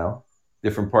 you know,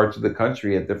 different parts of the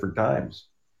country at different times.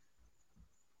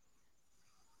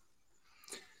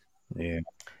 Yeah.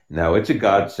 No, it's a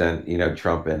godsend, you know,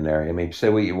 Trump in there. I mean, say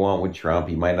what you want with Trump.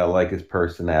 You might not like his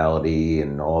personality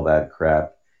and all that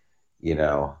crap, you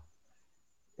know.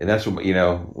 And that's what, you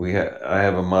know, I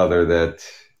have a mother that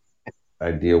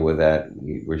I deal with that,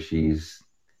 where she's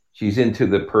into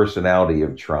the personality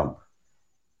of Trump,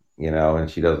 you know, and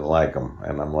she doesn't like him.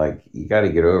 And I'm like, you got to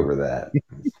get over that.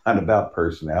 It's not about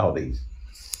personalities.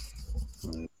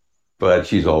 But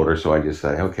she's older, so I just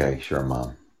say, okay, sure,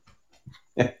 Mom.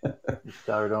 Just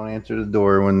tell her don't answer the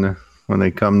door when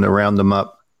they come to round them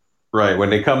up. Right, when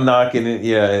they come knocking,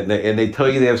 and they tell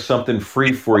you they have something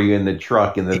free for you in the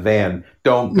truck, in the van,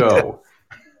 don't go.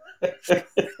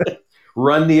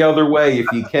 Run the other way if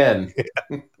you can.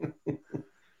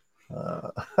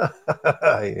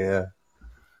 Yeah.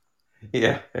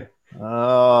 Yeah.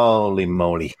 Holy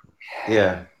moly.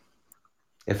 Yeah.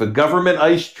 If a government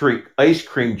ice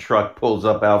cream truck pulls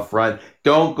up out front,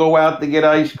 don't go out to get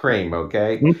ice cream,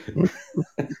 okay?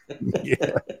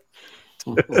 Yeah.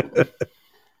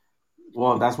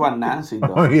 Well, that's what Nancy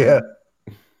does. Oh, yeah.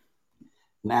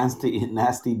 Nasty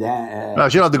Dan. No,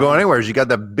 she don't have to go anywhere. She got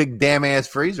the big damn ass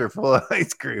freezer full of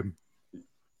ice cream.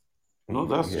 No,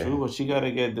 that's true, but she got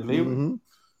to get delivered. Mm-hmm.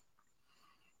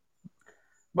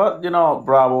 But, you know,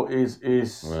 Bravo,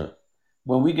 is Right.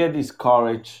 when we get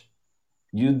discouraged,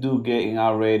 you do get in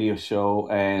our radio show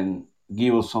and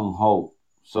give us some hope.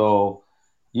 So,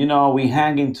 you know, we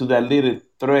hang into that little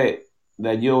thread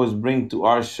that you always bring to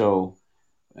our show.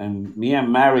 And me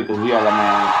and Mary, because we are the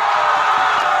man.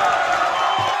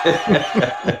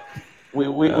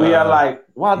 we are like,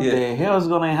 what the hell is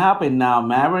going to happen now,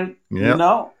 Mary? Yep. You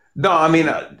know? No, I mean,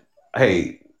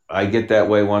 hey, I get that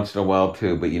way once in a while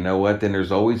too, but you know what? Then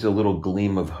there's always a little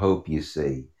gleam of hope you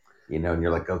see, you know, and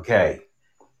you're like, okay,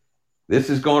 this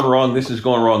is going wrong, this is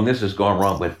going wrong, this is going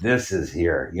wrong, but this is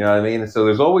here. You know what I mean? And so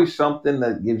there's always something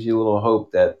that gives you a little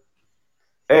hope that,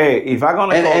 hey, if I'm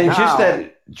gonna and down, just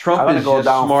that Trump is just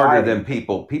smarter fighting. than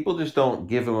people. People just don't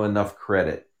give him enough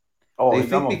credit. Oh, they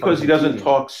think because he doesn't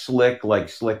talk slick like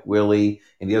Slick Willie,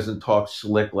 and he doesn't talk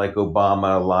slick like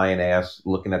Obama, lying ass,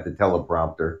 looking at the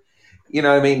teleprompter. You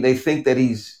know what I mean? They think that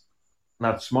he's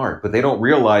not smart, but they don't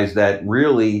realize that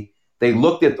really they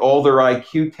looked at all their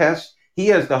IQ tests. He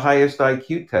has the highest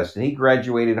IQ test, and he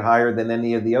graduated higher than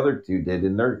any of the other two did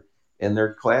in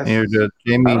their classes. Here,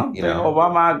 Jamie, I don't think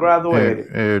Obama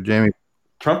graduated. Jamie,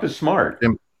 Trump is smart.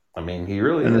 I mean, he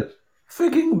really is.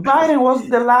 Freaking Biden was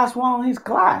the last one in his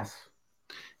class.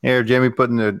 Here, Jamie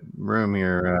put in the room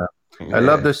here. I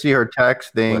love to see her tax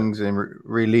things and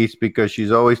release because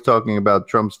she's always talking about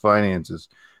Trump's finances.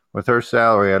 With her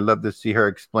salary, I'd love to see her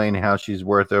explain how she's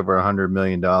worth over $100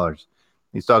 million.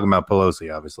 He's talking about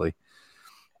Pelosi, obviously.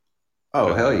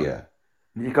 Oh, hell yeah.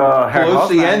 Because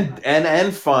Pelosi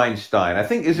and Feinstein. I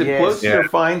think, is it Pelosi or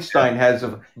Feinstein has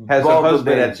a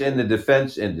husband that's in the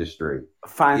defense industry?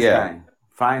 Feinstein.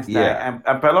 Yeah.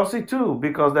 And Pelosi too,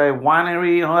 because they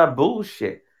winery and all that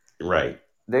bullshit. Right.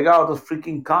 They got all those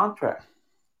freaking contracts.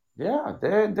 Yeah,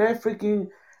 they're freaking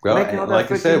making all that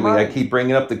like I said, money. I keep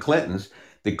bringing up the Clintons.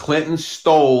 The Clintons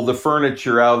stole the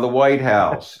furniture out of the White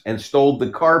House and stole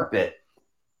the carpet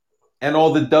and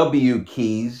all the W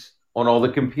keys on all the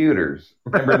computers.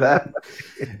 Remember that?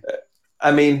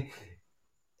 I mean,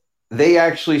 they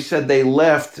actually said they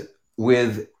left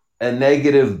with a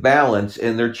negative balance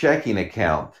in their checking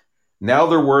account. Now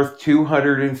they're worth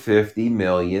 $250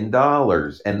 million,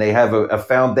 and they have a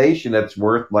foundation that's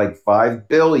worth like $5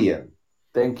 billion.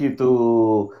 Thank you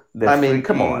to the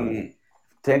come on.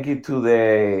 Thank you to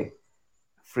the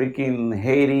freaking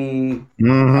Haiti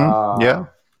Mm-hmm.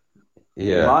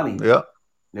 money. Yeah.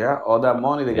 Yeah, all that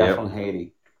money they got from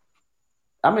Haiti.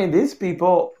 I mean, these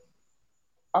people,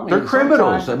 they're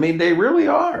criminals. I mean, they really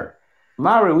are.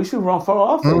 Mary, we should run for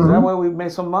office. Mm-hmm. That way we make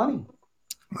some money.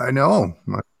 I know.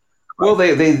 Well,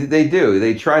 they do.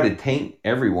 They try to taint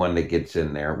everyone that gets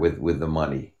in there with the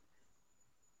money.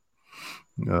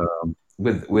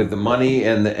 with the money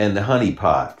and the honey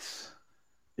pots.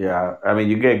 Yeah, I mean,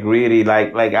 you get greedy.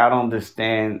 Like I don't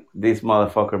understand this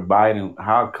motherfucker Biden.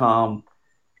 How come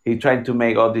he tried to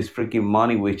make all this freaking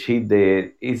money, which he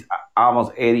did? He's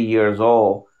almost 80 years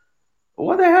old.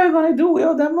 What the hell are you gonna do with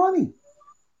all that money?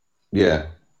 Yeah,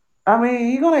 I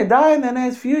mean, he's gonna die in the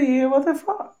next few years. What the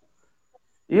fuck?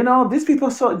 You know, these people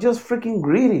are so just freaking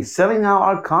greedy, selling out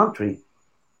our country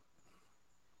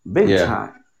big yeah.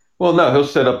 time. Well, no, he'll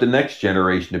set up the next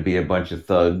generation to be a bunch of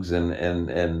thugs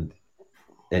and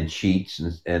cheats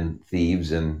and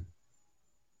thieves and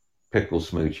pickle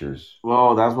smoochers.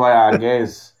 Well, that's why I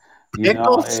guess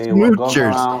Pickle what goes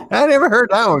smoochers. around. I never heard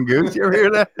that one, Goose. You ever hear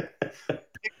that?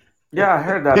 Yeah, I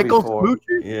heard that Pickle before.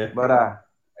 smoochers? Yeah. But I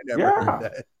never yeah, heard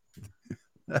that.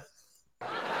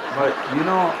 but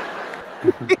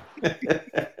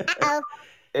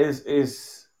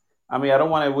is I mean, I don't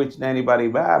want to wish anybody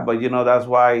bad, but that's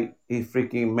why he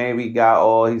freaking maybe got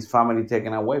all his family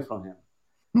taken away from him.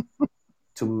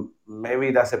 To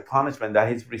maybe that's a punishment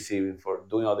that he's receiving for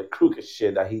doing all the crooked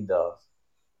shit that he does.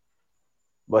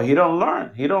 But he don't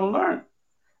learn. He don't learn.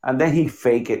 And then he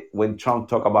fake it when Trump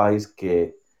talk about his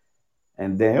kid.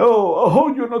 And then,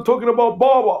 you're not talking about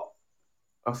Baba.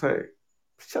 I say,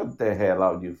 shut the hell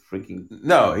out, you freaking.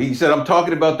 No, he said, I'm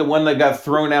talking about the one that got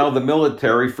thrown out of the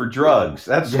military for drugs.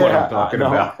 That's what I'm talking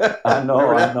about. I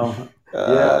know.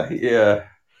 Yeah.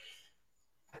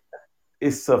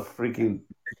 It's so freaking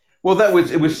Well,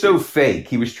 it was so fake.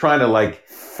 He was trying to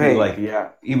fake.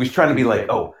 He was trying to be like, Fake.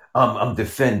 oh, I'm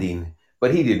defending,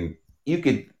 but he didn't. You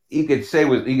could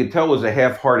tell it was a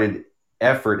half-hearted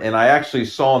effort. And I actually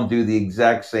saw him do the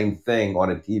exact same thing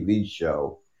on a TV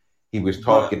show. He was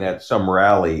talking at some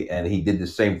rally, and he did the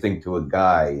same thing to a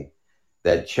guy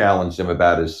that challenged him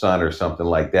about his son or something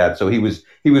like that. So he was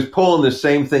pulling the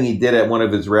same thing he did at one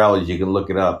of his rallies. You can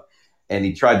look it up. And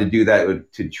he tried to do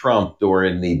that to Trump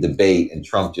during the debate, and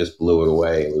Trump just blew it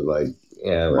away. It was like,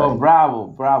 yeah, right. Well,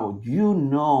 bravo. You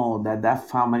know that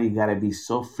family gotta be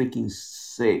so freaking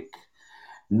sick.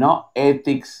 No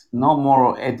ethics, no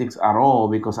moral ethics at all,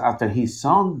 because after his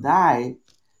son died,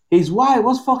 his wife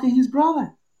was fucking his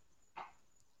brother.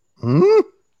 Hmm?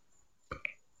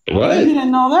 What? You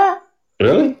didn't know that?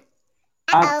 Really?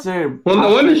 Well,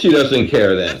 no wonder she doesn't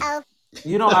care then.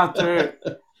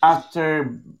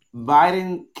 After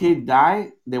Biden kid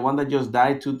died, the one that just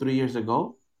died 2-3 years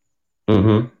ago,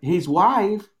 his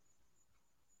wife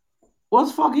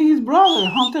was fucking his brother,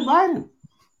 Hunter Biden.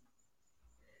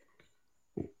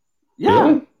 Yeah.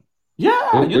 Really?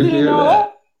 Yeah, you didn't know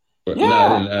that?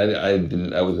 Yeah. No, I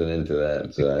didn't. I wasn't into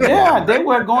that. So Yeah, they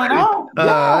were going out.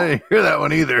 I didn't hear that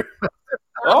one either.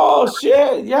 Oh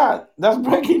shit! Yeah, that's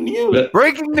breaking news.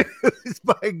 Breaking news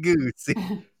by Goose.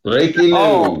 Breaking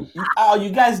news. Oh,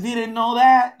 you guys didn't know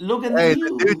that? Look at the news.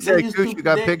 The dude said, "Goose, you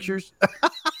got pictures?"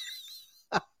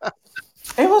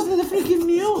 It was in the freaking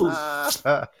news.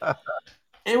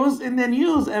 It was in the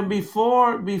news, and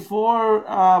before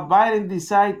Biden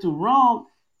decided to run,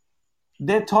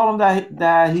 they told him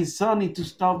that his son need to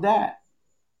stop that.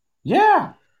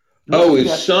 Yeah.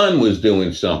 His son was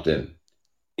doing something.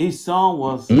 His son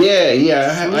was.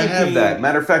 Yeah. I have that.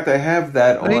 Matter of fact, I have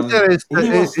that But on. he said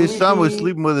his son was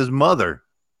sleeping with his mother.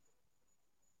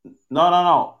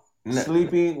 No.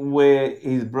 Sleeping with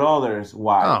his brother's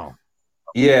wife. Oh.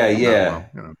 Yeah.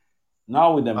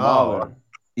 Not with the mother.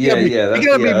 Yeah. You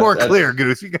gotta be more clear,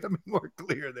 Goose. You gotta be more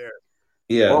clear there.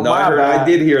 Yeah, well, I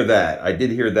did hear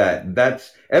that.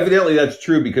 That's evidently that's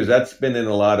true because that's been in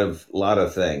a lot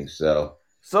of things. So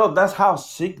that's how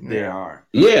sick they are.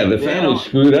 Yeah, the family's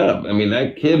screwed up. I mean,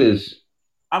 that kid is.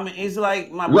 I mean, it's like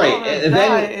my brother and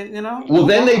died, then Well,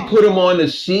 then they put him on the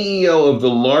CEO of the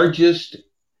largest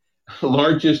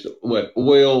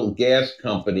oil gas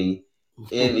company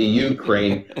in the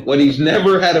Ukraine when he's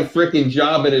never had a freaking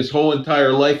job in his whole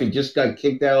entire life and just got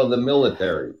kicked out of the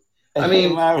military. I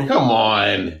mean, come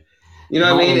on. You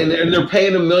know what I mean? And they're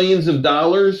paying him millions of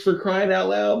dollars for crying out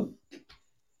loud.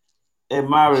 And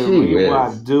Mario,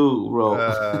 what do, bro?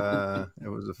 It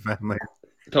was a family.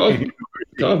 Talk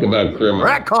about criminal.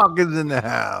 Rat Hawkins in the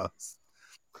house.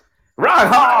 Rat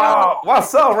Hawk!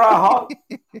 What's up, Rat Hawk?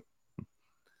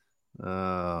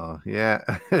 Oh, yeah.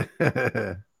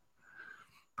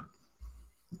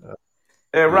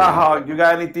 Hey, Rat Hawk, you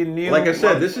got anything new? Like I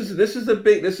said, this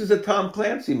is a Tom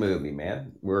Clancy movie,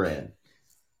 man. We're in.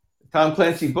 Tom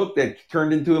Clancy book that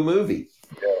turned into a movie.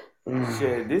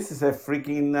 Shit, this is a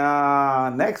freaking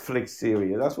Netflix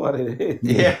series. That's what it is.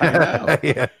 Yeah, I know.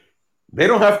 Yeah. They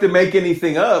don't have to make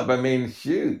anything up. I mean,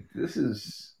 shoot, this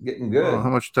is getting Well, how good.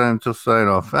 much time till sign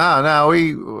off? Ah, no,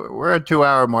 we're at 2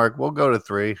 hour mark. We'll go to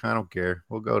 3. I don't care.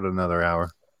 We'll go to another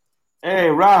hour. Hey,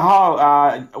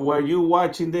 Rahal, were you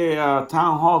watching the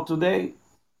town hall today?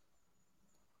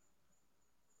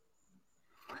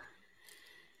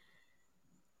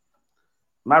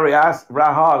 Mary asked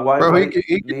Rahal Bro, what if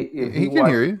he he can watched.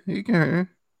 hear you. He can hear you.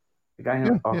 The guy Yeah,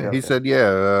 here? Okay, yeah. He okay. said,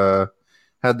 yeah.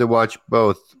 Had to watch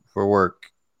both for work.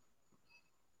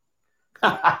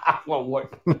 Well,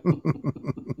 what?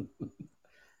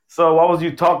 So, what was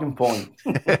your talking point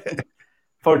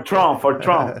for Trump? For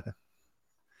Trump,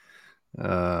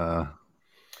 uh,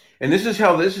 And this is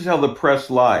how the press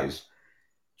lies.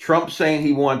 Trump saying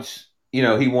he wants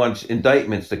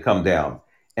indictments to come down,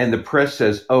 and the press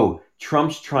says, "Oh,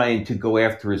 Trump's trying to go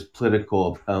after his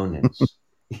political opponents."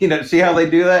 See how they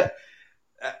do that?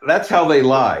 That's how they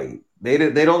lie. They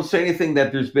don't say anything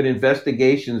that there's been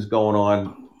investigations going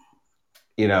on,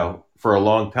 for a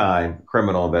long time,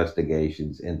 criminal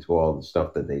investigations into all the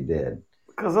stuff that they did.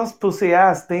 because those pussy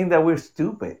ass think that we're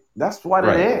stupid. That's what it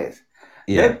Right. is.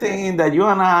 They Yeah. think that you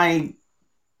and I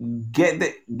get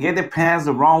the pants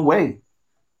the wrong way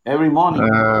every morning.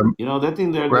 They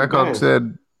think they're the Blackhawk best.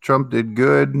 said Trump did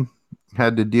good.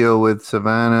 Had to deal with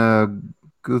Savannah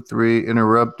Guthrie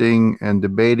interrupting and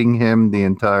debating him the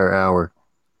entire hour.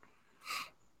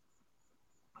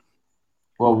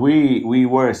 Well, we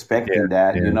were expecting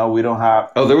that. Yeah. We don't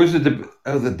have Oh, there was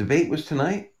the debate was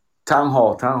tonight. town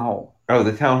hall, town hall. Oh,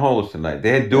 the town hall was tonight. They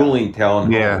had dueling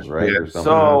town Yeah, halls, right, yeah. or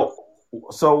something.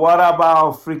 So what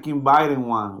about freaking Biden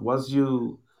one? What's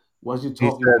you He talking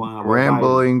said point about Biden?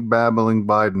 rambling, babbling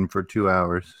Biden for 2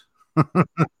 hours.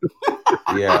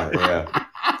 Yeah.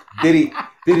 Did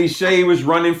he say he was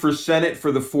running for Senate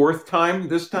for the fourth time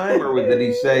this time, or did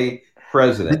he say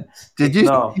president? Did you?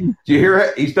 No. Do you hear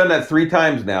it? He's done that 3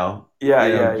 times now.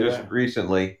 Yeah, just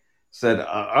recently said,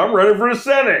 "I'm running for the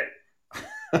Senate."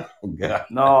 Oh, God.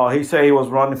 No, he said he was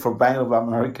running for Bank of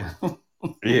America.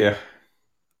 Yeah.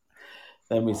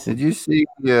 Let me see. Did you see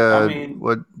I mean-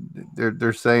 what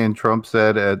they're saying Trump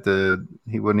said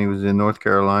when he was in North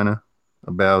Carolina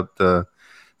about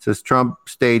says Trump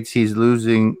states he's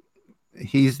losing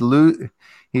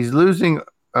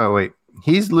oh wait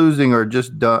he's losing or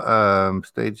just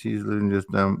states he's losing just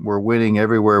we're winning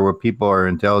everywhere where people are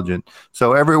intelligent.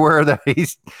 So everywhere that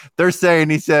they're saying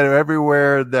he said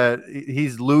everywhere that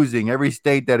he's losing, every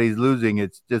state that he's losing,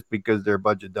 it's just because they're a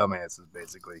bunch of dumbasses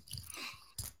basically.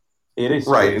 It is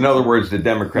Right. In other words, the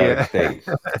Democratic states.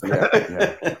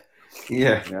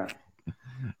 Yeah. Yeah.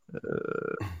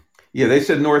 Yeah, they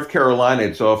said North Carolina,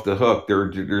 it's off the hook.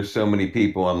 There's so many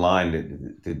people in line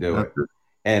to do it.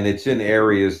 And it's in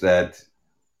areas that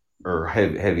are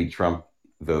heavy Trump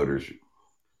voters,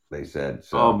 they said.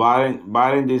 So. Oh,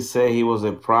 Biden did say he was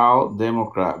a proud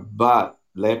Democrat, but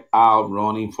left out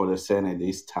running for the Senate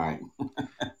this time.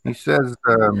 He says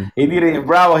he didn't.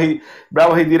 Bravo, he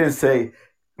didn't say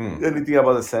anything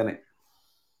about the Senate.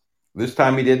 This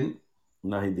time he didn't?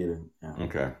 No, he didn't. Yeah.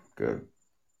 Okay, good.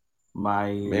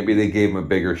 Maybe they gave him a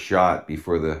bigger shot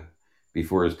before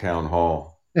his town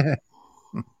hall.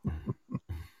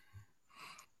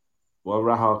 What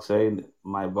Rahawk said,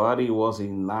 my buddy was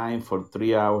in line for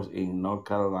 3 hours in North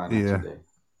Carolina today.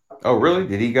 Oh, really?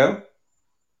 Did he go?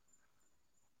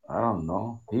 I don't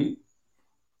know. He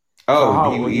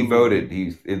voted.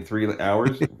 He's in 3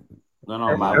 hours.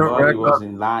 No, my buddy was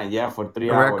in line, for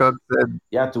 3 hours.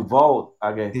 Said, to vote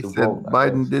again. He said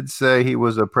Biden did say he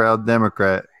was a proud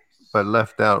Democrat, but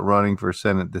left out running for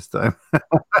Senate this time.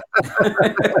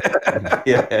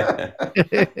 Yeah.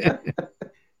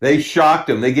 They shocked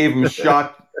him. They gave him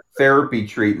shock therapy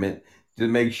treatment to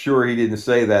make sure he didn't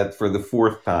say that for the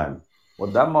 4th time.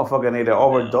 Well, that motherfucker needed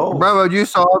overdose. Bravo, you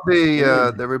saw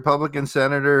the Republican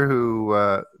senator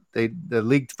who the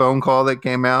leaked phone call that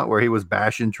came out where he was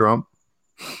bashing Trump?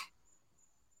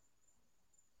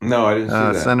 No, I didn't see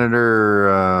that. Senator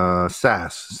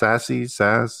Sasse,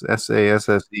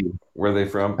 S-A-S-S-E. Where are they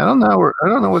from? I don't know. I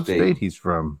don't know what state he's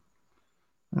from.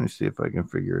 Let me see if I can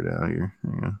figure it out here.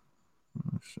 Hang on.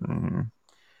 Let's see here.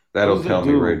 That'll tell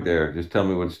me right there. Just tell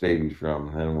me what state he's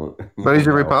from. But he's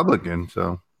a Republican,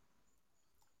 so.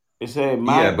 It's a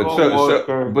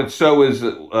but so is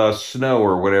Snow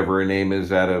or whatever her name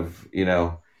is out of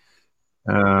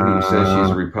who says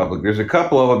she's a Republican. There's a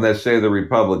couple of them that say they're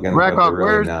Republicans, but they're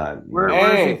really not. Where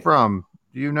is he from?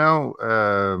 Do you know?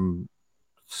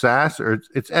 Sass or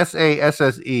it's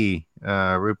S-A-S-S-E,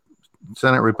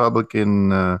 Senate Republican,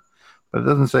 but it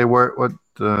doesn't say what.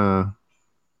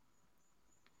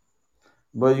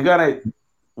 But you gotta.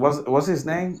 What's his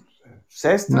name?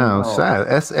 Seston? No,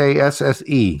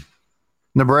 Sasse.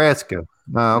 Nebraska.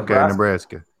 Oh, okay,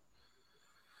 Nebraska.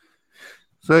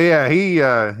 So yeah, he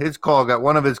his call got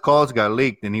one of his calls got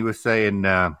leaked, and he was saying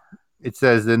it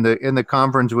says in the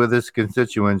conference with his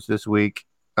constituents this week.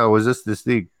 Oh, was this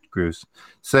week, Bruce?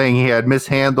 Saying he had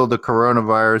mishandled the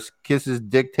coronavirus, kisses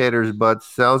dictators' butts,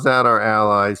 sells out our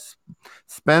allies,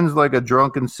 spends like a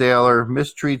drunken sailor,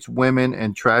 mistreats women,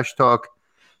 and trash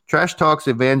talks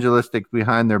evangelistic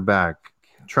behind their back.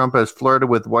 Trump has flirted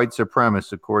with white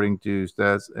supremacists, according to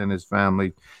Stats and his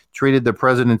family, treated the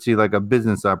presidency like a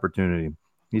business opportunity.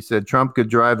 He said Trump could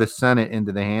drive the Senate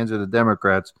into the hands of the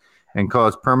Democrats and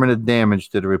cause permanent damage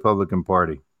to the Republican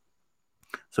Party.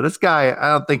 So this guy,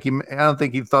 I don't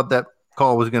think he thought that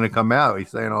call was going to come out. He's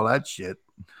saying all that shit.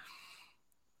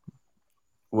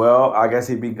 Well, I guess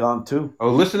he'd be gone too. Oh,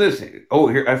 listen to this. Oh,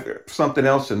 here something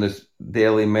else in this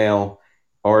Daily Mail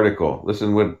article.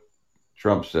 Listen what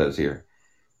Trump says here.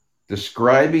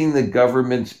 Describing the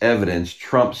government's evidence,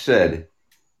 Trump said,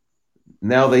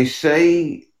 "Now they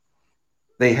say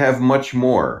they have much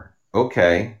more.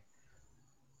 Okay.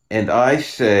 And I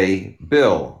say,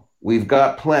 Bill, we've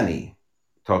got plenty."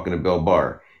 Talking to Bill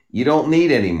Barr. "You don't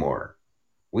need any more.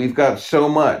 We've got so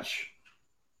much."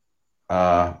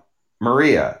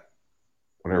 Maria,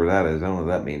 whatever that is, I don't know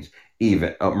what that means.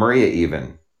 Maria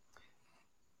even.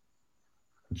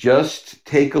 "Just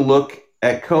take a look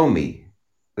at Comey,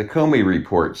 the Comey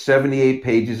report, 78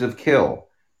 pages of kill,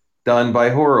 done by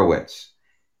Horowitz.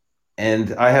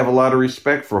 And I have a lot of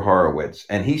respect for Horowitz.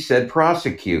 And he said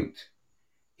prosecute.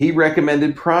 He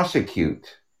recommended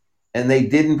prosecute. And they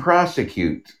didn't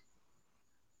prosecute.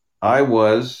 I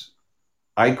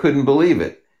couldn't believe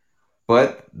it.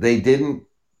 But they didn't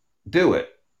do it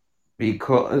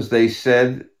because they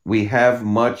said we have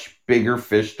much bigger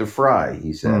fish to fry,"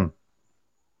 he said.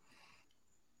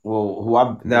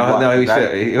 Well,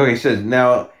 he says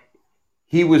now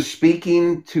he was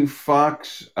speaking to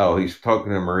Fox. Oh, he's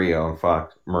talking to Maria on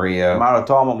Fox. Maria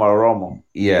Maromo.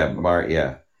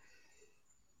 Yeah.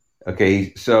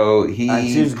 Okay, so he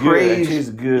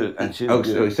praised.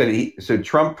 So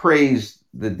Trump praised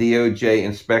the DOJ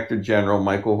Inspector General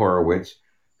Michael Horowitz,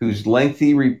 whose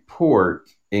lengthy report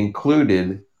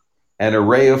included an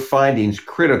array of findings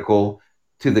critical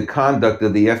to the conduct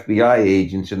of the FBI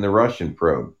agents in the Russian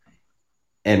probe,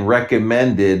 and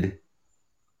recommended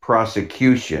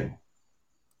prosecution.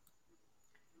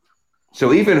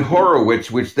 So even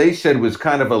Horowitz, which they said was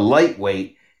kind of a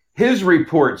lightweight, his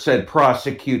report said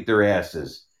prosecute their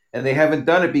asses. And they haven't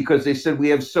done it because they said we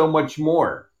have so much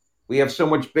more. We have so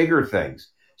much bigger things.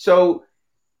 So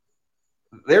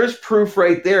there's proof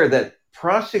right there that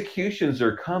prosecutions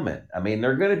are coming. I mean,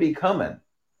 they're going to be coming.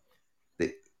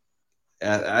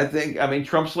 I think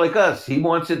Trump's like us. He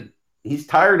wants it. He's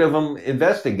tired of them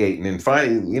investigating and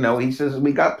finding, he says,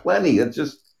 we got plenty.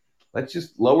 Let's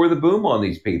just lower the boom on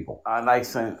these people. I like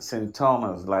St.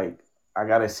 Thomas, like, I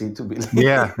got to see to believe.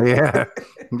 Yeah. I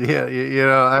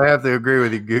have to agree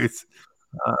with you, Goose.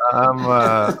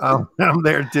 I'm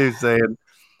there too, saying,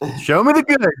 show me the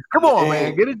good. Come on,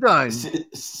 man, get it done.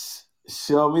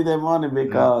 Show me the money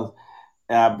because,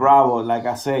 Bravo, like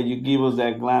I said, you give us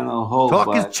that gland of hope.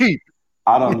 Talk is cheap.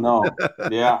 I don't know.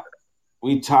 Yeah.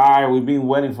 We tired. We've been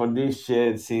waiting for this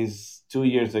shit since 2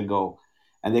 years ago.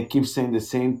 And they keep saying the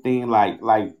same thing, like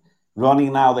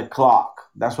running out the clock.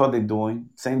 That's what they're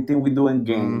doing. Same thing we do in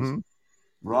games. Mm-hmm.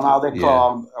 Run out the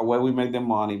clock where we make the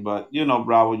money. But,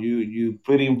 Bravo, you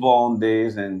pretty involved in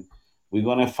this, and we're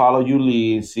going to follow your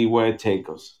lead, see where it takes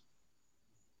us.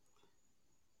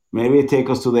 Maybe it take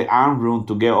us to the arm room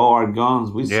to get all our guns.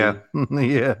 We see. Yeah.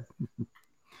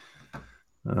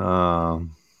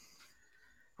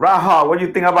 Raha, what do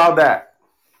you think about that?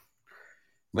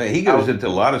 Man, he goes into a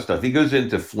lot of stuff. He goes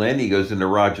into Flynn. He goes into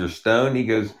Roger Stone.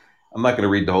 I'm not going to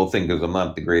read the whole thing because I'm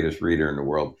not the greatest reader in the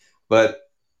world. But,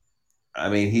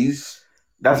 he's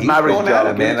Maverick's going at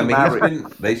it, man.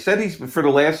 They said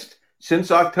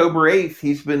since October 8th,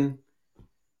 he's been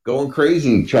going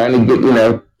crazy, trying to get,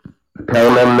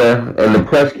 telling them and the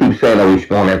press keeps saying, he's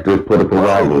going after his political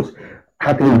rivals.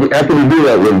 How can he do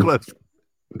that when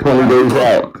 20 days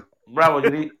out? Bravo, you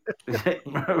need...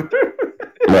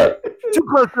 Too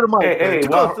close to the mic.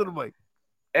 Close to the mic.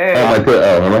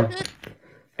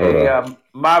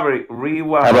 Maverick, read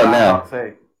what How about now?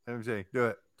 Say. Let me see. Do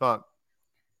it. Talk.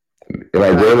 Am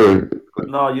I good?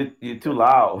 No, you're too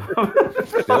loud.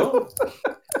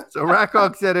 So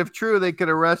Rackhawk said, if true, they could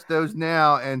arrest those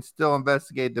now and still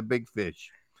investigate the big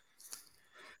fish.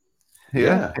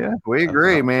 Yeah. We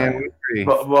agree, man. We agree.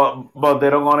 But they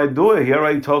don't want to do it. He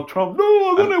already told Trump, "No,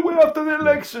 I'm gonna wait after the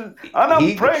election." And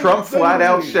I'm praying. Trump flat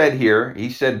out said here. He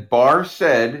said Barr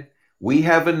said we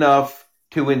have enough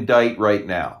to indict right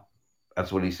now.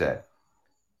 That's what he said.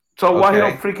 So why he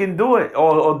don't freaking do it?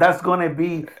 Or that's gonna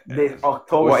be the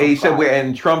October. Well, he said,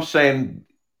 and Trump's saying,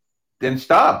 then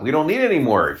stop. We don't need any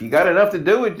more. If you got enough to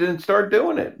do it, then start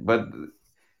doing it. But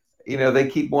they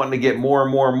keep wanting to get more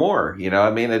and more and more.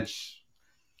 I mean,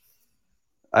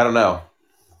 I don't know.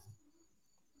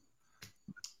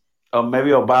 Maybe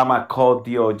Obama called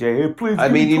DOJ. Hey, please. I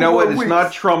mean, you know what? It's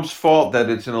not Trump's fault that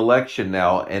it's an election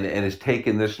now, and it's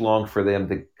taken this long for them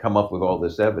to come up with all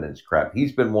this evidence crap.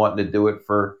 He's been wanting to do it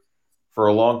for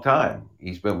a long time.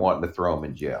 He's been wanting to throw him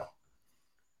in jail.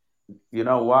 You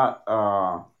know what?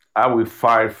 I will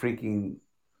fire freaking.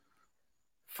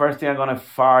 First thing I'm gonna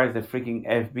fire is the freaking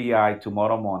FBI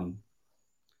tomorrow morning.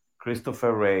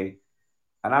 Christopher Wray,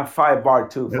 and I fire Barr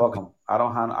too. Fuck him. I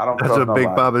don't. That's what nobody.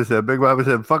 Big Baba said. Big Baba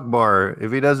said, "Fuck Barr.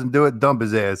 If he doesn't do it, dump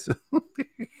his ass."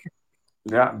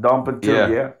 Yeah, dump it too.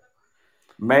 Yeah.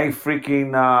 Make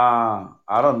freaking.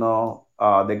 I don't know.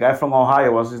 The guy from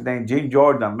Ohio, what's his name? Jim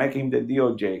Jordan. Make him the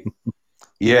DOJ.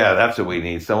 Yeah, that's what we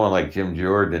need. Someone like Jim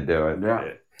Jordan to do it.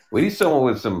 Yeah. We need someone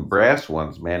with some brass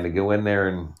ones, man, to go in there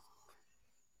and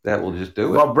that will just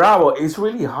do it. But Bravo, it's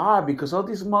really hard because all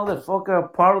these motherfuckers are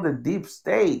part of the deep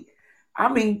state.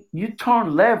 I mean, you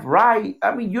turn left, right.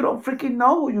 I mean, you don't freaking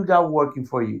know who you got working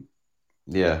for you.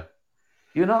 Yeah.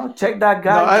 Check that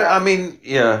guy. No, I mean,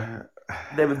 yeah.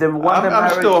 I'm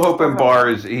still hoping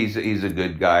Barr he's a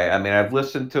good guy. I mean, I've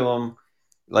listened to him.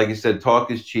 Like I said,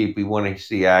 talk is cheap. We want to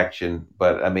see action,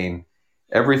 but I mean,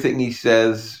 everything he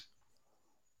says,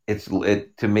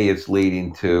 to me, it's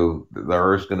leading to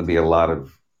there's going to be a lot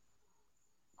of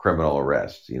criminal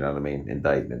arrests. You know what I mean?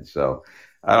 Indictments. So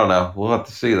I don't know. We'll have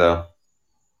to see though.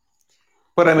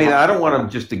 But I mean, I don't want them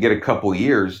just to get a couple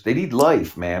years. They need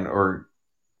life, man, or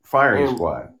firing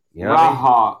squad. You know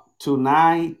what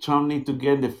tonight, Trump need to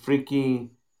get the freaking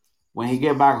when he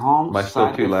get back home. Am I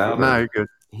still too loud? No, you're good.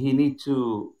 He need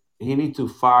to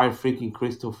fire freaking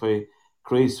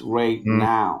Chris Wray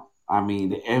now. I mean,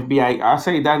 the FBI. I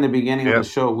say that in the beginning of the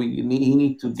show. He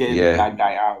need to get that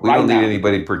guy out. We don't need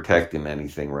anybody protecting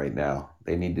anything right now.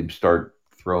 They need to start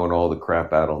throwing all the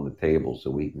crap out on the table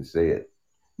so we can see it.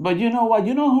 But you know what?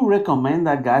 You know who recommend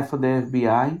that guy for the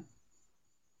FBI?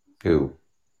 Who?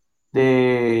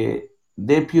 The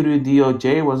deputy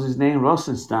DOJ, what's his name?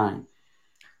 Rosenstein.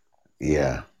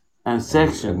 Yeah. And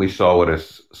Section. And we saw what a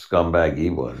scumbag he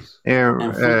was. Yeah,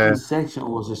 and freaking Section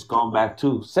was a scumbag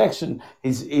too. Section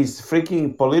is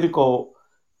freaking political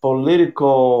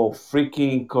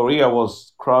freaking career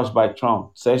was crushed by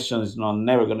Trump. Section is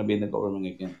never going to be in the government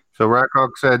again. So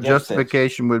Rackhawk said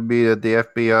justification would be that the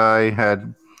FBI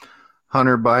had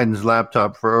Hunter Biden's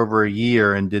laptop for over a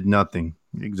year and did nothing.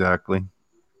 Exactly.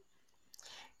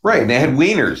 Right. And they had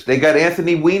Wieners. They got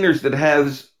Anthony Wieners that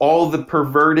has all the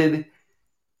perverted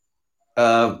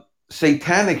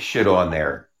satanic shit on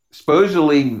there.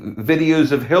 Supposedly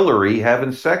videos of Hillary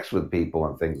having sex with people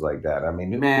and things like that. I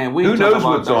mean, who knows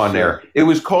what's on there? It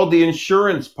was called the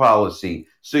insurance policy.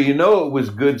 So it was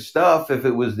good stuff if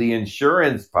it was the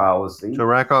insurance policy. So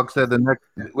Rackhawk said the next...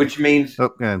 Which means...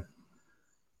 the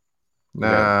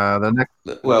next...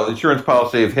 Well, insurance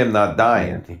policy of him not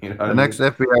dying. The next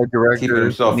FBI director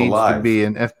needs alive. to be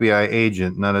an FBI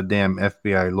agent, not a damn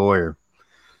FBI lawyer.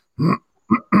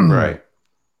 Right.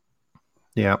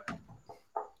 Yeah.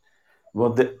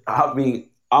 Well, I mean,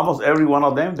 almost every one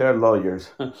of them, they're lawyers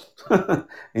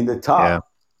in the top. Yeah.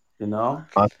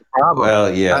 That's the problem.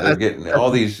 Well, yeah, they're getting all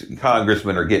these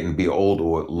congressmen are getting be old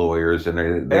lawyers, and they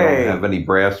don't have any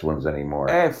brass ones anymore.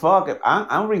 Hey, fuck it!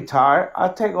 I'm retired.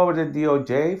 I'll take over the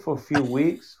DOJ for a few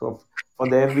weeks for the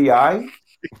FBI.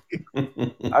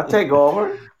 I'll take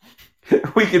over.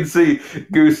 We can see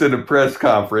Goose in a press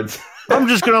conference. I'm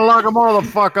just gonna lock them all the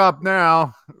fuck up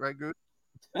now, right, Goose?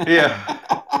 Yeah.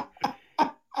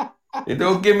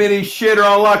 Don't give me any shit, or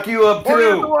I'll lock you up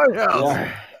too.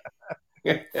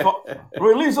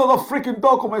 Release all the freaking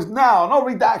documents now. No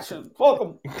redaction. Fuck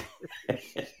them.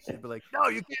 She'd be like, no,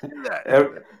 you can't do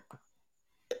that.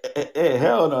 Hey,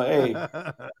 hell no. Hey,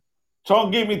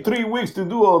 Trump gave me 3 weeks to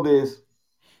do all this.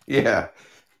 Yeah.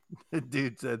 The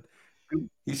dude said,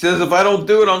 he says, if I don't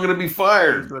do it, I'm going to be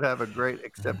fired. He would have a great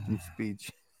acceptance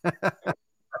speech.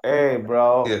 Hey,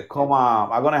 bro, come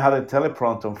on. I'm going to have the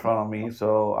teleprompter in front of me,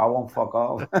 so I won't fuck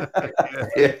off.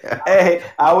 Yeah. Hey,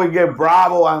 I will get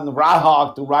Bravo and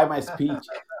Rackhawk to write my speech.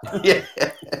 Yeah.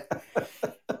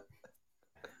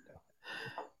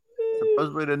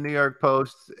 Supposedly, the New York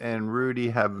Post and Rudy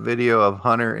have video of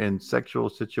Hunter in sexual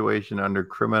situation under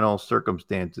criminal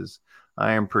circumstances.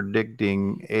 I am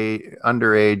predicting a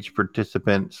underage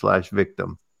participant /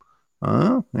 victim.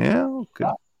 Yeah, okay.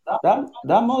 That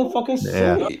motherfucker's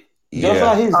Yeah. sick. Just Yeah.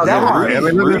 like his Oh, Yeah, no, dad. right. I mean, look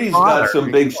at his Rudy's father. got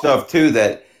some big stuff too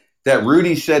that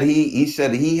Rudy said he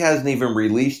said he hasn't even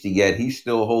released it yet. He's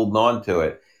still holding on to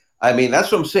it. I mean,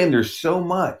 that's what I'm saying. There's so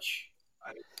much.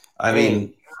 I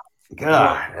mean,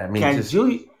 God, I mean, Can just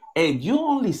you? Hey, you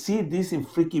only see this in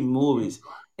freaking movies.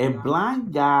 A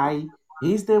blind guy,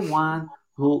 he's the one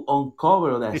who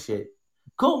uncovered that shit.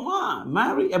 Come on,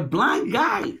 marry a blind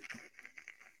guy.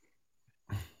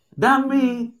 That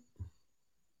means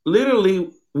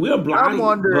literally we're I'm blind,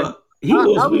 wondering. but he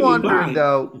was I'm really wondering blind.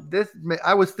 though.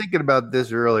 I was thinking about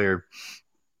this earlier.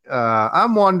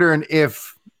 I'm wondering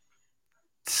if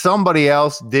somebody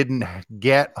else didn't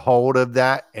get hold of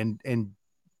that and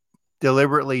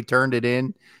deliberately turned it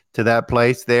in to that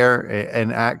place there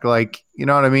and act like, you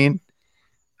know what I mean?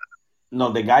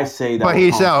 No, the guy say that But was he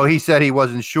Thompson. said he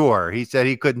wasn't sure. He said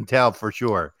he couldn't tell for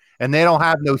sure. And they don't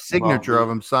have no Well, signature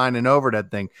of him signing over that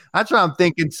thing. That's why I'm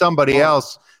thinking somebody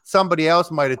else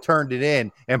might have turned it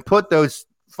in and put those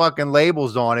fucking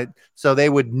labels on it so they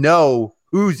would know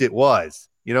whose it was.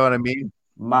 You know what I mean?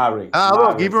 Mary,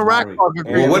 Look, Mary, even Mary. Racklock well,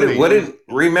 agrees with me. what did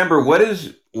remember what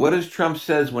does Trump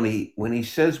says when he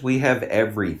says we have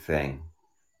everything?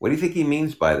 What do you think he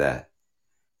means by that?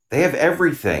 They have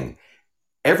everything.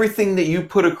 Everything that you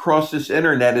put across this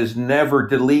internet is never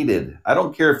deleted. I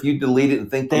don't care if you delete it and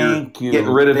think Thank you're you.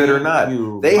 getting rid of it or Thank not.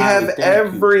 you, They Mary, have thank you.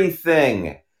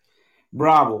 everything.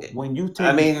 Bravo. When you take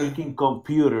I mean, the freaking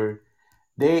computer,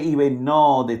 they even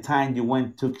know the time you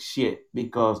went took shit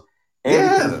because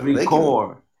everything's they can.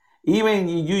 record. Even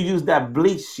you use that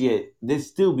bleach shit, they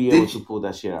still be able to pull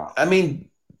that shit out. I mean,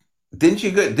 didn't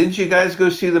you guys go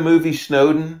see the movie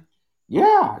Snowden?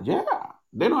 Yeah.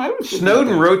 They know everything.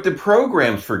 Snowden wrote the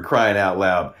programs, for crying out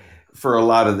loud, for a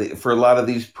lot of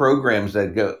these programs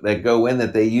that go in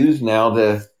that they use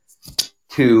now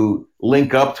to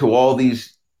link up to all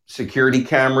these security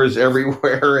cameras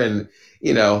everywhere, and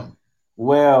you know.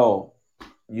 Well,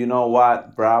 you know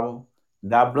what, Bravo?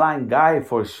 That blind guy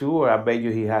for sure. I bet you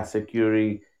he has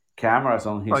security cameras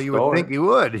on his Oh, you would store. think he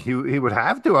would. He would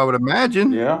have to, I would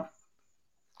imagine. Yeah.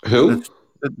 Who?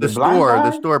 The blind store, guy?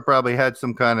 the store probably had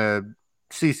some kind of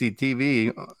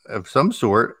CCTV of some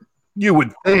sort. You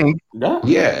would think.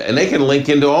 Yeah, and they can link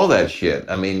into all that shit.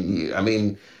 I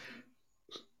mean,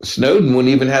 Snowden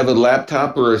wouldn't even have a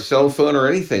laptop or a cell phone or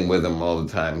anything with him all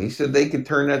the time. He said they could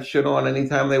turn that shit on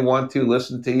anytime they want to,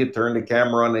 listen to you, turn the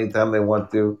camera on anytime they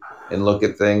want to, and look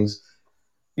at things.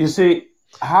 You see,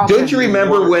 don't you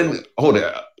remember when? Hold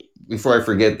on, before I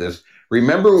forget this.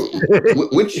 Remember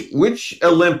which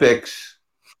Olympics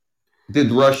did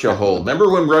Russia hold? Remember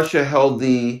when Russia held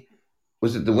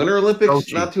was it the Winter Olympics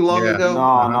Sochi. not too long Yeah. ago?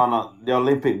 No. The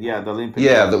Olympic, the Olympic.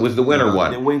 Yeah, that was the winter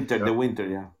one. The winter,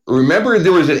 yeah. Remember,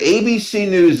 there was an ABC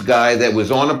News guy that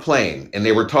was on a plane, and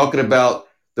they were talking about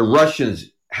the Russians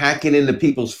hacking into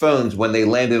people's phones when they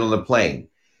landed on the plane.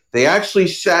 They actually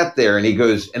sat there, and he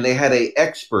goes, and they had a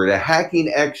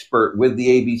hacking expert with the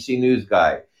ABC News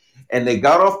guy. And they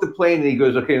got off the plane, and he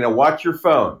goes, okay, now watch your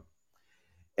phone.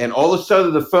 And all of a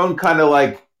sudden, the phone kind of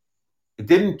like, it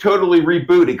didn't totally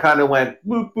reboot. It kind of went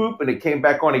boop, boop, and it came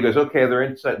back on. He goes, okay, they're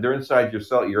inside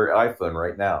your iPhone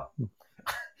right now.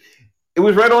 It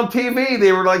was right on TV.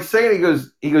 They were like saying,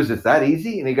 he goes, it's that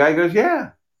easy? And the guy goes,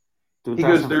 yeah. He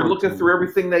goes, they're looking through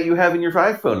everything that you have in your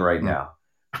iPhone right now.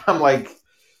 I'm like,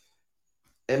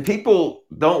 and people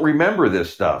don't remember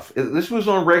this stuff. This was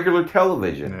on regular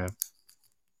television. Yeah.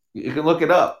 You can look it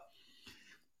up.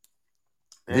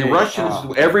 The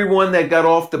Russians, everyone that got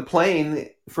off the plane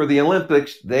for the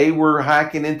Olympics, they were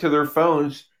hacking into their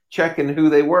phones, checking who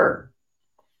they were.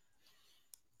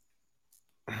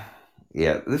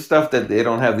 Yeah, this stuff that they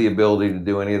don't have the ability to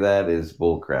do any of that is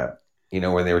bullcrap. You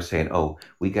know, when they were saying, oh,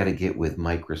 we got to get with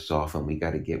Microsoft and we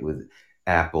got to get with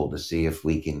Apple to see if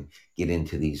we can get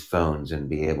into these phones and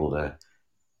be able to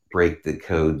break the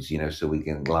codes, so we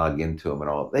can log into them and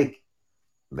all.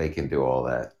 They can do all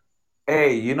that.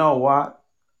 Hey, you know what,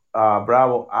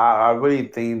 Bravo? I really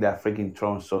think that freaking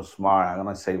Trump's so smart. I'm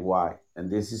gonna say why, and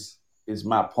this is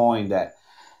my point. That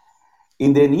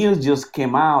in the news just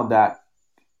came out that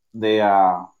they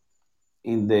are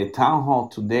in the town hall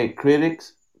today.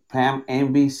 Critics Pam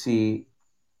NBC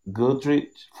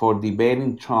Goodrich for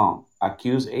debating Trump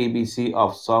accused ABC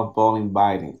of softballing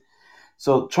Biden.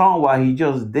 So Trump, what he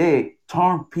just did,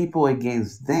 turned people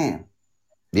against them.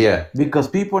 Yeah. Because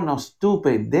people are not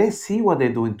stupid. They see what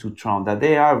they're doing to Trump, that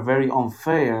they are very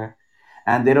unfair.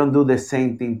 and they don't do the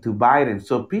same thing to Biden.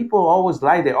 So people always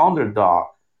like the underdog.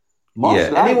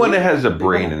 Yeah, anyone that has a they're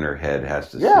brain gonna- in their head has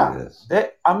to see yeah, this.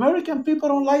 the American people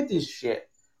don't like this shit.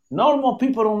 Normal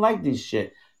people don't like this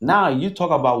shit. Now you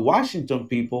talk about Washington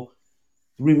people.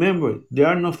 Remember, they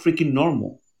are not freaking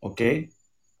normal. Okay,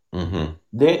 Hmm.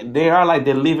 they are like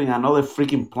they're living another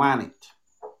freaking planet.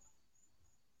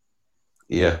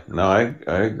 Yeah, no, I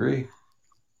agree.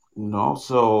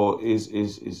 So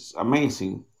it's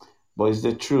amazing, but it's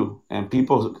the truth, and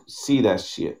people see that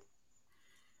shit.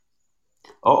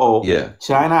 Oh, Yeah,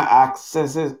 China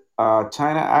access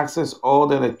all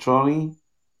the electronic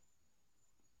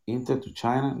into to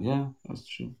China. Yeah, that's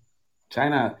true.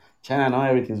 China know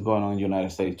everything's going on in the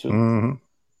United States too. Hmm.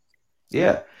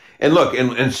 yeah. And look,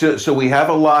 and so we have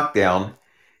a lockdown,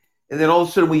 and then all of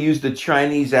a sudden we use the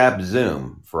Chinese app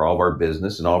Zoom for all of our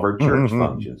business and all of our church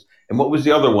functions. And what was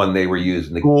the other one they were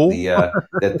using? Cool.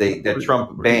 That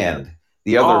Trump banned.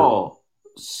 The other. Oh,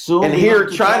 And zooming here,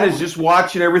 into China's China. just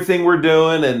watching everything we're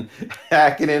doing and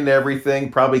hacking into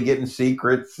everything, probably getting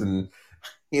secrets, and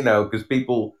because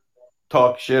people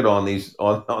talk shit on these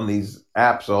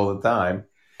apps all the time.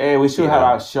 Hey, we should You have know,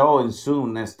 our show in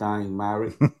Zoom next time,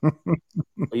 Mary.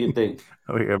 What do you think?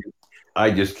 Oh, yeah. I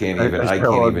just can't even. I I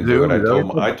show can't on even do it. Zoom. Is that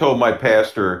what I told my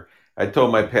pastor. I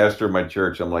told my pastor of my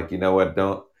church. I'm like, you know what?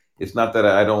 Don't. It's not that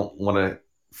I don't want to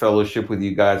fellowship with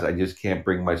you guys. I just can't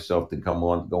bring myself to go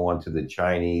on to the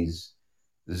Chinese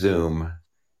Zoom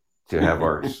to have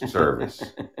our service.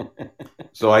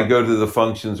 So I go to the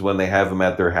functions when they have them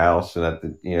at their house and at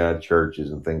the at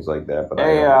churches and things like that. But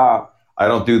Hey, I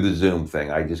don't do the Zoom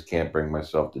thing. I just can't bring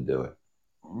myself to do it.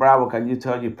 Bravo, can you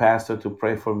tell your pastor to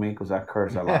pray for me because I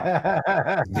curse a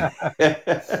lot.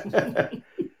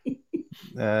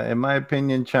 In my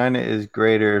opinion, China is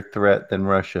greater threat than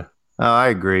Russia. Oh, I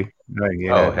agree.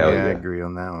 Yeah, Oh, hell I yeah. agree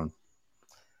on that one.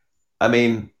 I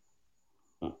mean,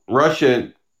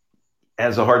 Russia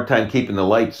has a hard time keeping the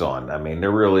lights on. I mean, they're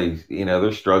really,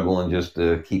 they're struggling just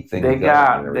to keep things They going.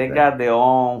 got And they everything. got their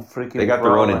own freaking. They got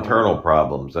their own problem internal with-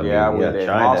 problems. I yeah, mean, with the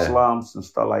China. Muslims and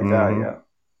stuff like that. Mhm. Yeah.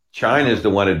 China's the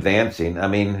one advancing. I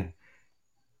mean,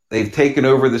 they've taken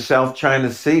over the South China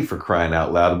Sea, for crying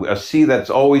out loud. A sea that's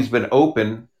always been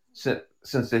open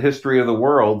since the history of the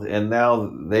world, and now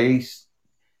they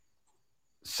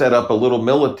set up a little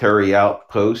military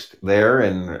outpost there,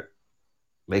 and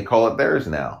they call it theirs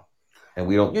now, and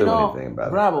we don't You do know, anything about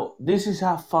it. Bravo, this is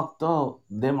how fucked up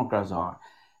Democrats are.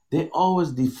 They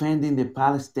always defending the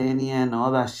Palestinian,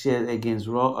 all that shit against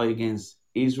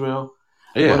Israel.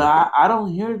 Yeah, But I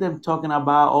don't hear them talking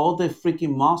about all the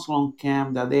freaking Muslim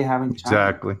camp that they have in China.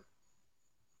 Exactly.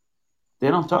 They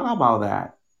don't talk about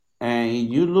that. And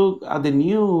you look at the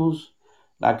news,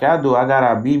 like I do, I got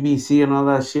a BBC and all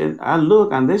that shit. I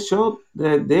look and they show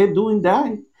that they're doing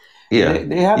that. yeah,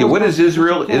 They have yeah. those What is concentration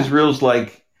Israel?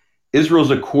 camps.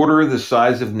 Israel's a quarter the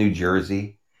size of New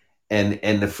Jersey, and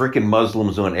the freaking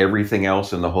Muslims own everything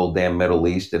else in the whole damn Middle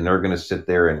East, and they're going to sit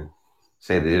there and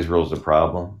say that Israel's a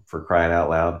problem, for crying out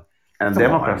loud. And Come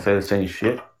Democrats on. say the same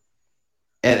shit.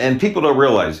 And people don't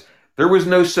realize there was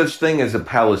no such thing as a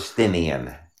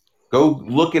Palestinian. Go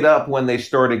look it up when they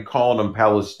started calling them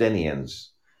Palestinians.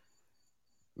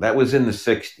 That was in the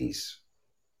 60s.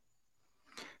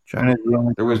 China's the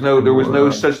only There was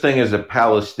no such thing as a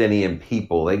Palestinian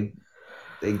people. They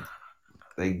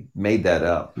made that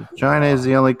up. China is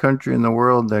the only country in the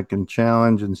world that can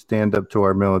challenge and stand up to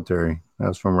our military. That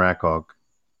was from Rackhawk.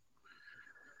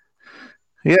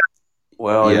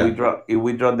 Well, Yeah. if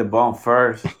we drop the bomb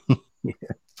first,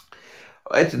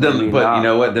 It's Maybe but not. you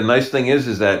know what? The nice thing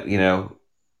is that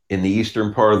in the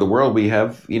eastern part of the world we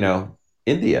have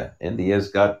India.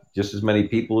 India's got just as many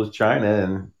people as China,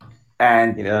 and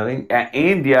and you know what I mean. and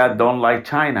India don't like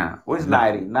China. Where's No.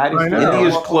 90? 90 I know.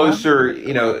 India's Well, closer,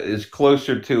 is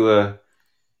closer to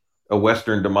a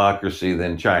Western democracy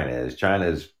than China is. China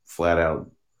is flat out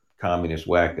communist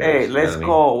wackos. Hey, you know let's what I mean?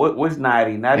 call. Where's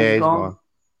 90? 90 Yeah, he's gone? gone.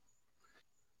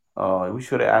 Oh, we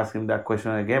should have asked him that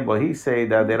question again, but he said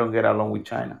that they don't get along with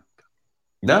China.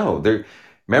 No, they're.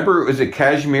 Remember, is it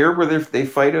Kashmir where they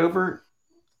fight over?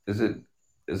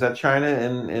 Is that China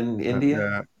and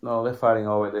India? No, they're fighting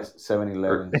over the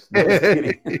 7-Elevens. No, just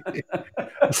kidding.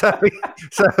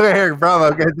 so Eric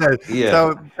Bravo get that. Yeah.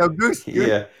 So Goose,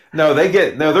 Yeah. No,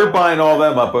 they're buying all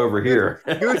them up over here.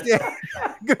 Goose,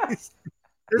 Goose, this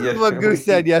Yeah. is what Goose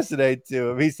said yesterday to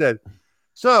him. He said,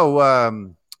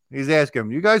 "So, he's asking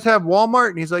him, you guys have Walmart?"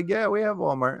 And he's like, "Yeah, we have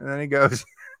Walmart." And then he goes,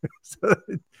 so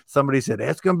somebody said,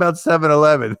 "Ask him about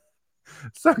 7-Eleven."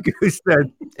 So Goose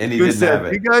said, And he Goose didn't have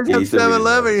said, "You it. guys Yeah, have he said we didn't have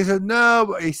 7-Eleven?" it. He said, "No."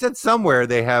 But he said somewhere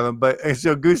they haven't. But and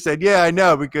so Goose said, "Yeah, I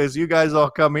know because you guys all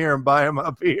come here and buy them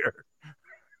up here."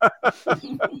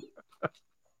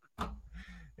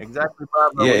 Exactly,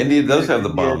 Bravo. Yeah, With India does have the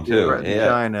India bomb to too. threaten Yeah,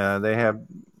 China. They have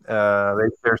they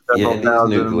share yeah, several India's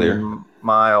nuclear.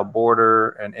 1,000-mile border,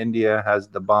 and India has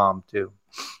the bomb too.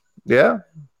 Yeah.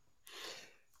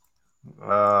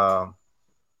 Uh,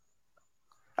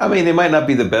 I mean, they might not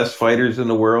be the best fighters in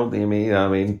the world.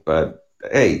 But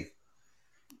hey,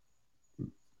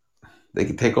 they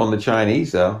could take on the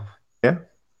Chinese though. yeah.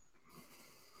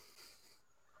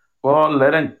 Well,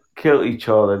 let them kill each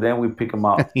other, then we pick them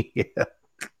up. Yeah.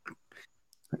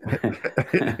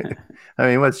 I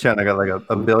mean, what's China got like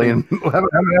a billion? How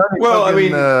many Well, I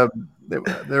fucking,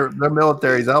 mean, their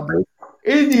military's out big?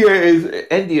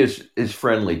 India is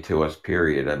friendly to us.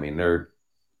 Period. I mean, they're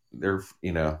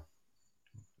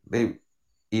they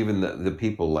even the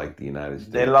people like the United They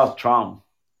States. love Trump,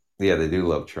 Yeah, they do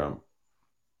love Trump.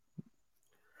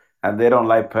 and they don't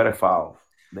like pedophiles.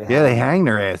 Yeah, they hang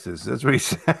their asses. That's what he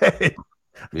said.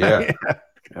 Yeah.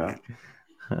 Yeah.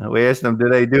 We asked him,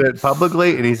 "Did they do it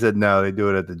publicly?" And he said, "No, they do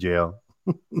it at the jail."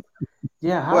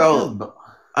 Yeah. How Well, come?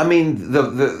 I mean,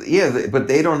 but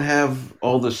they don't have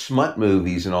all the smut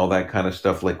movies and all that kind of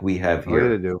stuff like we have What did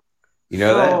here. they do? You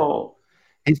know that? So,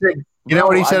 He said, "You know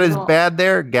what bro, he said I is don't. bad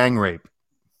there? Gang rape."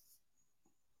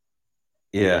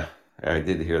 Yeah, I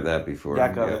did hear that Yeah, before.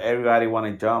 because Yeah, everybody want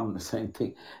to jump the same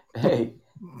thing. Hey,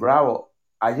 Bravo,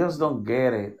 I just don't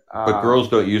get it. but girls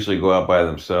don't usually go out by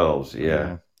themselves. Yeah.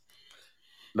 Yeah.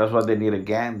 That's why they need a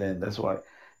gang. Then that's why.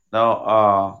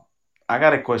 No, I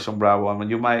got a question, Bravo. I mean,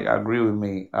 you might agree with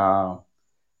me. How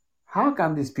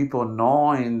can these people,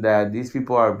 knowing that these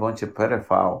people are a bunch of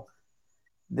pedophiles,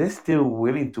 they're still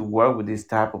willing to work with this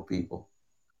type of people?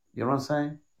 You know what I'm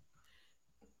saying?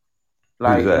 Who's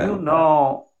Like, that?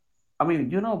 I mean,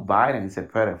 Biden is a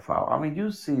pedophile. I mean,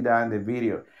 you see that in the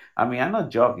video. I mean, I'm not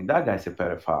joking. That guy's a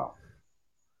pedophile.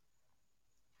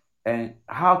 And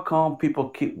how come people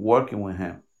keep working with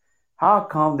him? How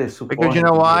come they Because support you him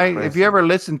know to be the why? If you ever president?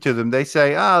 listen to them, they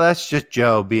say, "Oh, that's just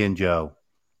Joe being Joe.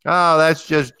 Oh, that's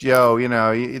just Joe. You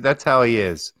know, that's how he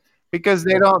is." Because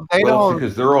they don't, Well, it's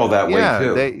because they're all that way yeah,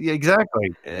 too,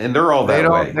 exactly. and they're all that They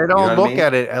way. You know don't what I look mean?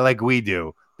 at it like we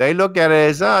do. They look at it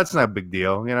as, "Oh, it's not a big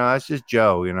deal. You know, that's just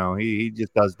Joe. You know, he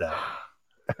just does that."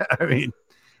 I mean,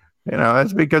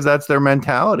 that's because that's their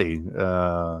mentality.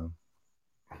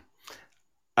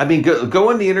 I mean, go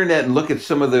on the internet and look at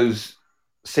some of those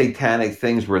satanic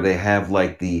things where they'll have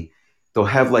like a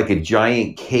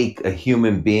giant cake, a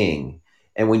human being,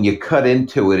 and when you cut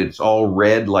into it, it's all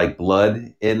red like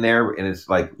blood in there, and it's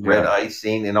like red Yeah.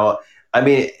 icing and all. I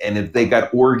mean, and if they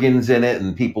got organs in it,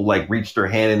 and people like reach their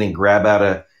hand in and grab out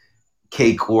a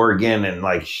cake organ and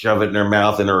like shove it in their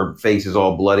mouth, and their face is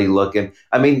all bloody looking.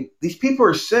 I mean, these people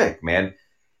are sick, man.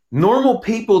 Normal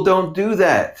people don't do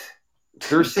that.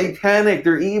 They're satanic.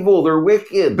 They're evil. They're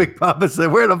wicked. Big Papa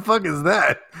said, "Where the fuck is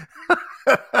that?"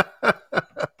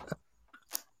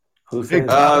 Who Big says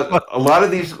that? Papa. A lot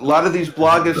of these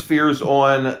blogospheres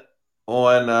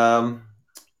on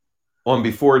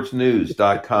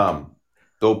beforeitsnews.com.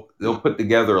 They'll put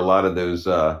together a lot of those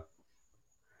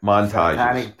montages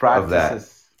Satanic of that,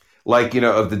 practices. like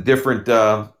of the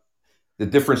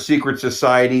different secret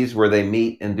societies where they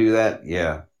meet and do that.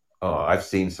 Yeah. Oh, I've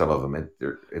seen some of them.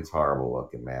 It's horrible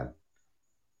looking, man.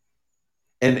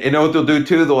 And you know what they'll do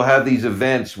too? They'll have these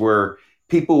events where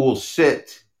people will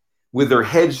sit with their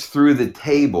heads through the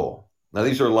table. Now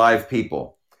these are live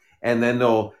people, and then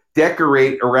they'll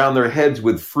decorate around their heads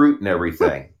with fruit and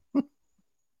everything,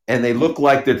 and they look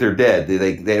like that they're dead.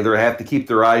 They have to keep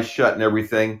their eyes shut and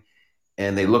everything,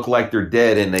 and they look like they're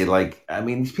dead. And they like, I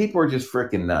mean, these people are just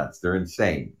freaking nuts. They're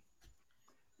insane.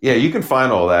 Yeah, you can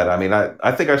find all that. I mean,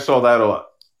 I think I saw that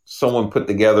someone put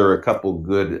together a couple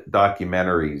good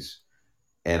documentaries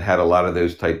and had a lot of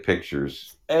those type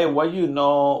pictures. Hey, what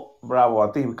Bravo?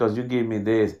 I think because you give me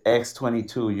this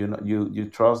X-22, you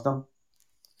trust them?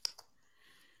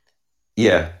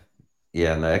 Yeah,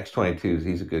 yeah. And the X-22s,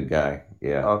 he's a good guy.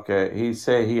 Yeah, Okay, he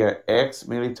said here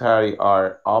ex-military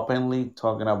are openly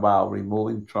talking about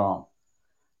removing Trump.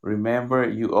 Remember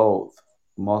you oath.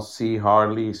 Must see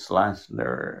Harley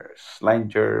Slanger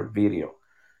video.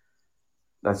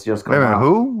 That's just Wait a come minute.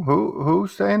 out.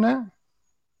 Who's saying that?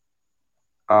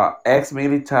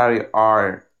 Ex-military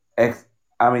are ex.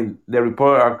 I mean, the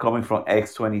report are coming from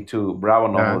X-22. Bravo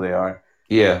know who they are.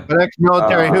 yeah. But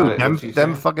ex-military who? What's he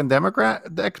Them saying? fucking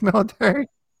Democrat? The ex-military?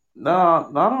 No,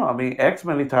 no, no. I mean,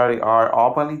 ex-military are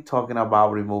openly talking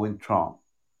about removing Trump,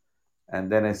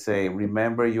 and then it say,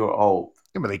 "Remember your oath."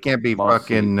 Yeah, but they can't be Must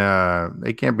see. fucking.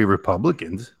 They can't be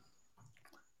Republicans.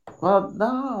 Well,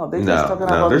 no, they just talking No.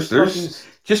 about this fucking. There's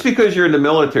just because you're in the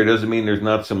military doesn't mean there's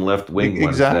not some left wing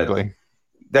ones Exactly.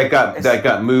 that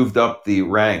got moved up the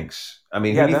ranks. I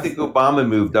mean, Yeah, who do you think Obama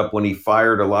moved up when he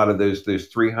fired a lot of those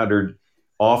 300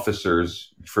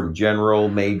 officers from general,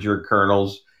 major,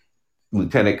 colonels,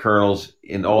 lieutenant colonels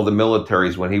in all the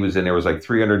militaries? When he was in there, was like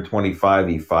 325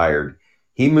 he fired.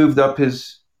 He moved up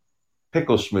his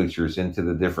pickle schmoochers into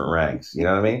the different ranks. You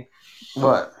know what I mean?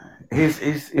 But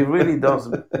it really does.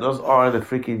 Those are the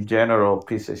freaking general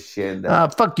piece of shit.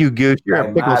 That, Fuck you, Goose. You're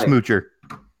a pickle Pragmatic. smoocher.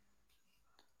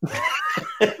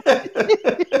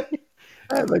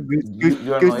 Look,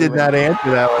 Goose did not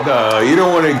answer that one. No, you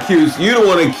don't want to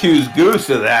accuse Goose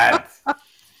of that.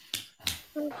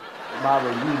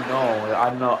 Marvin,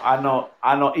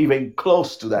 I'm not even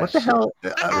close to that. What the shit. hell?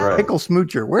 Right. Pickle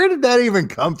smoocher. Where did that even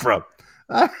come from?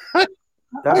 That's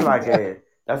like a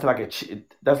cheese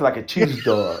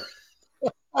dog.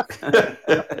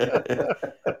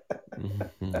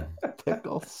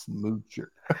 Pickle smoocher.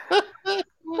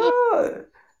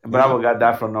 Bravo got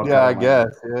that from North Yeah, Carolina. I guess.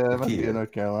 Yeah, it must be a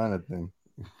North Carolina thing.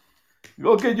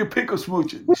 Go get your pickle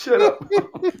smooching. Shut up.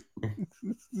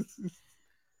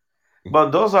 But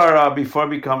those are before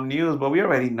become news. But we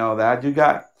already know that. You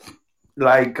got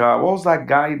like what was that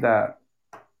guy that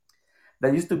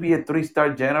used to be a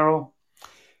 3-star general?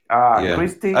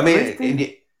 Christie. I mean,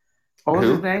 Christie? What was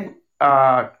his name?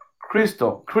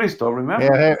 Crystal, remember?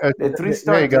 Yeah, the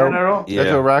 3-star general. Yeah.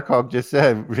 That's what Rockhawk just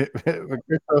said.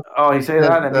 Oh, he said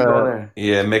that. Let me go there.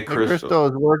 Yeah,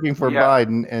 McChrystal is working for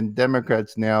Biden and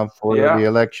Democrats now for the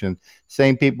election.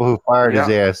 Same people who fired his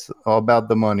ass. All about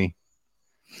the money.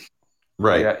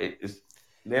 Right. Yeah,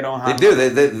 they don't have. They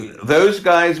do. Those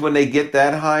guys, when they get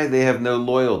that high, they have no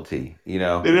loyalty. You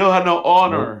know, they don't have no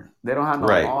honor. They don't have no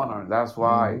Right. honor. That's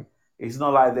why. It's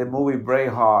not like the movie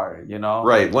Braveheart, you know?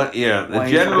 Right. The When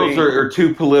generals he's are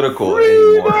too political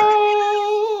anymore.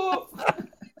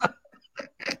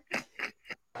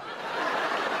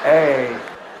 Hey.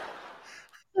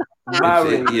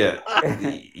 Mary.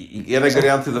 You gotta go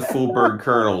down to the Fulberg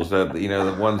colonels, that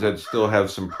the ones that still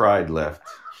have some pride left.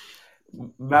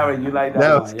 Mary, you like that?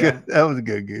 That was good. Yeah? That was a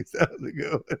good Goose. That was a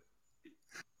good one.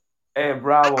 Hey,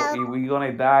 Bravo, if we're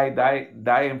gonna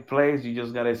die in place, you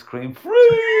just gotta scream freedom.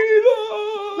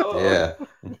 Yeah.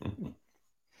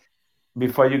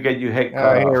 Before you get your head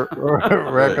cut off.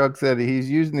 Rockhawk said he's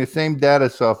using the same data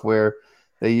software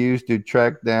they use to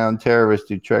track down terrorists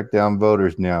to track down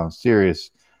voters now.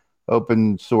 Serious.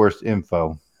 Open source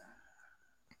info.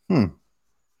 Interesting.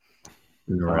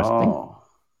 Oh.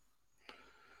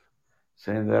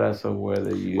 Same data software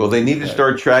they use. Well, they need to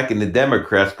start tracking the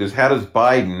Democrats, because how does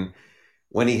Biden,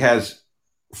 when he has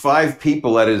 5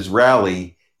 people at his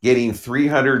rally getting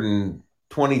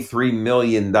 $323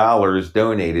 million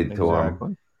donated to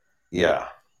him? Yeah.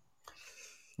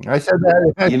 I said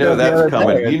that. That's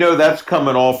coming. That's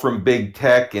coming all from big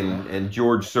tech and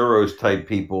George Soros type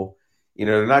people.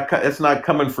 It's not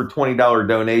coming for $20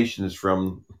 donations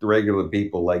from the regular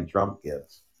people like Trump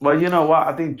gets. Well, you know what?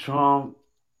 I think Trump,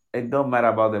 it don't matter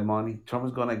about the money. Trump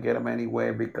is gonna get him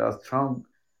anyway, because Trump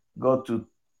go to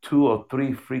 2 or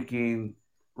 3 freaking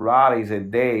rallies a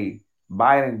day.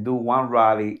 Biden do 1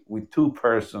 rally with 2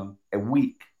 person a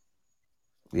week.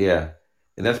 Yeah,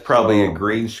 and that's probably a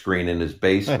green screen in his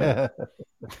basement.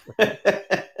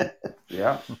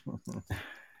 Yeah.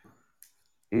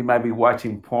 He might be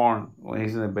watching porn when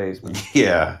he's in the basement.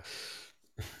 Yeah.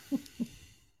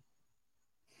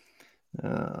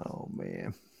 Oh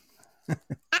man.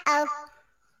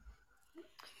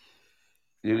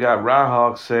 You got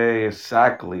Rockhawk say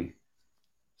exactly.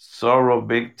 Soros,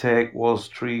 big tech, Wall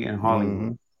Street, and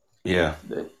Hollywood. Yeah.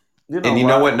 You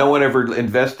know what? No one ever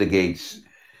investigates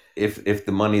if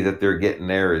the money that they're getting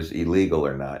there is illegal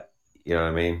or not. You know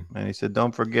what I mean? And he said,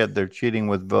 don't forget they're cheating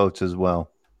with votes as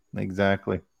well.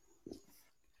 Exactly.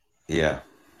 Yeah.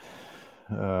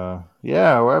 We talked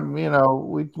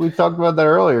about that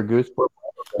earlier, Goose.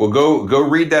 Well, go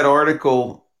read that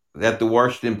article that the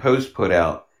Washington Post put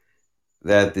out,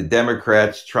 that the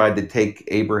Democrats tried to take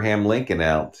Abraham Lincoln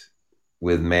out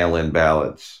with mail-in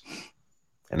ballots.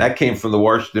 And that came from the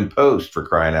Washington Post, for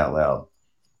crying out loud.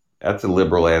 That's a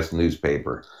liberal-ass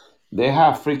newspaper. They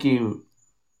have freaking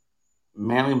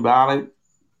mail-in ballot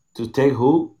to take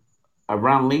who?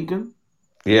 Abraham Lincoln?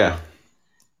 Yeah.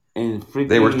 And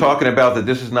they were talking about that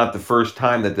this is not the first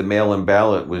time that the mail-in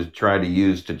ballot was tried to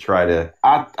use to try to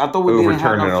I thought we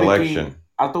overturn an election.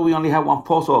 I thought we only had 1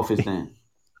 post office then.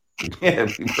 Yeah,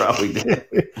 we probably did.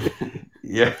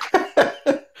 Yeah.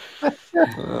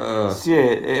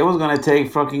 Shit, it was gonna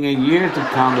take fucking a year to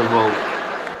count the vote.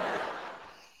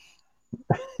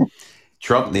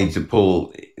 Trump needs to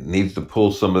pull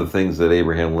some of the things that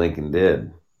Abraham Lincoln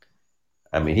did.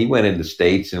 I mean, he went into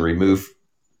states and removed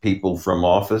people from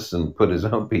office and put his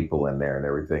own people in there and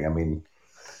everything. I mean,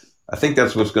 I think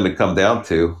that's what's going to come down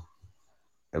to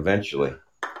eventually.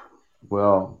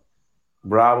 Well,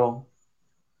 bravo.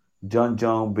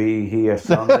 John be here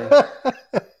Sunday.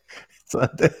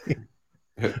 Sunday.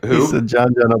 He Who? said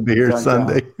John will be here John.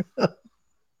 Sunday.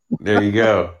 There you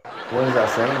go. What is that,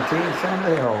 17th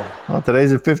Sunday? Or? Well,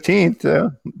 today's the 15th.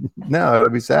 No, it'll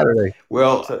be Saturday.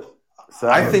 Well, So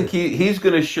I think he's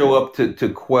going to show up to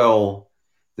quell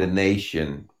the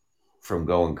nation from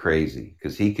going crazy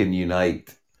because he can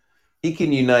unite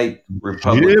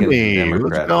Republicans Jimmy, and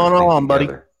Democrats. what's going on, buddy?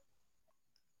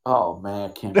 Oh man,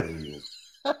 I can't believe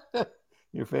it.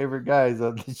 Your favorite guys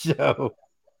on the show.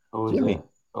 Oh, Jimmy. That?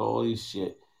 Holy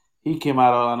shit. He came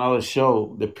out on another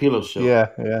show, the Pillow Show. Yeah.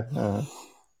 Uh-huh.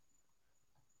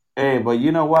 Hey, but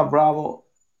you know what, Bravo?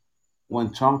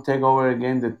 When Trump take over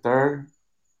again the third,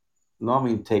 no, I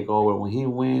mean take over. When he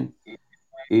win,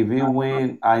 if he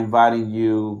win, I'm inviting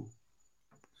you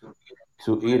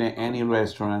to eat at any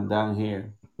restaurant down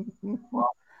here.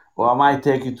 Or I might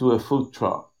take you to a food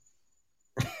truck.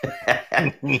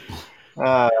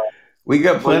 We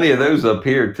got plenty of those up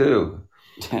here too.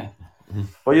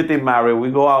 What do you think, Mario?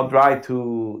 We go out drive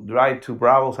to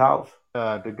Bravo's house?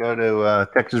 To go to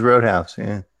Texas Roadhouse.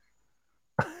 Yeah.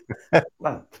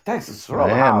 Texas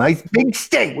Roadhouse. Yeah, nice big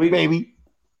steak, baby.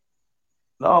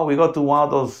 No, we go to one of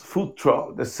those food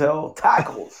trucks that sell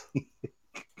tacos.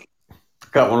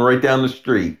 Got one right down the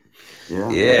street.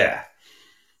 Yeah.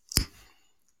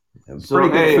 So, pretty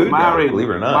good food, Mario, believe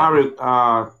it or not.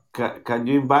 Mario, can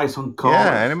you invite some callers?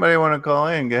 Yeah, anybody want to call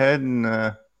in? Go ahead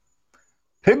and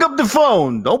pick up the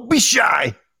phone. Don't be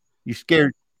shy. You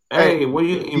scared. Hey, will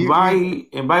you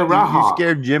invite Rahak? You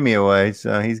scared Jimmy away,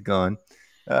 so he's gone.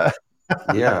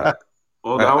 Yeah.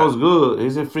 Oh, that was good.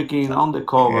 He's a freaking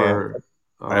undercover. Yeah.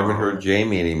 I haven't heard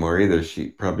Jamie anymore either. She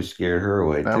probably scared her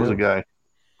away. That was a guy.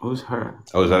 Who's her?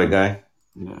 Oh, is that a guy?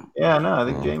 Yeah. Yeah, no, I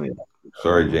think Jamie.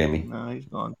 Sorry, Jamie. No, he's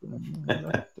gone.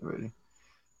 Already.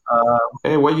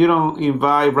 Hey, why you don't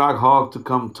invite Rock Hog to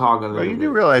come talk a little Well, you bit? do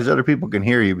realize other people can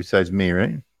hear you besides me,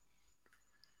 right?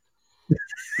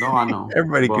 No, I know.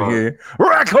 Everybody can hear you.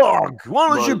 Rock Hog, why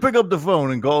don't you pick up the phone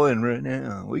and call in right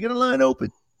now? We got a line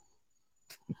open.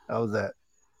 How's that?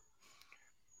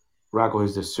 Rocco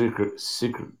is the secret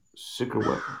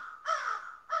weapon.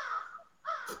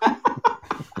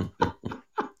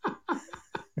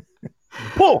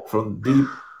 Pull from deep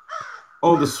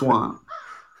the swamp.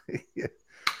 Yeah.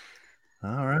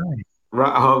 All right.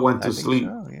 Rock went to sleep.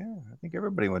 So, yeah, I think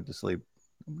everybody went to sleep.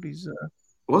 Nobody's.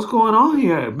 What's going on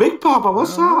here, Big Papa?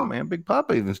 What's up, man? Big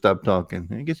Papa even stopped talking.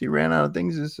 I guess he ran out of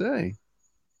things to say.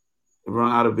 Run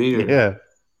out of beer. Yeah.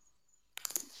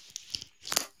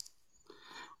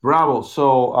 Bravo.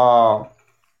 So,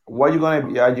 what are you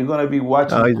gonna be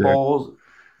watching polls?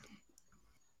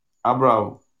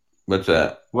 Bravo. What's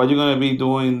that? What you gonna be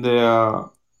doing the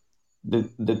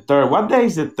third? What day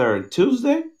is the third?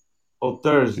 Tuesday or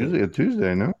Thursday? Usually a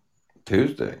Tuesday, no?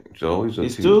 Tuesday. It's always a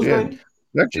Tuesday. Tuesday.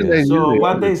 Yeah. So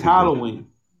what day is Halloween?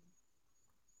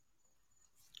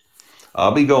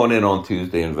 I'll be going in on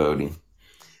Tuesday and voting.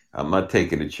 I'm not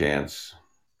taking a chance.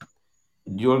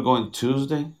 You're going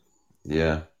Tuesday?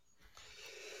 Yeah.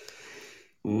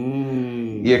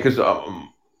 Yeah, because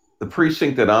the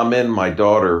precinct that I'm in, my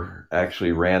daughter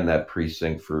actually ran that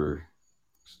precinct for,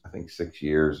 I think, 6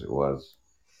 years it was.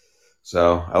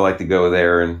 So I like to go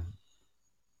there, and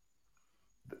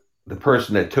the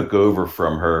person that took over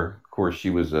from her, of course,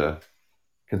 she was a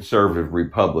conservative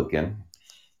Republican,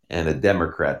 and a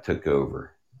Democrat took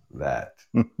over that.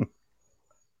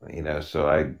 So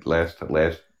I last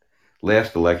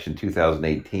election,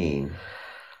 2018,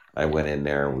 I went in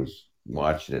there and was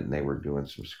watching it, and they were doing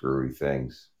some screwy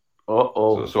things.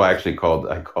 So I actually called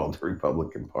the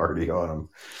Republican Party on them.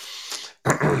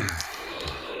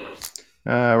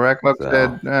 Racklock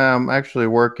said, I'm actually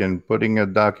putting a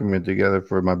document together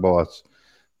for my boss,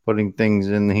 putting things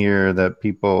in here that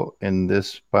people in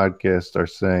this podcast are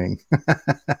saying.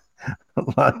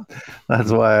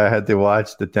 That's why I had to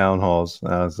watch the town halls.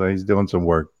 So he's doing some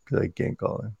work because I can't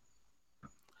call him.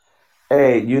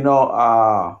 Hey,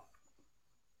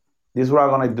 this is what I'm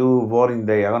going to do voting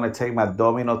day. I'm going to take my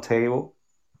domino table.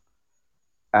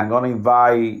 I'm going to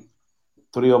invite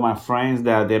 3 of my friends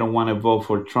that they don't want to vote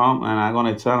for Trump. And I'm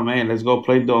going to tell them, hey, let's go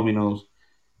play dominoes.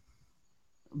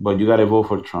 But you got to vote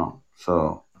for Trump.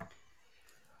 So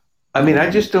I mean, I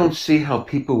just don't see how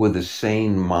people with a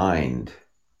sane mind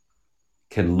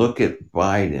can look at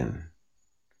Biden.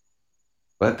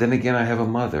 But then again, I have a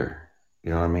mother.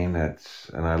 You know what I mean?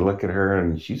 And I look at her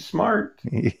and she's smart.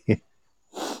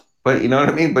 But you know what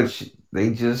I mean? But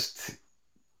they just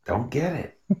don't get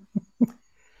it.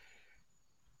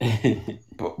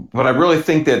 But I really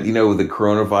think that, the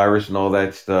coronavirus and all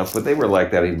that stuff, but they were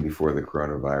like that even before the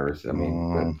coronavirus. I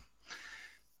mean,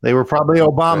 they were probably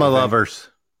Obama lovers.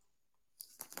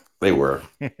 They were.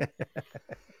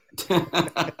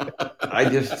 I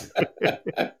just.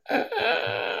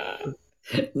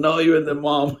 No, you're the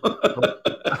mom.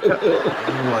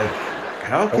 I'm like,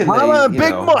 how can Obama they?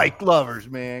 Big Mike lovers,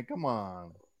 man. Come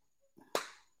on.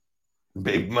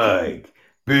 Big Mike.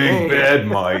 Big bad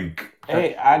Mike.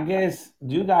 Hey, I guess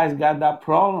you guys got that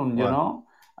problem, you know?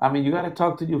 I mean, you got to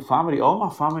talk to your family. All my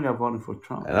family are voting for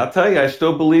Trump. And I'll tell you, I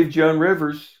still believe Joan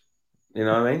Rivers. You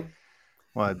know what I mean?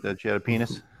 What, that she had a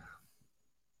penis?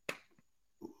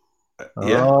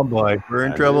 Yeah. Oh, boy. We're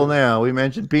in trouble now. We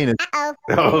mentioned penis.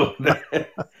 Oh.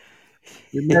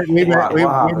 we mentioned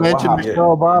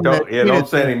Michelle Obama. Don't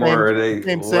say anymore.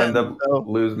 We'll end up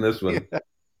losing this one. Yeah.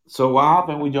 So what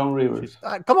happened with Joan Rivers?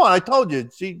 Come on, I told you.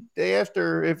 They asked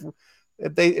her if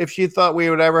she thought we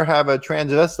would ever have a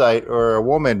transvestite or a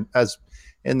woman as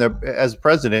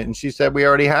president, and she said we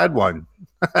already had one.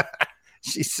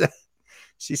 she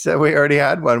said we already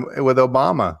had one with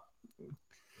Obama.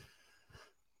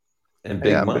 And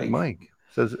Big Mike. Big Mike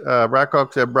says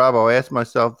Rackhawk said, "Bravo. I ask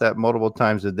myself that multiple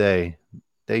times a day.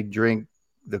 They drink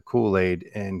the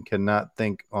Kool-Aid and cannot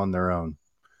think on their own."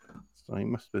 So he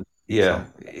must have been. Yeah,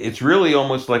 it's really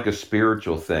almost like a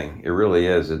spiritual thing. It really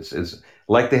is. It's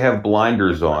like they have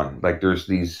blinders on. Like there's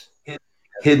these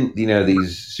hidden,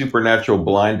 these supernatural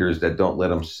blinders that don't let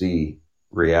them see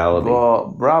reality. Well,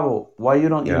 Bravo, why you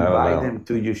don't invite them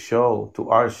to your show, to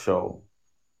our show,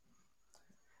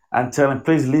 and tell them,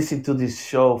 please listen to this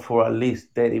show for at least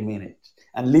 30 minutes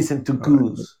and listen to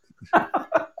Goose.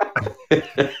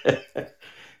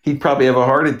 He'd probably have a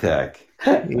heart attack.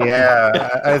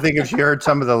 Yeah, I think if she heard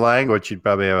some of the language, she'd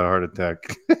probably have a heart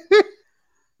attack.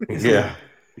 Yeah.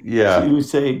 She would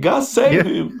say, "God save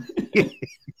him."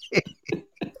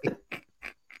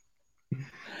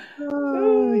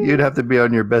 You'd have to be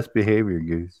on your best behavior,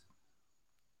 Goose.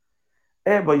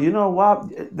 Hey, but you know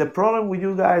what? The problem with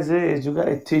you guys is you got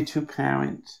to teach your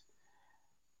parents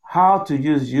how to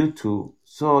use YouTube.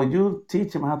 So you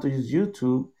teach them how to use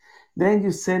YouTube. Then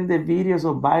you send the videos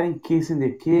of Biden kissing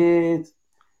the kids,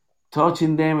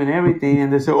 touching them and everything.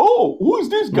 And they say, "Oh, who is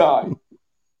this guy?"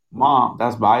 "Mom,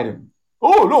 that's Biden."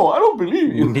 "Oh, no, I don't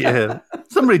believe you." Yeah.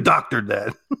 Somebody doctored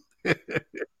that.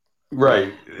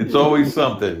 Right. It's always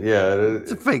something. Yeah.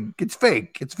 It's fake. It's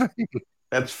fake. It's fake.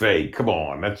 That's fake. Come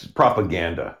on. That's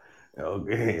propaganda.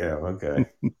 Okay. Yeah. Okay.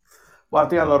 Well, I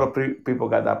think a lot of people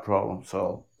got that problem.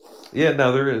 So. Yeah,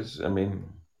 no, there is. I mean.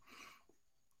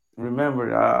 Remember,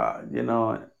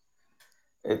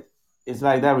 it's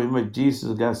like that. Remember,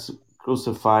 Jesus got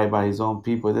crucified by his own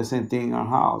people. The same thing in our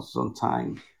house.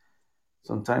 Sometimes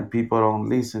people don't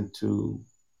listen to.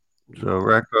 So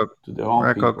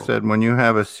Rackhawk said, when you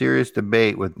have a serious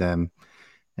debate with them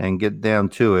and get down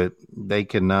to it, they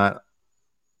cannot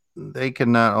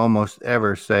almost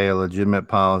ever say a legitimate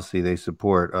policy they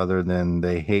support other than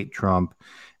they hate Trump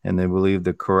and they believe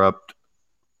the corrupt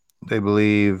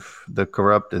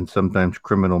and sometimes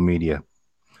criminal media.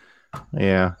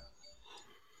 Yeah.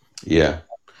 Yeah.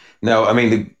 No, I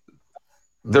mean,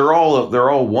 they're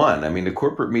all one. I mean, the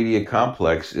corporate media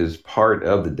complex is part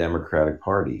of the Democratic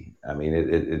Party. I mean,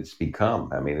 it's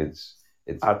become. I mean, it's.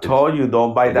 I told you,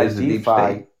 don't buy that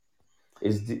G5.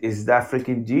 Is that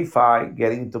freaking G5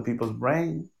 getting into people's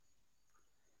brain?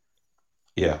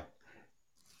 Yeah.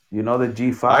 You know the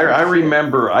G5.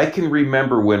 I can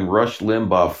remember when Rush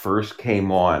Limbaugh first came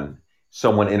on.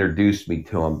 Someone introduced me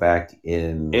to him back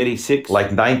in 86,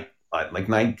 like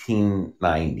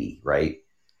 1990, right?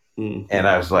 Mm-hmm. And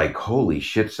I was like, "Holy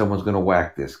shit! Someone's gonna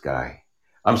whack this guy."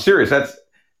 I'm serious.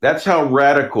 That's how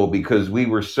radical, because we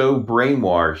were so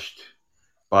brainwashed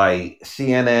by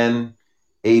CNN,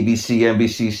 ABC,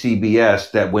 NBC,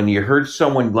 CBS that when you heard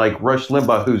someone like Rush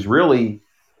Limbaugh, who's really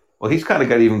well, he's kind of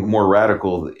got even more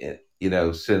radical,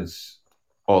 since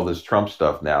all this Trump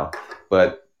stuff now.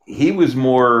 But he's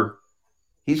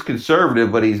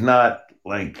conservative, but he's not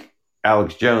like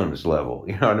Alex Jones level.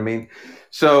 You know what I mean?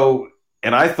 So,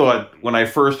 and I thought when I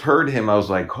first heard him, I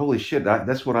was like, holy shit,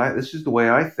 this is the way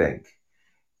I think.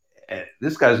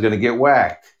 This guy's going to get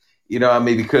whacked. I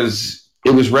mean, because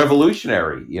it was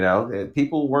revolutionary,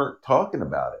 people weren't talking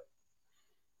about it.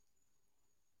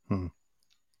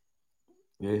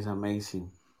 It is amazing.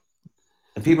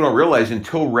 people don't realize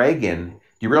until Reagan,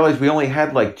 you realize we only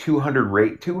had like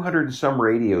 200 and some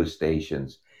radio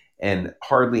stations, and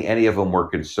hardly any of them were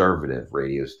conservative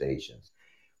radio stations.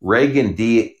 Reagan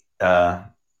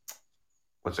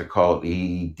what's it called?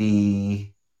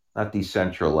 Not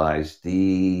decentralized,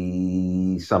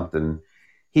 something.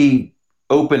 He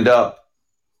opened up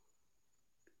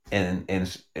and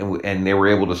they were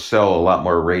able to sell a lot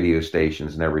more radio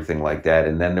stations and everything like that.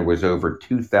 And then there was over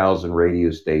 2,000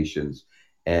 radio stations,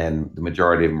 and the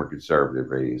majority of them were conservative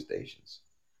radio stations.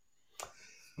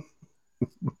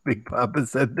 Big Papa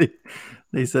said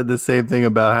they said the same thing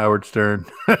about Howard Stern.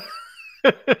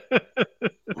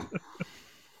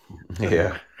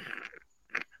 Yeah.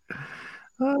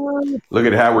 Look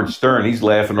at Howard Stern. He's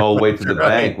laughing all the way to the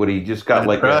bank when he just got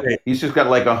he's just got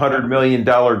like $100 million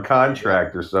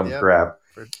contract or some crap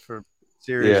for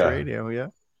Sirius Radio. Yeah,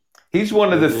 he's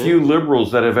one of the few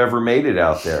liberals that have ever made it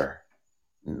out there.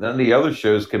 None of the other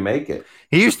shows can make it.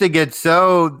 He used to get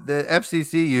the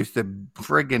FCC used to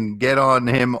friggin' get on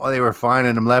him. They were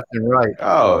finding him left and right.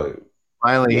 Oh,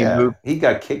 finally he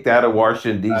got kicked out of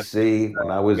Washington D.C.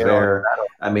 when I was there.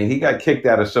 I mean, he got kicked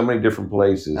out of so many different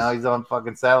places. Now he's on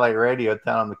fucking satellite radio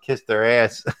telling them to kiss their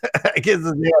ass. Kiss his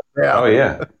ass down. Oh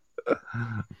yeah.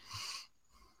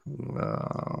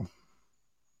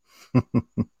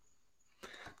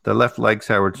 The left likes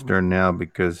Howard Stern now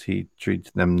because he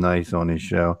treats them nice on his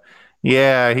show.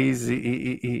 Yeah, he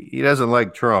doesn't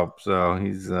like Trump, so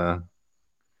he's. I'm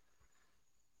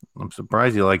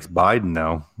surprised he likes Biden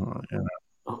though.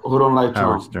 Who don't like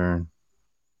Howard Trump? Stern.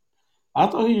 I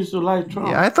thought he used to like Trump.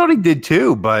 Yeah, I thought he did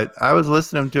too, but I was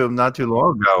listening to him not too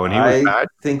long ago, and he was bad. I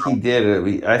think he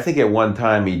did. I think at one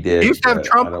time he did. He used to have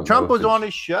Trump. Trump was on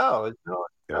his show.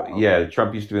 Yeah,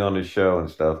 Trump used to be on his show and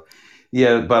stuff.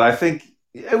 Yeah, but I think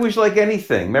it was like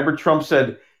anything. Remember, Trump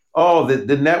said, "Oh,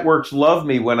 the networks love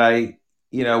me when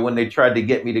when they tried to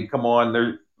get me to come on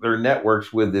their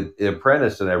networks with the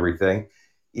Apprentice and everything."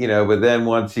 But then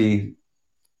once he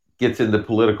gets into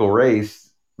political race,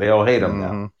 they all hate him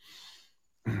now.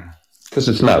 Because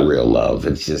it's not real love.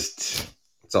 It's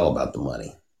all about the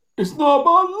money. It's not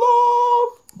about love.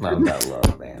 Not about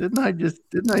love, man.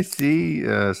 Didn't I see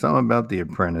something about The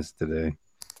Apprentice today?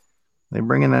 They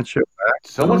bringing that show back?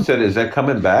 Someone said, "Is that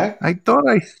coming back?" I thought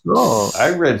I saw.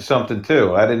 I read something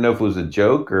too. I didn't know if it was a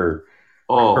joke or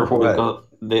what.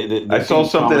 I saw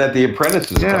something that The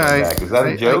Apprentice is coming back. Is that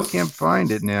a joke? I can't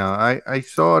find it now. I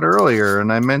saw it earlier,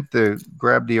 and I meant to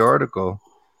grab the article,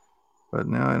 but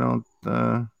now I don't.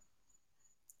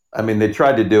 I mean, they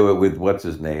tried to do it with what's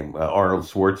his name, Arnold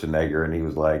Schwarzenegger, and he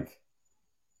was like,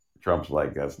 Trump's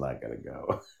like, that's not going to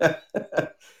go.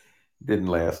 Didn't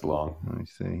last long. Let me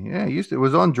see. Yeah, it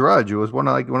was on Drudge. It was one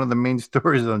of the main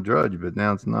stories on Drudge, but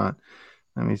now it's not.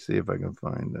 Let me see if I can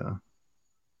find.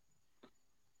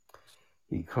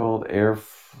 He called Air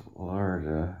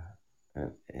Florida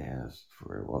and asked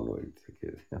for a one-way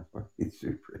ticket. He's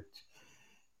super rich.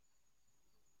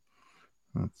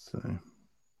 Let's see.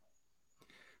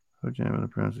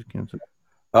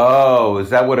 Oh, is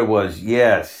that what it was?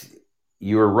 Yes,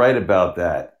 you were right about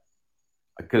that.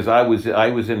 Because I was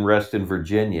in Reston,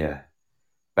 Virginia,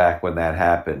 back when that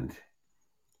happened,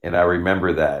 and I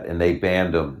remember that. And they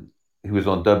banned him. He was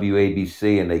on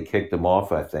WABC, and they kicked him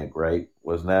off. I think, right?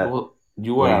 Wasn't that? Well,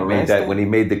 you were when he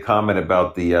made the comment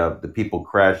about the people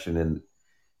crashing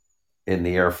in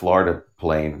the Air Florida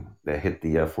plane that hit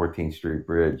the 14th Street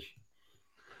Bridge.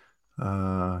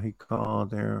 He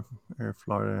called Air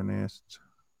Florida and asked,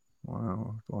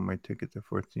 "Wow, on my ticket to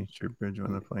 14th Street Bridge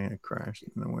when the plane had crashed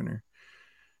in the winter."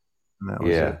 And that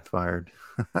was it, fired.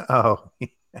 Oh,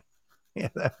 yeah,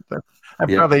 that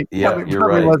probably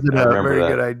right. Wasn't a very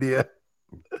good idea.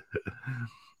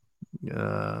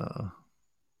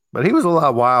 But he was a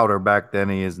lot wilder back then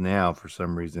than he is now for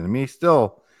some reason. I mean,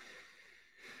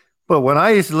 but when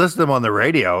I used to listen to him on the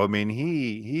radio, I mean,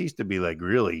 he used to be like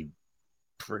really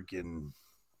freaking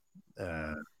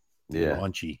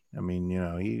launchy. I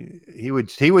mean, he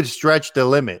would stretch the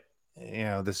limit,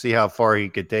 to see how far he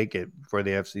could take it before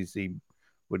the FCC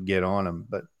would get on him.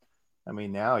 But I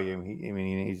mean, now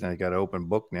he's not got an open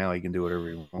book. Now he can do whatever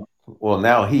he wants. Well,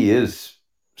 now he is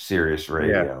Sirius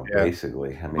Radio,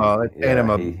 basically. I mean, they paid him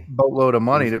a boatload of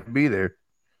money to be there.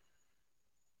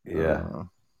 Yeah.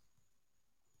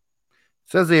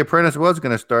 Says The Apprentice was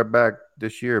going to start back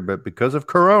this year, but because of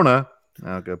Corona,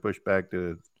 now it got pushed back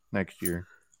to next year.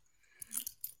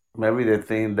 Maybe they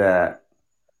think that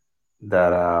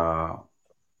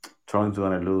Trump's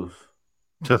going to lose.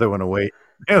 So they want to wait.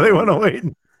 Yeah, they want to wait.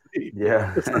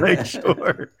 Yeah. Just to make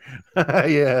sure.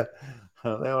 Yeah.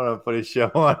 They want to put a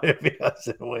show on if he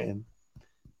doesn't win.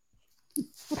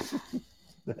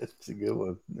 That's a good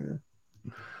one.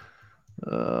 Yeah.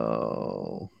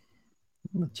 Oh,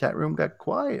 the chat room got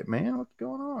quiet, man. What's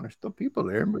going on? There's still people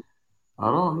there, but I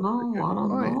don't it know. got I don't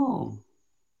quiet. know.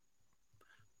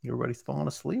 Everybody's falling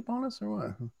asleep on us, or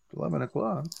what? 11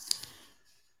 o'clock.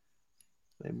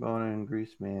 They brought in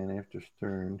Grease Man after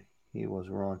Stern. He was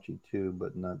raunchy too,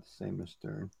 but not the same as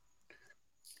Stern.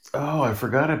 Oh, I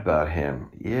forgot about him.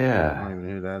 I Yeah. don't even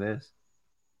know who that is.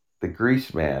 The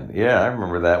Grease Man. Yeah, I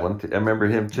remember that one. I remember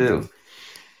him too.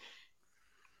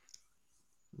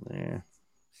 Yeah.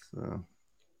 So,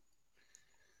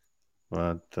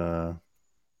 but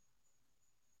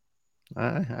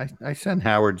I send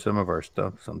Howard some of our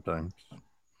stuff sometimes.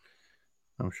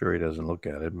 I'm sure he doesn't look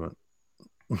at it, but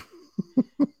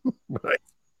but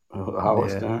I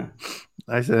was yeah, there.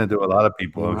 I send it to a lot of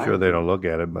people. He I'm sure might they be. don't look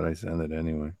at it, but I send it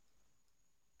anyway.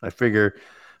 I figure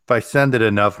if I send it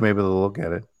enough, maybe they'll look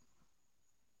at it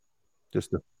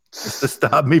just to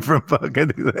stop me from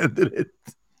fucking sending it.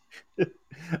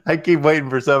 I keep waiting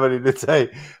for somebody to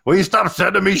say, "Will you stop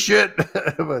sending me shit?"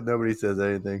 But nobody says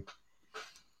anything.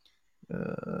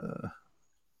 Uh,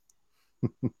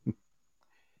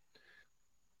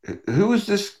 Who is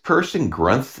this person?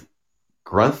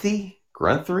 Grunthery?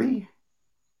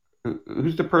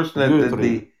 Who's the person that Guthrie.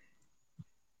 the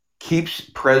keeps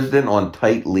president on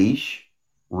tight leash?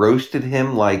 Roasted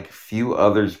him like few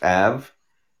others have.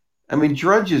 I mean,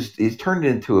 Drudge is he's turned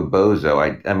into a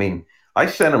bozo. I mean, I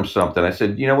sent him something. I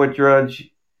said, you know what, Drudge?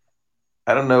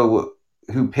 I don't know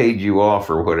who paid you off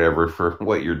or whatever for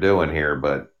what you're doing here,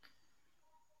 but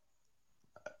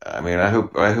I mean, I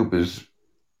hope his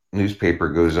newspaper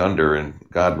goes under and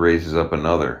God raises up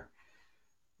another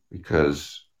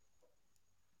because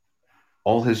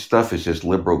all his stuff is just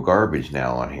liberal garbage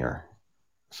now on here.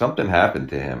 Something happened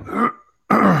to him.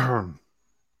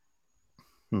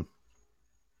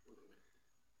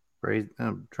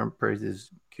 Trump praises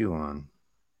QAnon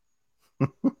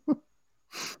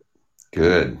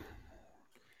Good.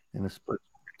 in a split.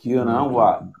 You know Trump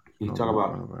what? You talk over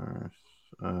about. coronavirus.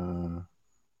 I'm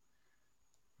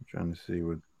trying to see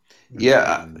what.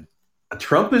 Yeah,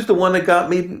 Trump is the one that got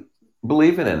me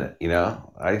believing in it.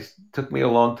 I took me a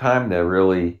long time to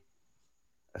really,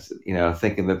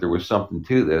 thinking that there was something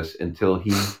to this until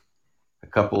a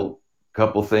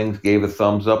couple things gave a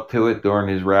thumbs up to it during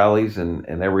his rallies and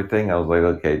everything. I was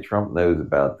like, okay, Trump knows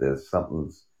about this.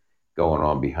 Something's going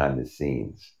on behind the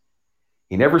scenes.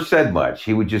 He never said much.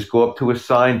 He would just go up to a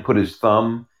sign, put his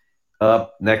thumb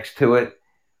up next to it,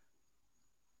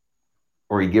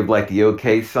 or he'd give like the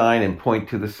okay sign and point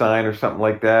to the sign or something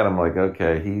like that. I'm like,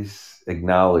 okay, he's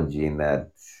acknowledging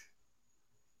that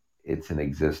it's in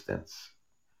existence.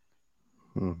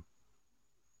 Hmm.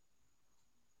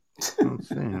 Let's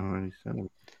see what he said.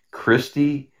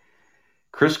 Christie,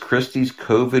 Chris Christie's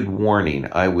COVID warning.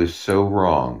 I was so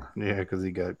wrong. Yeah, because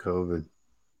he got COVID.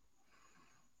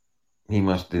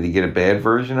 Did he get a bad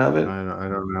version of it? I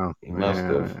don't know. He must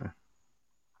have.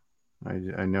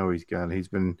 Yeah, I know he's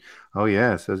been. Oh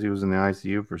yeah, it says he was in the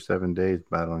ICU for 7 days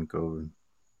battling COVID.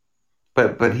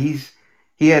 But he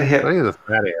had But he was a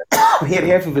fat he had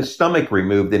half of ass. his stomach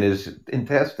removed in his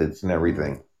intestines and Yeah.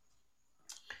 everything.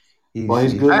 But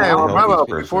he's He's good Hey, not the well, now. healthiest Bravo,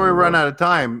 person before in we the run world. out of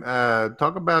time,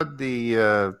 talk about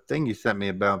the thing you sent me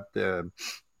about the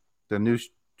new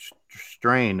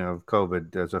strain of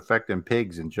COVID that's affecting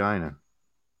pigs in China.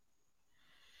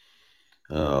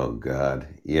 Oh God,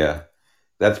 yeah,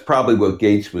 that's probably what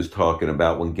Gates was talking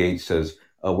about when Gates says,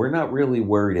 "Oh, we're not really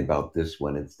worried about this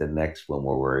one. It's the next one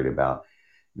we're worried about."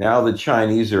 Now the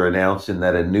Chinese are announcing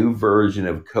that a new version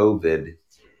of COVID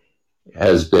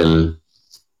has been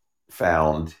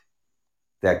found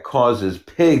that causes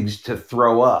pigs to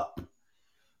throw up,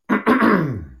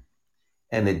 and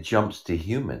it jumps to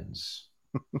humans.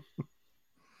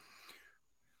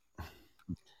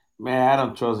 Man, I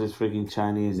don't trust these freaking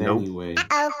Chinese Nope. anyway.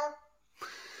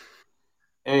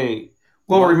 Hey,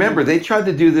 Well, one remember, thing. they tried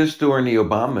to do this during the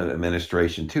Obama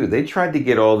administration, too. They tried to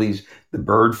get all the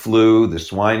bird flu, the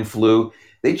swine flu,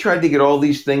 they tried to get all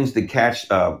these things to catch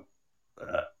uh,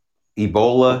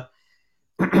 Ebola,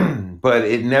 but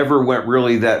it never went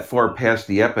really that far past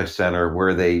the epicenter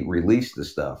where they released the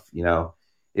stuff.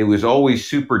 It was always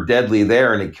super deadly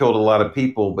there and it killed a lot of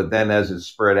people, but then as it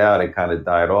spread out, it kind of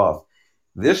died off.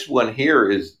 This one here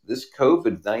is this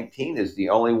COVID-19 is the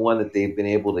only one that they've been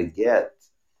able to get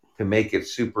to make it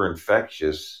super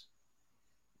infectious.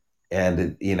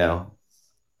 And,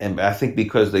 and I think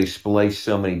because they splice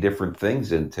so many different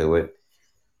things into it,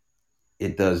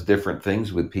 it does different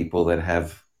things with people that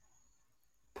have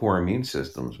poor immune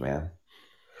systems, man.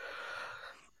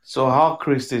 So how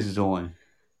Chris is doing?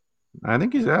 I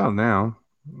think he's out now.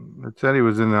 It said he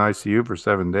was in the ICU for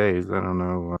 7 days. I don't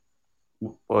know.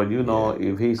 Well, you know,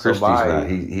 Yeah, if he Christie's not.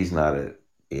 survived,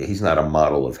 He's not a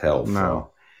model of health.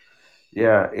 No.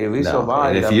 yeah, if he No, and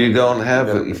survived, if I you mean, don't he have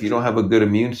got a good chance. a good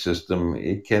immune system,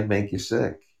 it can make you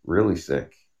sick, really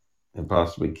sick, and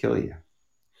possibly kill you.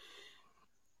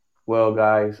 Well,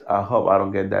 guys, I hope I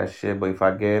don't get that shit, but if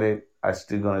I get it, I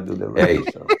still gonna do the radio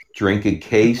Hey, show. drink a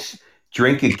case,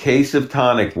 drink a case of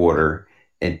tonic water,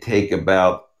 and take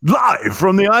about Live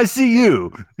from the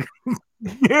ICU.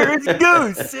 Here's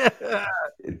Goose.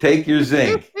 take your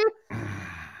zinc.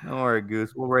 Don't worry,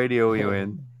 Goose. We'll radio you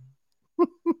in.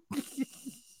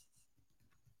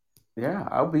 Yeah,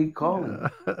 I'll be calling.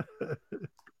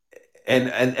 And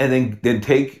then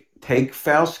take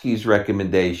Fauci's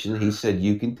recommendation. He said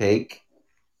you can take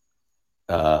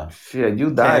Shit,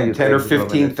 you die, you 10 or take his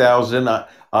recommendation. 15,000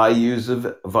 IU's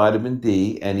of vitamin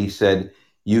D, and he said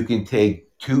you can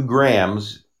take 2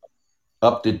 grams,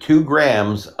 up to 2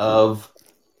 grams of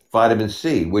vitamin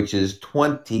C, which is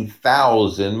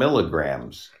 20,000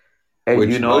 milligrams. And Which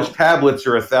you most know, tablets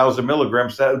are 1,000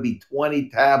 milligrams. So that would be 20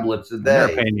 tablets a And they're a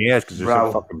day. pain in the ass because they're so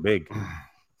Bravo. fucking big.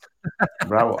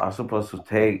 Bravo,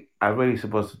 I'm really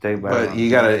supposed to take But vitamin you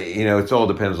C. gotta, it all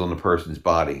depends on the person's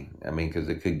body. I mean, because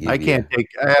it could give I you. can't take.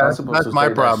 I'm supposed That's to my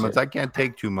take that problem. shit. Is I can't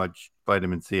take too much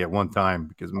vitamin C at one time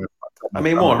because I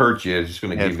mean, it won't hurt you. It's just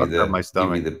going to Yeah, it give you fucked up my give you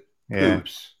stomach. the Yeah.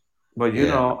 poops. But you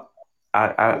Yeah. know,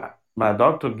 my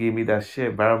doctor gave me that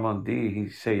shit, vitamin D. He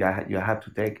said you have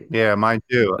to take it. Yeah, mine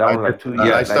too. That was like 2 years.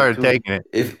 Yeah. I started taking it,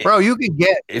 If bro. You can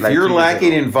get. if like you're 2 years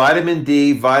lacking ago. in vitamin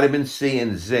D, vitamin C,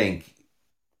 and zinc,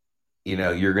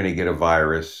 you're going to get a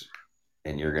virus,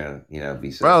 and you're going to be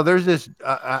sick. Bro, there's this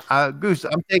Goose.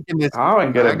 I'm taking this. I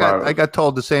don't get a I virus. got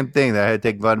told the same thing that I had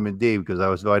to take vitamin D because I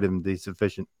was vitamin D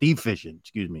deficient.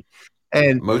 Excuse me.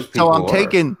 And Most people so I'm are.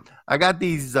 taking. I got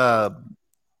these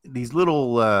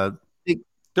little.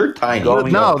 They're tiny.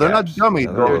 Gummy. No, they're caps. not gummy.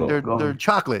 No, Gummy. little. They're Gummy.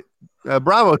 chocolate.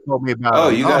 Bravo told me about. Oh,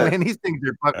 them. you got- man, these things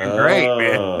are fucking great,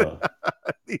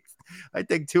 man. I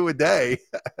take 2 a day.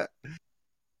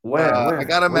 Where? I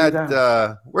got them Where you at. got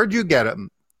 'em? Where'd you get them,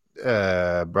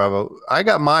 Bravo? I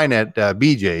got mine at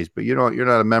BJ's, but you're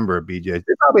not a member of BJ's.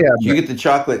 They probably have You get the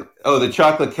chocolate. Oh, the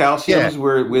chocolate calciums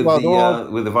were with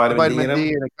the vitamin D in them.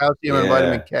 D and the calcium and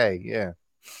vitamin K. Yeah.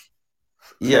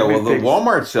 Yeah, well, the Fix-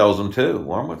 Walmart sells them too.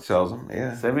 Walmart sells them.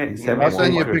 Yeah. Send me I'll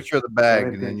send you a pictures. picture of the bag,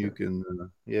 Send me and then you pictures.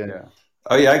 can. Yeah. Yeah.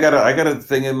 Oh yeah, I got a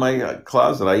thing in my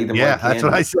closet. I eat them. Yeah, like that's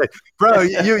what I said, bro.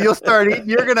 You'll start eating.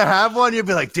 You're gonna have one. You'll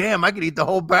be like, damn, I could eat the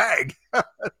whole bag.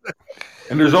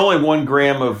 And there's only 1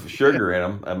 gram of sugar in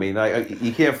them. I mean,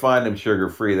 you can't find them sugar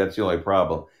free. That's the only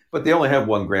problem. But they only have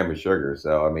 1 gram of sugar,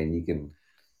 so I mean, you can.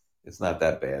 It's not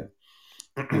that bad.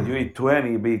 If you eat 20,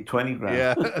 it'd be 20 grams.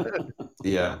 Yeah.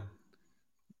 Yeah.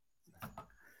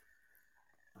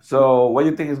 So, what do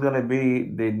you think is gonna be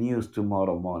the news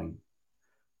tomorrow morning?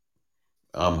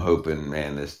 I'm hoping,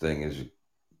 man, this thing is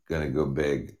gonna go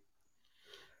big.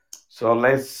 So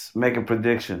let's make a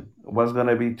prediction. What's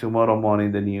gonna be tomorrow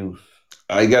morning the news?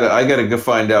 I gotta go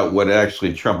find out what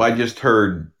actually Trump. I just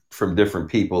heard from different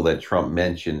people that Trump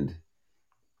mentioned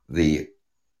the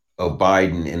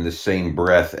Biden in the same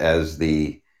breath as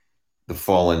the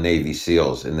fallen Navy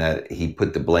SEALs, and that he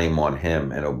put the blame on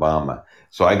him and Obama.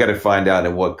 So I got to find out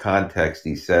in what context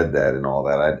he said that and all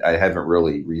that. I haven't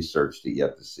really researched it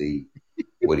yet to see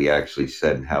what he actually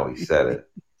said and how he said it.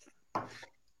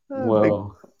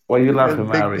 Well, what are you laughing,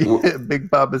 Mary? Big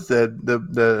Papa said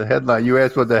the headline. You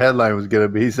asked what the headline was going to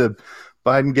be. He said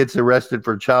Biden gets arrested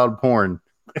for child porn.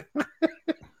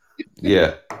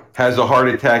 Yeah, has a heart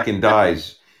attack and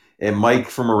dies, and Mike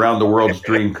from around the world's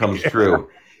dream comes true.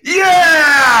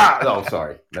 Yeah. Oh,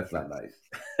 sorry, that's not nice.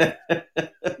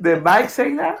 Did Mike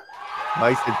say that?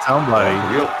 Mike said somebody.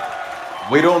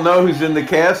 We don't know who's in the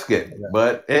casket,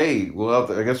 but hey,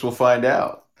 I guess we'll find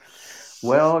out.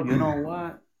 Well, you know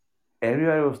what?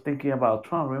 Everybody was thinking about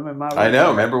Trump. Remember? I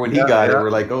know. Remember when he got it? Yeah. We're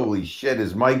like, "Holy shit!"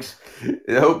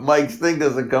 I hope Mike's thing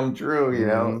doesn't come true. You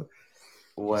know.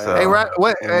 Well, So- Hey, what?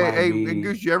 it might Hey, be-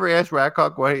 Goose, you ever ask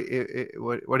Ratcock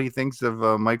what he thinks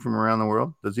of Mike from around the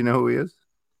world? Does he know who he is?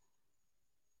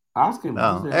 Ask him.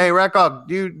 Oh, hey,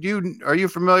 Ratcock, are you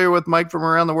familiar with Mike from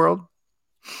around the world?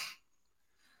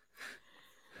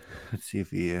 Let's see if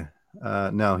he.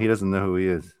 No, he doesn't know who he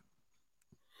is.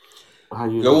 How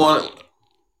you Go doing? on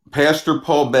Pastor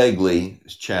Paul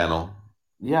Begley's channel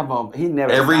Yeah, but he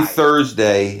never. every died.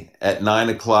 Thursday at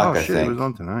 9:00. Oh I shit, he think was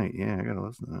on tonight. Yeah, I gotta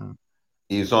listen to that.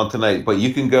 he's on tonight. But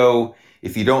you can go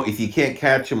if you can't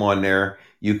catch him on there.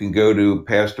 You can go to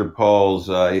Pastor Paul's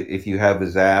if you have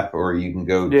his app, or you can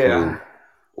go Yeah. to,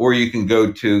 or you can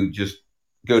go to just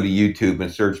go to YouTube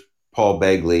and search Paul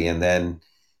Begley, and then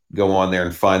go on there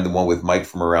and find the one with Mike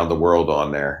from Around the World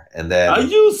on there. And then, Are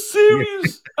you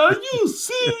serious? Are you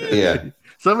serious? yeah,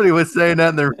 Somebody was saying that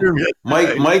in the room.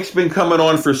 Mike's been coming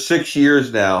on for 6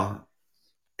 years now,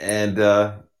 and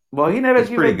Well, he never It's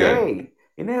give pretty a good. day.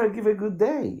 He never give a good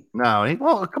day. No,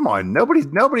 well, come on.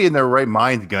 Nobody in their right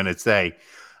mind's gonna say.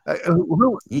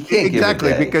 you can't Exactly,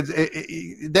 give a day.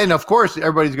 because then of course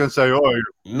everybody's gonna say, "Oh,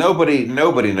 Nobody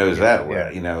knows that way.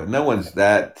 Yeah. You know, no one's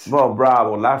that. Well,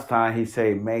 Bravo, last time he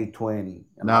said May 20.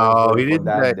 And I no, was he waiting for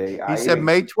didn't." that Say, day. he said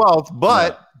May 12th,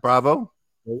 but Bravo.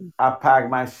 I packed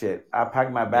my shit. I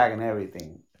packed my bag and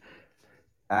everything.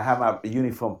 I have my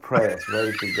uniform pressed,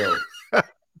 ready to go.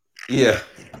 Yeah.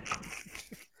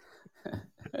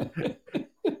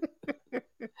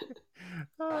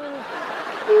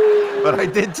 But I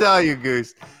did tell you,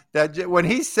 Goose, that when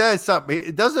he says something,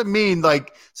 it doesn't mean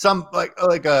like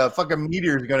a fucking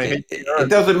meteor is going to hit. It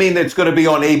doesn't mean that it's going to be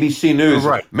on ABC News.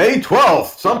 Right. May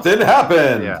 12th, something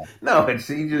happened. Yeah. No, he's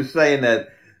just saying that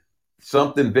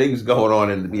something big's going on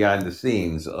in the behind the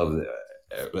scenes of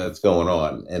that's going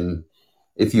on. And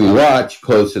if you watch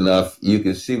close enough, you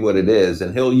can see what it is.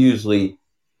 And he'll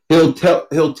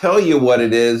tell you what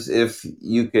it is if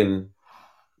you can,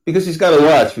 because he's got to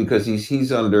watch, because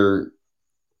he's under,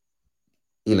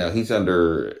 he's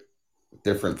under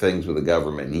different things with the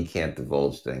government, and he can't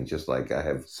divulge things. Just like I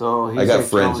have, I got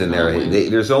friends in there.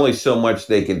 There's only so much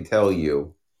they can tell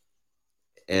you,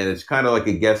 and it's kind of like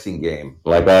a guessing game.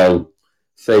 Like I'll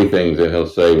say things, and he'll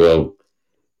say, "Well,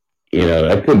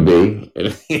 that could be,"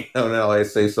 and now I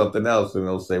say something else, and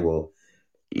he'll say, "Well,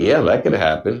 yeah, that could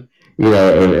happen,"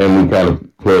 and we kind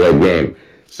of play that game.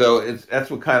 So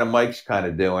that's what kind of Mike's kind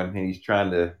of doing, and he's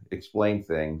trying to explain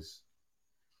things.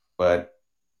 But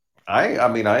I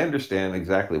understand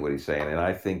exactly what he's saying, and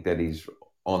I think that he's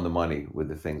on the money with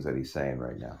the things that he's saying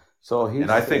right now.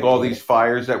 And I think all these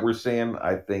fires that we're seeing,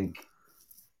 I think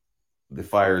the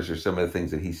fires are some of the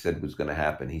things that he said was going to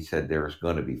happen. He said there's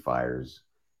going to be fires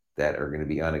that are going to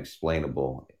be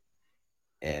unexplainable,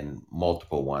 and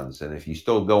multiple ones. And if you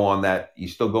still go on that,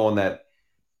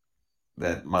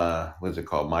 what's it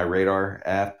called? My Radar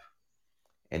app.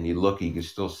 And you look, you can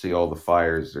still see all the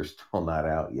fires. They're still not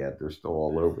out yet. They're still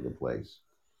all over the place.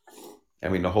 I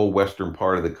mean, the whole western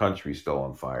part of the country is still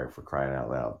on fire, for crying out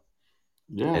loud.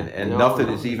 Yeah. And nothing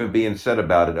is even being said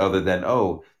about it other than,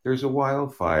 oh, there's a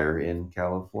wildfire in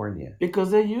California.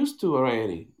 Because they're used to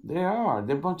already. They're a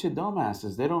bunch of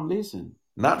dumbasses. They don't listen.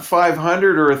 Not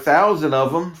 500 or 1,000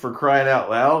 of them, for crying out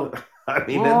loud. I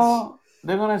mean,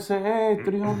 they're going to say, hey,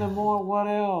 300 more. What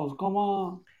else? Come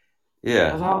on.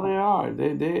 Yeah. That's how they are.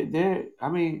 They I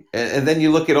mean. And then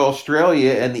you look at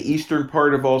Australia, and the eastern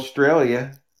part of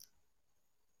Australia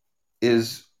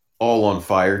is all on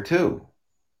fire too.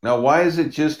 Now, why is it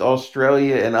just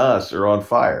Australia and us are on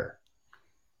fire?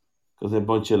 Because they're a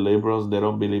bunch of liberals. They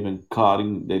don't believe in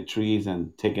cutting the trees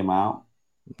and take them out.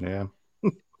 Yeah.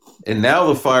 And now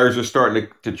the fires are starting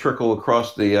to trickle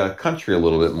across the country a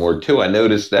little bit more too. I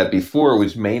noticed that before it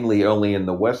was mainly only in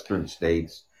the western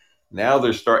states. Now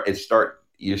you're starting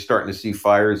to see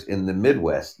fires in the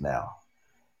Midwest now.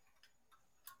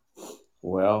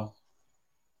 Well,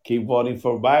 keep voting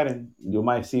for Biden. You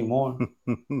might see more.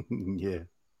 Yeah.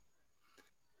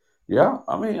 Yeah,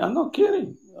 I mean, I'm not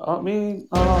kidding. I mean,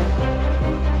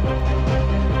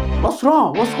 what's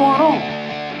wrong? What's going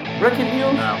on? Breaking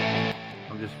news? No,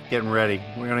 I'm just getting ready.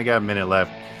 We only got a minute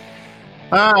left.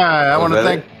 All right, I want to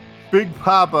thank Big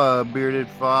Papa, Bearded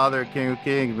Father, King of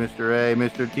Kings, Mr. A,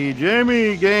 Mr. T,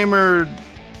 Jamie, Gamer,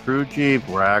 Crew Chief,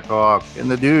 Rackhawk,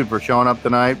 and the dude for showing up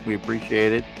tonight. We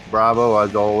appreciate it. Bravo,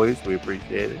 as always. We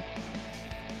appreciate it.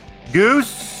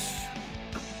 Goose,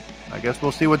 I guess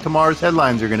we'll see what tomorrow's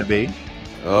headlines are going to be.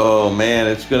 Oh, man,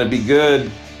 it's going to be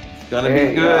good. It's going to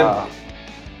be good.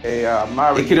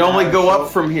 It can only go up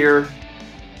from here.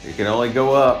 It can only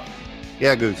go up.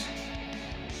 Yeah, Goose.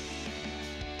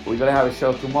 We're going to have a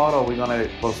show tomorrow, or we're going to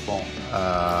postpone?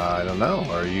 I don't know.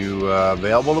 Are you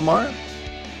available tomorrow?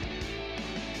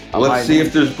 Let's see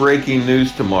if there's breaking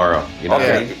news tomorrow.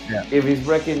 Okay. Yeah. If it's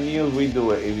breaking news, we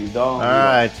do it. If you don't, all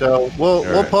right. So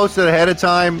we'll post it ahead of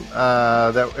time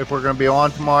that if we're going to be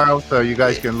on tomorrow, so you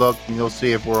guys can look and you'll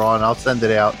see if we're on. I'll send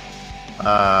it out.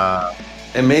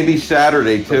 And maybe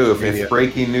Saturday too, if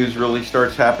breaking news really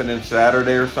starts happening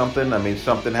Saturday or something. I mean,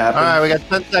 something happens. All right, we got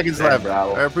 10 seconds left.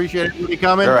 Bravo. I appreciate everybody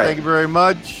coming. Thank you very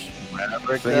much.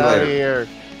 See you later. Here.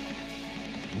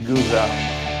 Goose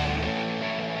out.